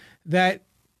now, that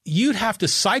you'd have to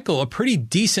cycle a pretty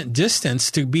decent distance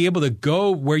to be able to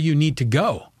go where you need to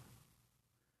go.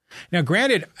 Now,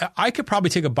 granted, I could probably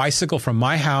take a bicycle from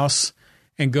my house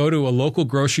and go to a local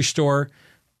grocery store.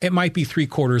 It might be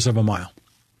 3/4 of a mile,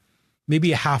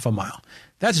 maybe a half a mile.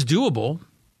 That's doable.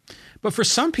 But for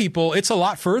some people, it's a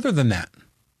lot further than that.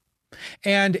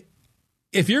 And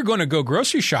if you're going to go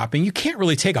grocery shopping, you can't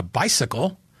really take a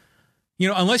bicycle,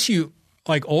 unless you,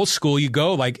 like old school, you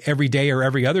go like every day or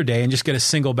every other day and just get a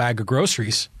single bag of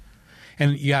groceries.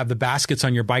 And you have the baskets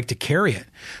on your bike to carry it.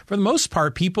 For the most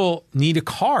part, people need a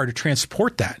car to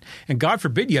transport that. And God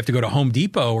forbid you have to go to Home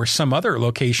Depot or some other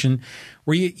location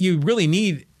where you really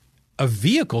need a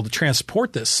vehicle to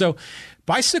transport this. So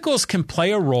bicycles can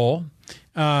play a role.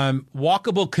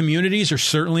 Walkable communities are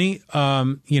certainly,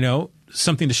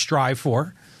 something to strive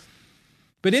for.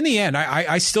 But in the end,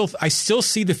 I still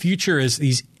see the future as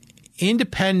these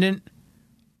independent,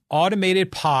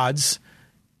 automated pods,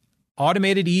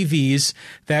 automated EVs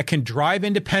that can drive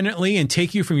independently and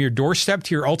take you from your doorstep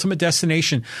to your ultimate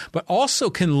destination, but also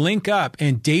can link up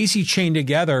and daisy chain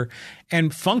together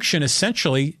and function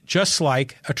essentially just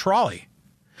like a trolley.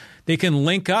 They can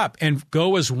link up and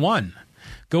go as one,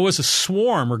 go as a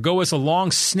swarm, or go as a long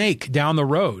snake down the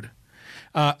road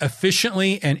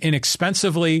efficiently and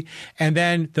inexpensively. And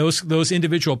then those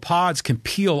individual pods can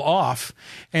peel off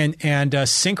and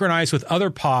synchronize with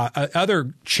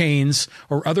other chains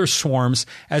or other swarms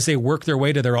as they work their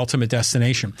way to their ultimate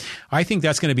destination. I think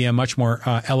that's going to be a much more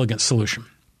elegant solution.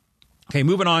 Okay,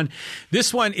 moving on.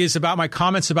 This one is about my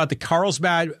comments about the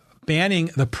Carlsbad banning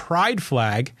the pride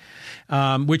flag,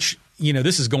 which,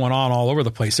 this is going on all over the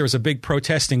place. There was a big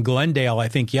protest in Glendale, I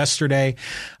think, yesterday.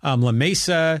 La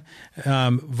Mesa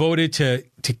voted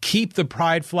to keep the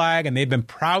pride flag, and they've been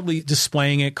proudly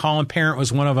displaying it. Colin Parent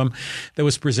was one of them that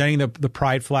was presenting the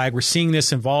pride flag. We're seeing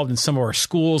this involved in some of our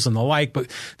schools and the like.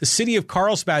 But the city of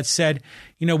Carlsbad said,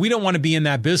 we don't want to be in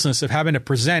that business of having to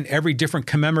present every different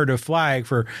commemorative flag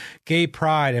for gay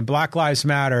pride and Black Lives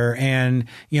Matter. And,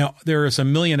 there's a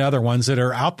million other ones that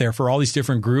are out there for all these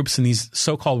different groups and these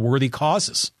so-called worthy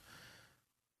causes.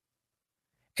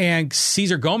 And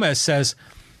Cesar Gomez says,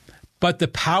 but the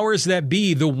powers that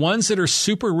be, the ones that are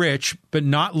super rich but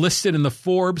not listed in the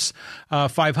Forbes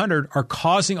 500, are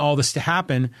causing all this to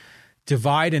happen,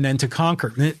 divide and then to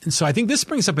conquer. And so I think this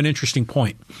brings up an interesting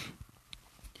point.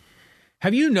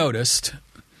 Have you noticed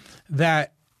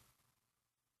that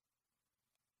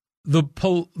the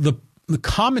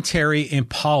commentary in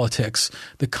politics,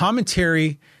 the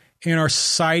commentary in our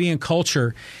society and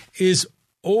culture is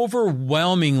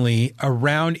overwhelmingly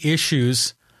around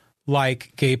issues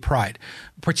like gay pride?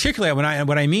 Particularly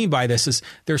what I mean by this is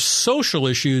there's social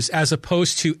issues as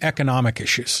opposed to economic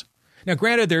issues. Now,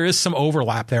 granted, there is some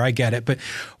overlap there. I get it. But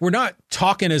we're not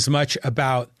talking as much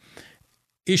about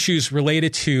issues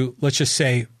related to, let's just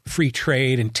say, free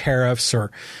trade and tariffs,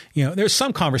 or, there's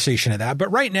some conversation of that.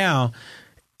 But right now,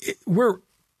 we're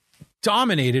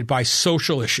dominated by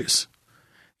social issues,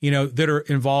 that are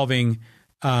involving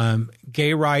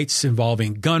gay rights,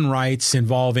 involving gun rights,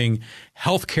 involving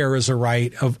healthcare as a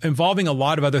right, involving a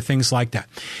lot of other things like that.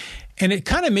 And it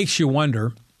kind of makes you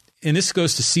wonder, and this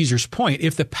goes to Caesar's point,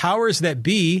 if the powers that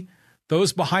be,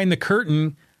 those behind the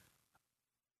curtain,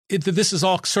 this is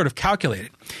all sort of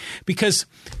calculated. Because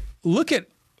look at,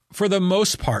 for the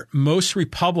most part, most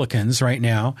Republicans right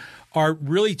now are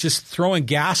really just throwing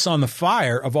gas on the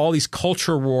fire of all these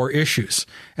culture war issues.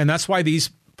 And that's why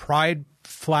these pride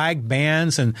flag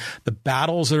bans and the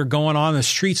battles that are going on in the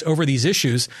streets over these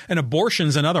issues, and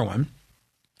abortion's another one,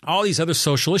 all these other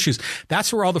social issues,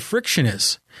 that's where all the friction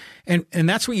is. And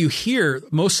that's what you hear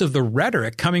most of the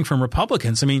rhetoric coming from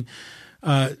Republicans. I mean,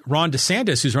 Ron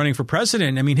DeSantis, who's running for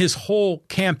president, his whole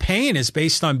campaign is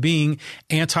based on being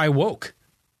anti-woke.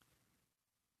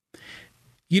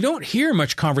 You don't hear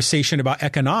much conversation about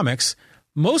economics,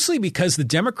 mostly because the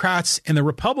Democrats and the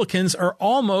Republicans are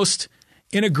almost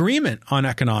in agreement on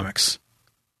economics.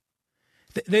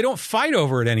 They don't fight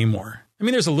over it anymore. I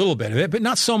mean, there's a little bit of it, but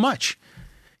not so much.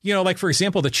 You know, like, for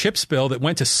example, the CHIPS bill that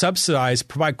went to subsidize,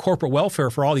 provide corporate welfare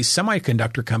for all these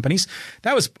semiconductor companies,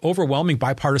 that was overwhelming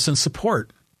bipartisan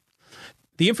support.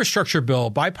 The infrastructure bill,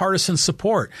 bipartisan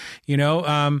support. You know,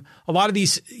 a lot of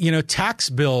these, tax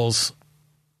bills,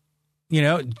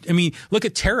 I mean, look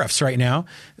at tariffs right now.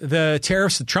 The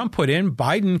tariffs that Trump put in,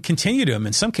 Biden continued them,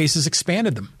 in some cases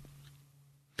expanded them.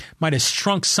 Might have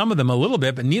shrunk some of them a little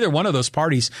bit, but neither one of those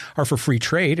parties are for free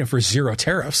trade and for zero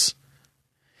tariffs.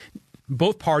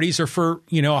 Both parties are for,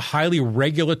 a highly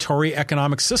regulatory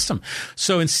economic system.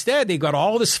 So instead, they got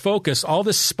all this focus, all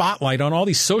this spotlight on all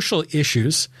these social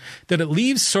issues that it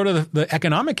leaves sort of the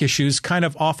economic issues kind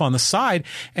of off on the side.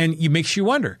 And it makes you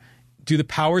wonder, do the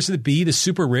powers that be, the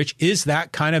super rich, is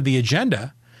that kind of the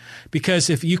agenda? Because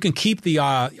if you can keep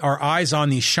our eyes on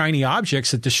these shiny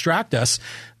objects that distract us,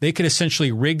 they could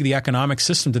essentially rig the economic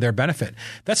system to their benefit.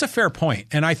 That's a fair point.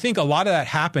 And I think a lot of that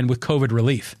happened with COVID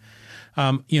relief.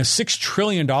 $6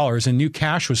 trillion in new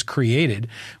cash was created,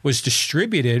 was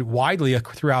distributed widely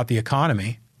throughout the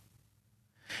economy.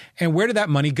 And where did that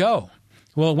money go?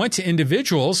 Well, it went to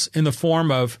individuals in the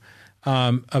form of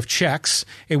checks.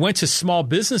 It went to small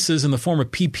businesses in the form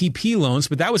of PPP loans,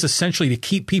 but that was essentially to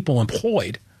keep people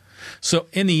employed. So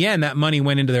in the end, that money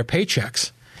went into their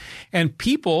paychecks. And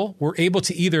people were able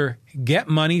to either get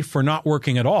money for not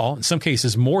working at all, in some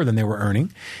cases more than they were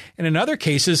earning, and in other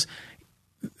cases,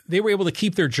 they were able to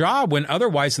keep their job when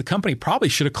otherwise the company probably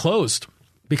should have closed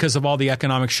because of all the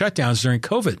economic shutdowns during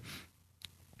COVID.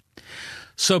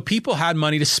 So people had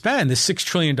money to spend. The $6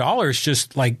 trillion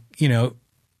just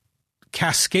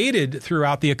cascaded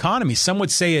throughout the economy. Some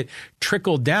would say it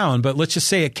trickled down, but let's just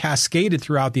say it cascaded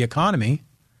throughout the economy.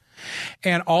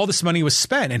 And all this money was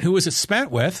spent. And who was it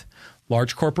spent with?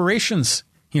 Large corporations.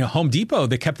 Home Depot,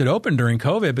 they kept it open during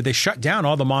COVID, but they shut down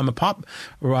all the mom and pop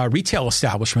retail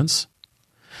establishments.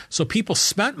 So people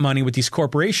spent money with these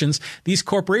corporations. These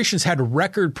corporations had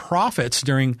record profits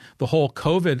during the whole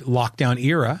COVID lockdown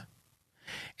era.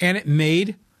 And it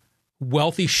made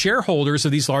wealthy shareholders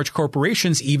of these large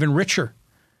corporations even richer,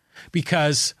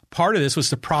 because part of this was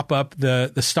to prop up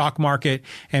the stock market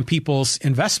and people's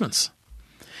investments.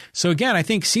 So again, I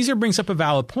think Caesar brings up a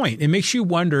valid point. It makes you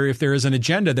wonder if there is an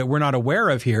agenda that we're not aware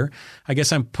of here. I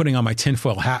guess I'm putting on my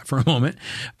tinfoil hat for a moment.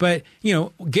 But,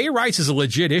 gay rights is a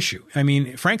legit issue. I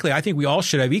mean, frankly, I think we all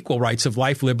should have equal rights of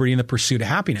life, liberty, and the pursuit of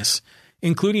happiness,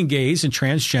 including gays and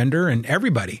transgender and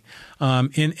everybody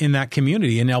in that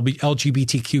community, in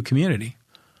LGBTQ community.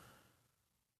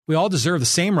 We all deserve the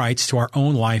same rights to our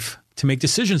own life, to make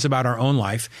decisions about our own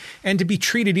life, and to be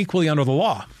treated equally under the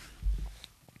law.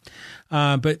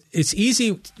 But it's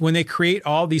easy when they create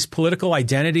all these political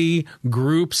identity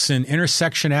groups and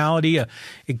intersectionality.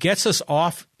 It gets us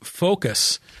off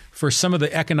focus for some of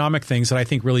the economic things that I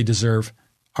think really deserve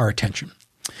our attention.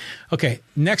 Okay,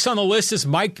 next on the list is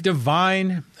Mike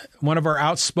Devine, one of our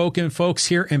outspoken folks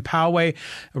here in Poway,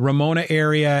 Ramona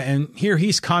area. And here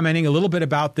he's commenting a little bit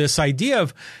about this idea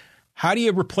of how do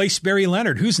you replace Barry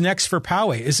Leonard? Who's next for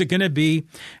Poway? Is it going to be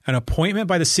an appointment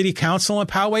by the city council in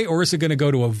Poway, or is it going to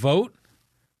go to a vote?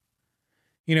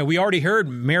 We already heard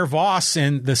Mayor Voss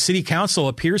and the city council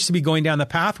appears to be going down the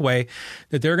pathway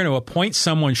that they're going to appoint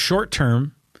someone short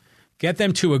term, get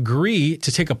them to agree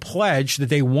to take a pledge that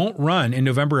they won't run in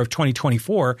November of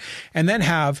 2024, and then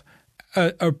have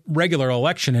a regular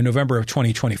election in November of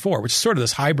 2024, which is sort of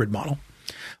this hybrid model.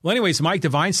 Well, anyways, Mike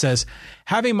Devine says,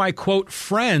 having my, quote,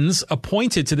 friends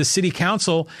appointed to the city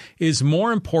council is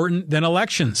more important than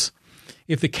elections.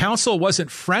 If the council wasn't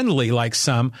friendly like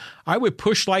some, I would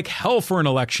push like hell for an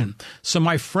election so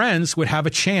my friends would have a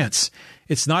chance.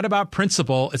 It's not about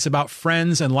principle. It's about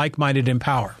friends and like-minded in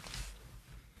power.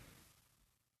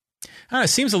 It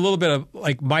seems a little bit of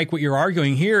like, Mike, what you're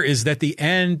arguing here is that the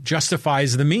end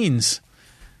justifies the means.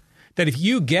 That if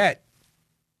you get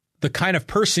the kind of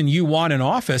person you want in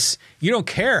office, you don't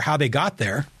care how they got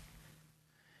there.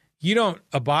 You don't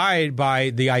abide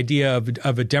by the idea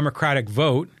of a democratic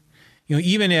vote.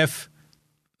 Even if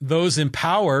those in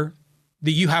power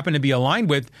that you happen to be aligned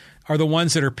with are the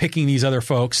ones that are picking these other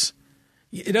folks,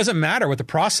 it doesn't matter what the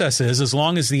process is as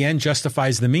long as the end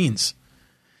justifies the means.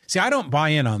 See, I don't buy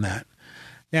in on that.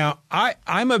 Now,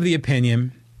 I'm of the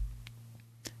opinion,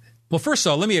 well, first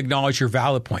of all, let me acknowledge your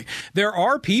valid point. There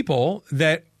are people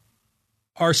that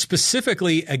are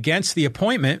specifically against the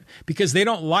appointment because they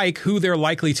don't like who they're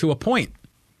likely to appoint.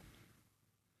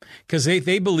 Because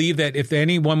they believe that if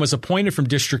anyone was appointed from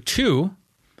District 2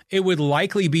 it would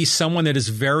likely be someone that is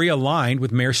very aligned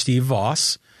with Mayor Steve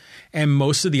Voss and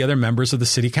most of the other members of the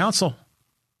city council.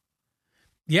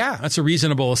 Yeah, that's a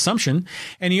reasonable assumption.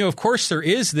 And, of course, there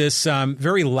is this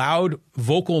very loud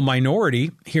vocal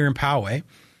minority here in Poway.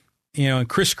 And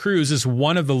Chris Cruz is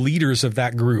one of the leaders of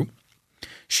that group.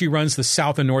 She runs the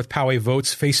South and North Poway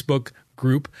Votes Facebook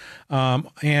group.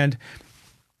 And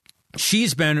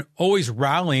she's been always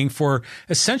rallying for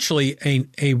essentially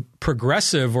a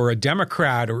progressive or a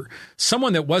Democrat or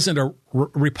someone that wasn't a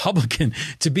Republican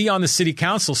to be on the city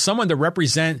council, someone to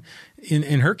represent,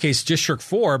 in her case, District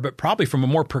 4, but probably from a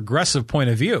more progressive point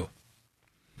of view.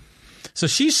 So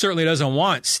she certainly doesn't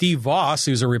want Steve Voss,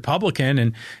 who's a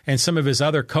Republican, and some of his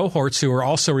other cohorts who are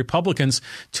also Republicans,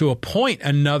 to appoint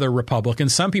another Republican.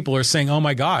 Some people are saying, oh,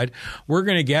 my God, we're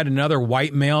going to get another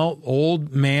white male,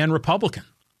 old man Republican.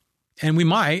 And we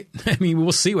might. I mean,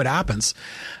 we'll see what happens.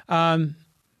 But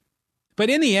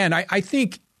in the end, I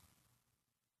think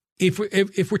if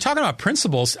we're talking about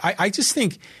principles, I just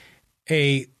think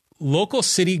a local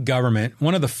city government,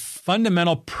 one of the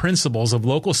fundamental principles of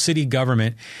local city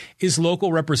government is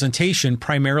local representation,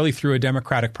 primarily through a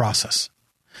democratic process.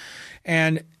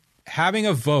 And having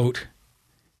a vote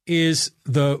is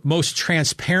the most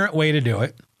transparent way to do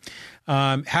it.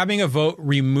 Having a vote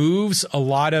removes a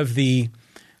lot of the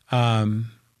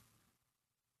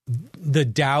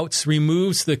doubts,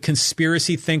 removes the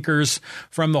conspiracy thinkers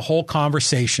from the whole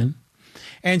conversation,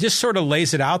 and just sort of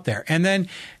lays it out there. And then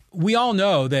we all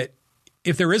know that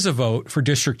if there is a vote for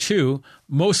District 2,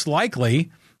 most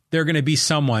likely they're going to be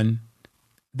someone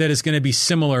that is going to be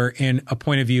similar in a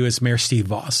point of view as Mayor Steve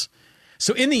Voss.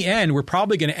 So in the end, we're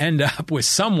probably going to end up with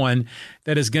someone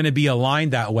that is going to be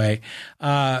aligned that way.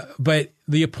 But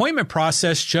the appointment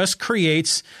process just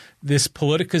creates this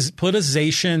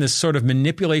politicization, this sort of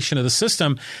manipulation of the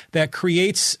system that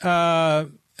creates a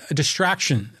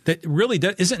distraction that really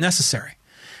isn't necessary.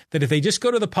 That if they just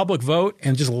go to the public vote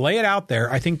and just lay it out there,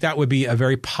 I think that would be a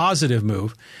very positive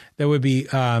move that would be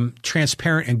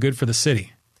transparent and good for the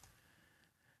city.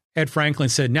 Ed Franklin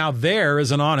said, now there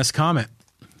is an honest comment.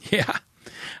 Yeah.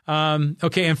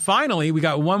 Okay. And finally, we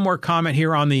got one more comment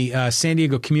here on the San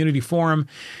Diego Community Forum.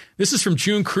 This is from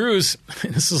June Cruz.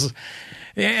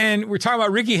 And we're talking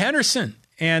about Ricky Henderson.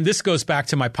 And this goes back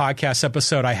to my podcast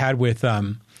episode I had with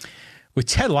Ted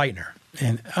Leitner.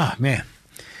 And, oh, man.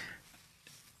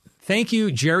 Thank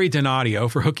you, Jerry Donadio,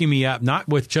 for hooking me up, not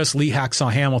with just Lee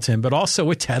Hacksaw Hamilton, but also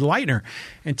with Ted Leitner.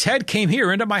 And Ted came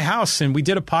here into my house, and we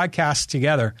did a podcast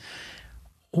together.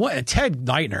 What Ted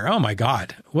Leitner, oh, my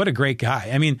God, what a great guy.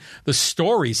 I mean, the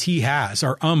stories he has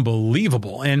are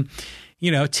unbelievable. And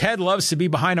Ted loves to be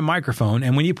behind a microphone.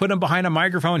 And when you put him behind a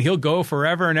microphone, he'll go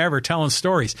forever and ever telling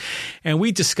stories. And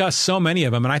we discussed so many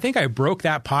of them. And I think I broke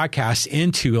that podcast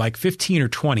into like 15 or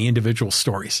 20 individual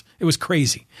stories. It was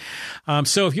crazy.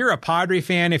 So if you're a Padre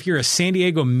fan, if you're a San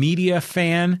Diego media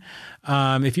fan,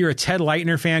 if you're a Ted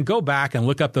Leitner fan, go back and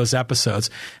look up those episodes.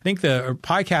 I think the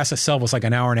podcast itself was like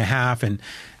an hour and a half, and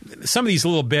some of these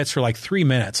little bits are like 3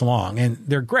 minutes long, and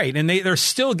they're great. And they're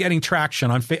still getting traction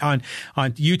on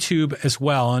YouTube as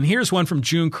well. And here's one from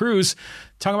June Cruz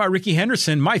talking about Ricky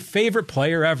Henderson. My favorite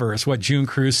player ever is what June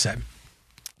Cruz said.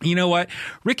 You know what?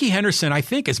 Ricky Henderson, I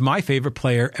think, is my favorite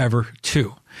player ever,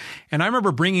 too. And I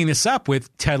remember bringing this up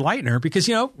with Ted Leitner because,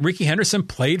 Ricky Henderson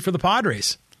played for the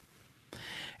Padres.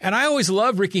 And I always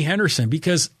loved Ricky Henderson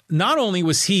because not only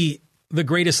was he the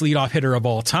greatest leadoff hitter of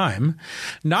all time,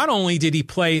 not only did he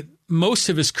play most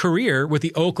of his career with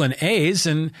the Oakland A's,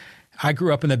 and I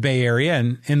grew up in the Bay Area,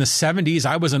 and in the 70s,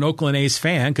 I was an Oakland A's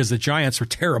fan because the Giants were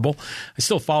terrible. I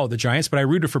still followed the Giants, but I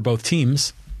rooted for both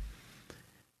teams.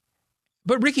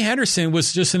 But Ricky Henderson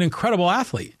was just an incredible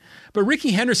athlete. But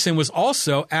Ricky Henderson was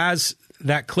also, as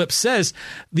that clip says,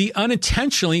 the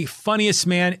unintentionally funniest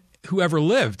man who ever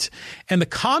lived. And the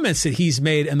comments that he's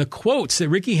made and the quotes that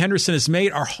Ricky Henderson has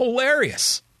made are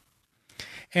hilarious.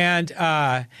 And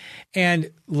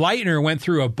Leitner went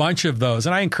through a bunch of those,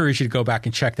 and I encourage you to go back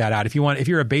and check that out. If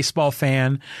you're a baseball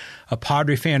fan, a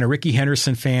Padre fan, a Ricky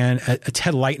Henderson fan, a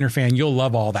Ted Leitner fan, you'll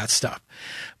love all that stuff.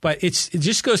 But it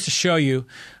just goes to show you,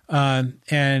 we'll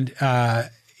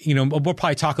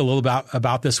probably talk a little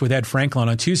about this with Ed Franklin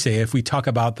on Tuesday if we talk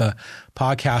about the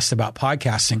podcast about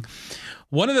podcasting.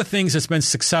 One of the things that's been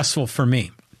successful for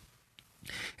me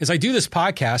is I do this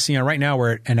podcast, right now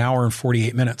we're at an hour and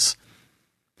 48 minutes.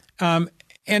 And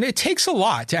it takes a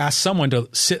lot to ask someone to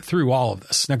sit through all of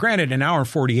this. Now, granted, an hour and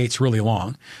 48 is really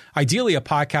long. Ideally, a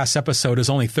podcast episode is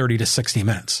only 30 to 60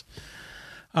 minutes.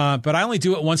 But I only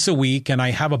do it once a week, and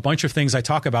I have a bunch of things I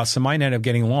talk about, so mine end up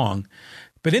getting long.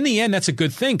 But in the end, that's a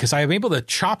good thing because I am able to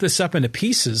chop this up into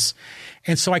pieces.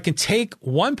 And so I can take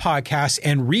one podcast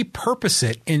and repurpose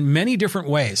it in many different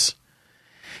ways.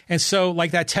 And so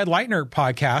like that Ted Leitner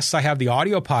podcast, I have the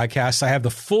audio podcast, I have the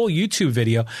full YouTube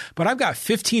video, but I've got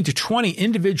 15 to 20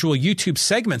 individual YouTube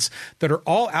segments that are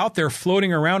all out there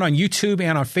floating around on YouTube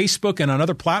and on Facebook and on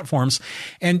other platforms.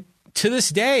 And to this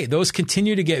day, those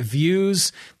continue to get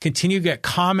views, continue to get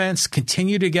comments,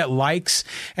 continue to get likes,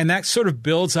 and that sort of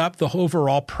builds up the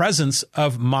overall presence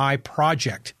of my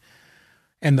project.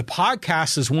 And the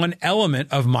podcast is one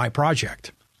element of my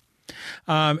project.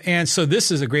 And so this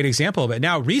is a great example of it.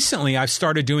 Now, recently, I've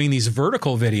started doing these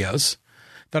vertical videos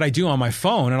that I do on my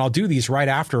phone, and I'll do these right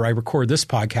after I record this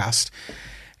podcast.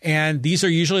 And these are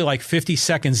usually like 50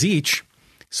 seconds each.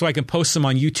 So I can post them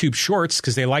on YouTube Shorts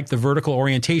because they like the vertical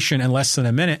orientation in less than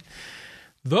a minute.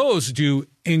 Those do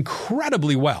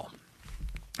incredibly well.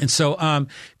 And so,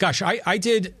 I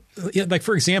did, like,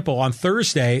 for example, on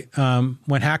Thursday, on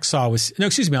Monday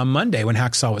when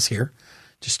Hacksaw was here,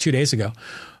 just 2 days ago,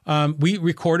 we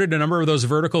recorded a number of those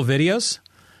vertical videos.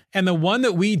 And the one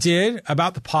that we did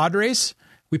about the Padres,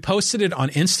 we posted it on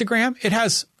Instagram. It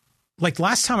has, like,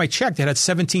 last time I checked, it had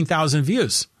 17,000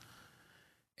 views.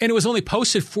 And it was only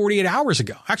posted 48 hours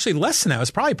ago. Actually, less than that. It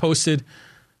was probably posted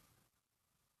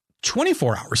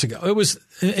 24 hours ago.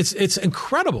 It's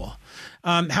incredible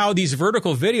how these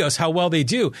vertical videos, how well they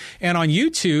do. And on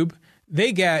YouTube,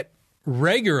 they get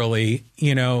regularly,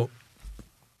 10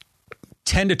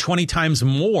 to 20 times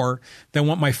more than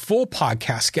what my full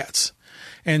podcast gets.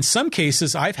 And in some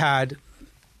cases, I've had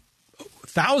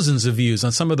thousands of views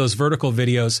on some of those vertical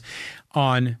videos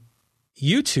on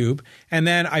YouTube. And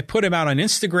then I put them out on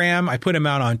Instagram. I put them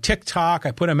out on TikTok.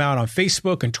 I put them out on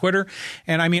Facebook and Twitter.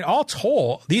 And I mean, all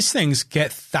told, these things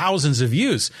get thousands of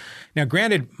views. Now,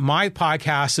 granted, my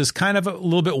podcast is kind of a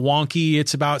little bit wonky.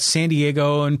 It's about San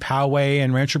Diego and Poway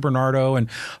and Rancho Bernardo and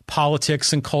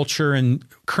politics and culture and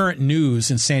current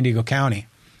news in San Diego County.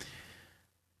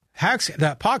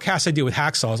 That podcast I do with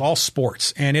Hacksaw is all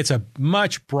sports, and it's a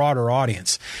much broader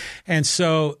audience. And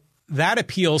so that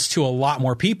appeals to a lot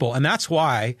more people, and that's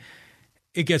why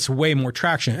it gets way more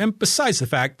traction. And besides the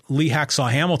fact Lee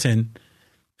Hacksaw Hamilton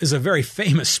is a very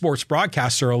famous sports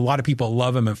broadcaster, a lot of people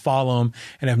love him and follow him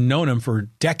and have known him for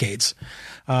decades.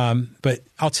 But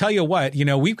I'll tell you what,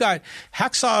 we've got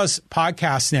Hacksaw's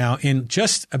podcast now in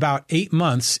just about 8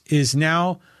 months is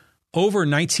now over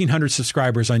 1,900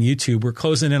 subscribers on YouTube. We're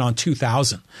closing in on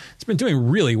 2,000. It's been doing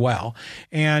really well.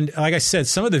 And like I said,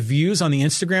 some of the views on the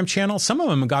Instagram channel, some of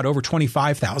them got over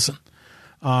 25,000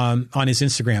 on his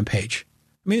Instagram page.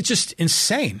 I mean, it's just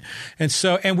insane.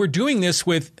 And we're doing this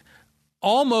with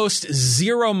almost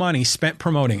zero money spent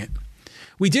promoting it.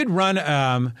 We did run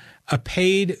a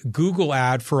paid Google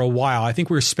ad for a while. I think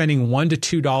we were spending $1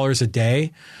 to $2 a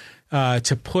day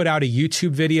to put out a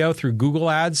YouTube video through Google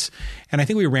Ads. And I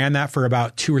think we ran that for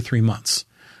about 2 or 3 months.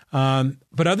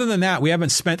 But other than that, we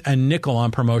haven't spent a nickel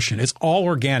on promotion. It's all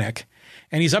organic.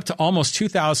 And he's up to almost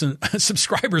 2,000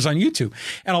 subscribers on YouTube.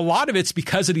 And a lot of it's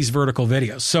because of these vertical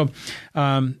videos. So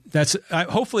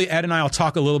hopefully Ed and I will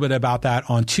talk a little bit about that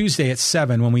on Tuesday at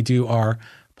 7 when we do our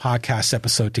podcast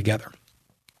episode together.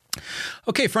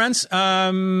 Okay, friends,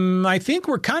 I think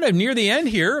we're kind of near the end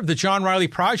here of the John Riley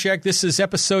Project. This is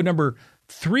episode number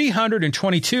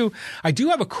 322. I do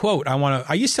have a quote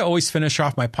I used to always finish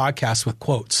off my podcast with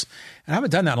quotes. And I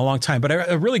haven't done that in a long time, but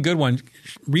a really good one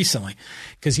recently.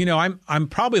 Because, I'm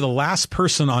probably the last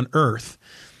person on earth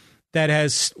that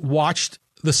has watched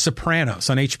The Sopranos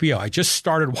on HBO. I just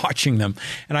started watching them,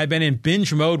 and I've been in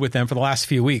binge mode with them for the last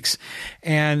few weeks.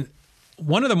 And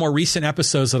one of the more recent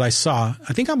episodes that I saw,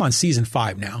 I think I'm on season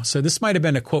 5 now. So this might have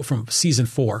been a quote from season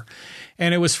 4.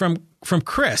 And it was from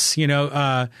Chris,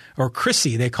 or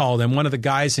Chrissy, they called him, one of the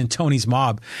guys in Tony's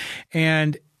Mob.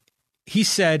 And he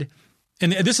said,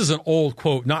 and this is an old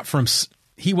quote,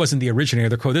 he wasn't the originator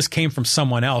of the quote. This came from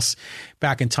someone else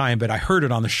back in time, but I heard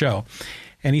it on the show.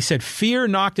 And he said, "Fear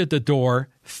knocked at the door.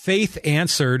 Faith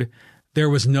answered.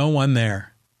 There was no one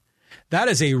there." That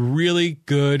is a really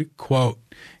good quote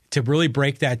to really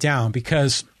break that down,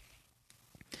 because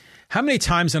how many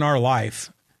times in our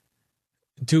life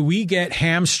do we get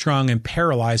hamstrung and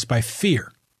paralyzed by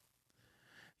fear?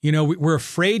 We're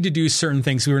afraid to do certain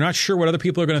things. We're not sure what other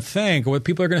people are going to think or what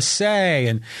people are going to say.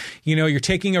 And, you're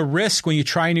taking a risk when you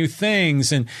try new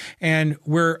things. And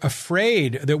we're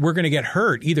afraid that we're going to get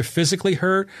hurt, either physically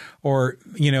hurt or,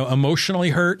 emotionally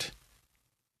hurt.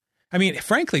 I mean,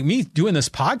 frankly, me doing this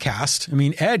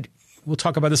podcast, Ed, we'll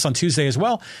talk about this on Tuesday as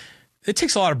well. It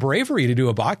takes a lot of bravery to do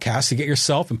a podcast, to get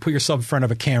yourself and put yourself in front of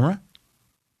a camera.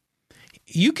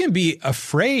 you can be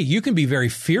afraid. You can be very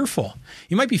fearful.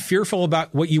 You might be fearful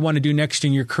about what you want to do next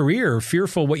in your career, or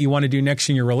fearful what you want to do next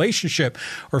in your relationship,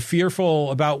 or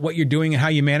fearful about what you're doing and how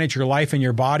you manage your life and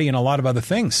your body and a lot of other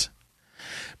things.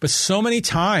 But so many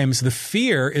times the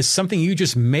fear is something you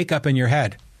just make up in your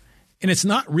head, and it's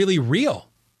not really real.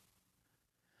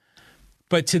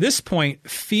 But to this point,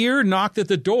 fear knocked at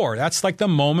the door. That's like the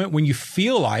moment when you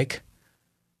feel like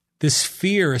this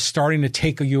fear is starting to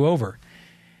take you over.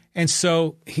 And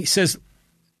so he says,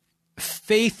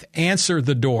 faith answered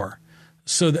the door.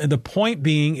 So the point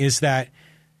being is that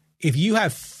if you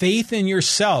have faith in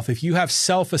yourself, if you have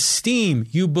self-esteem,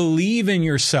 you believe in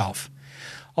yourself,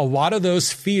 a lot of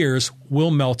those fears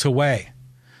will melt away.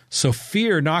 So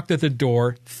fear knocked at the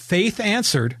door, faith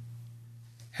answered,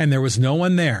 and there was no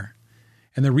one there.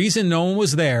 And the reason no one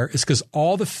was there is because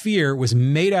all the fear was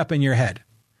made up in your head.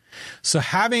 So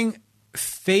having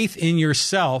faith in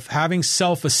yourself, having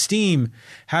self-esteem,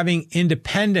 having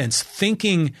independence,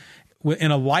 thinking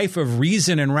in a life of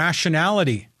reason and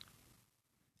rationality,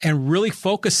 and really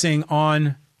focusing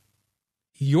on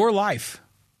your life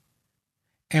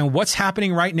and what's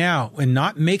happening right now and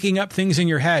not making up things in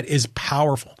your head is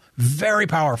powerful, very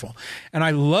powerful. And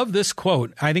I love this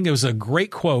quote. I think it was a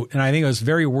great quote, and I think it was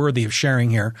very worthy of sharing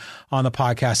here on the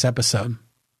podcast episode.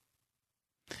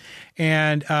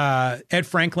 And Ed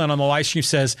Franklin on the live stream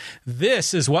says,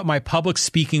 this is what my public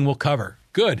speaking will cover.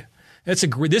 Good. This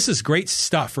is great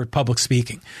stuff for public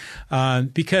speaking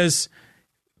because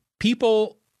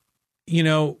people,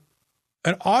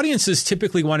 audiences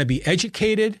typically want to be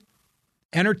educated,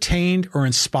 entertained, or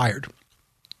inspired.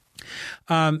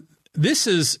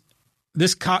 This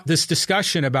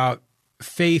discussion about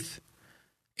faith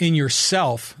in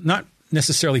yourself, not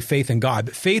necessarily faith in God,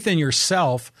 but faith in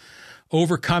yourself,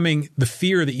 overcoming the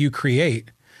fear that you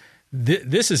create.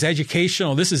 This is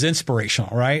educational. This is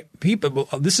inspirational, right?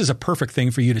 This is a perfect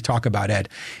thing for you to talk about, Ed,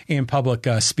 in public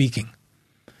speaking.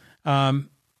 I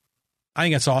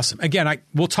think that's awesome. Again,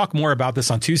 we'll talk more about this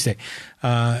on Tuesday.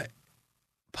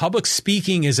 Public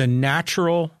speaking is a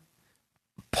natural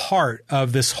part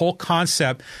of this whole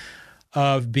concept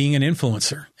of being an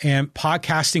influencer, and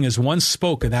podcasting is one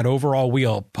spoke in that overall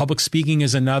wheel. Public speaking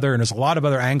is another, and there's a lot of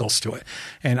other angles to it.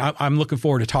 And I'm looking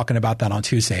forward to talking about that on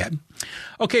Tuesday, Ed.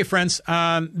 Okay, friends,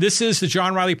 this is the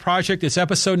John Riley Project. It's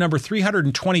episode number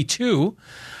 322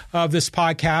 of this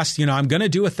podcast. I'm going to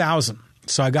do 1,000.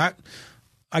 So I got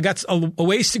a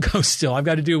ways to go still. I've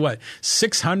got to do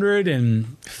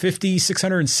 650,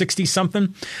 660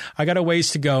 something. I got a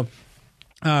ways to go.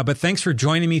 But thanks for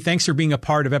joining me. Thanks for being a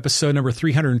part of episode number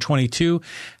 322.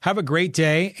 Have a great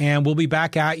day, and we'll be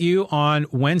back at you on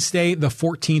Wednesday, the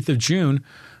 14th of June,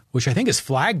 which I think is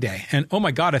Flag Day. And oh my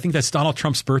God, I think that's Donald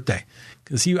Trump's birthday,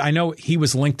 because I know he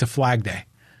was linked to Flag Day.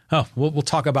 Oh, we'll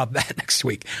talk about that next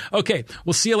week. Okay,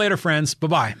 we'll see you later, friends.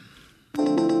 Bye-bye.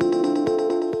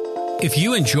 If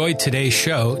you enjoyed today's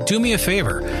show, do me a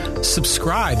favor,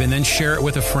 subscribe and then share it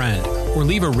with a friend, or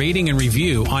leave a rating and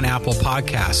review on Apple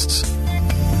Podcasts.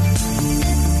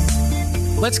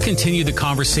 Let's continue the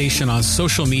conversation on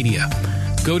social media.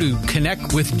 Go to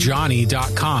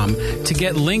connectwithjohnny.com to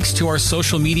get links to our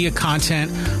social media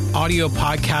content, audio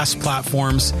podcast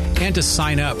platforms, and to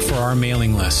sign up for our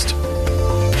mailing list.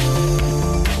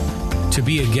 To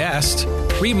be a guest,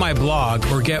 read my blog,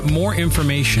 or get more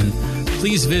information,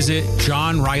 please visit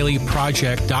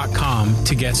johnrileyproject.com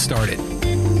to get started.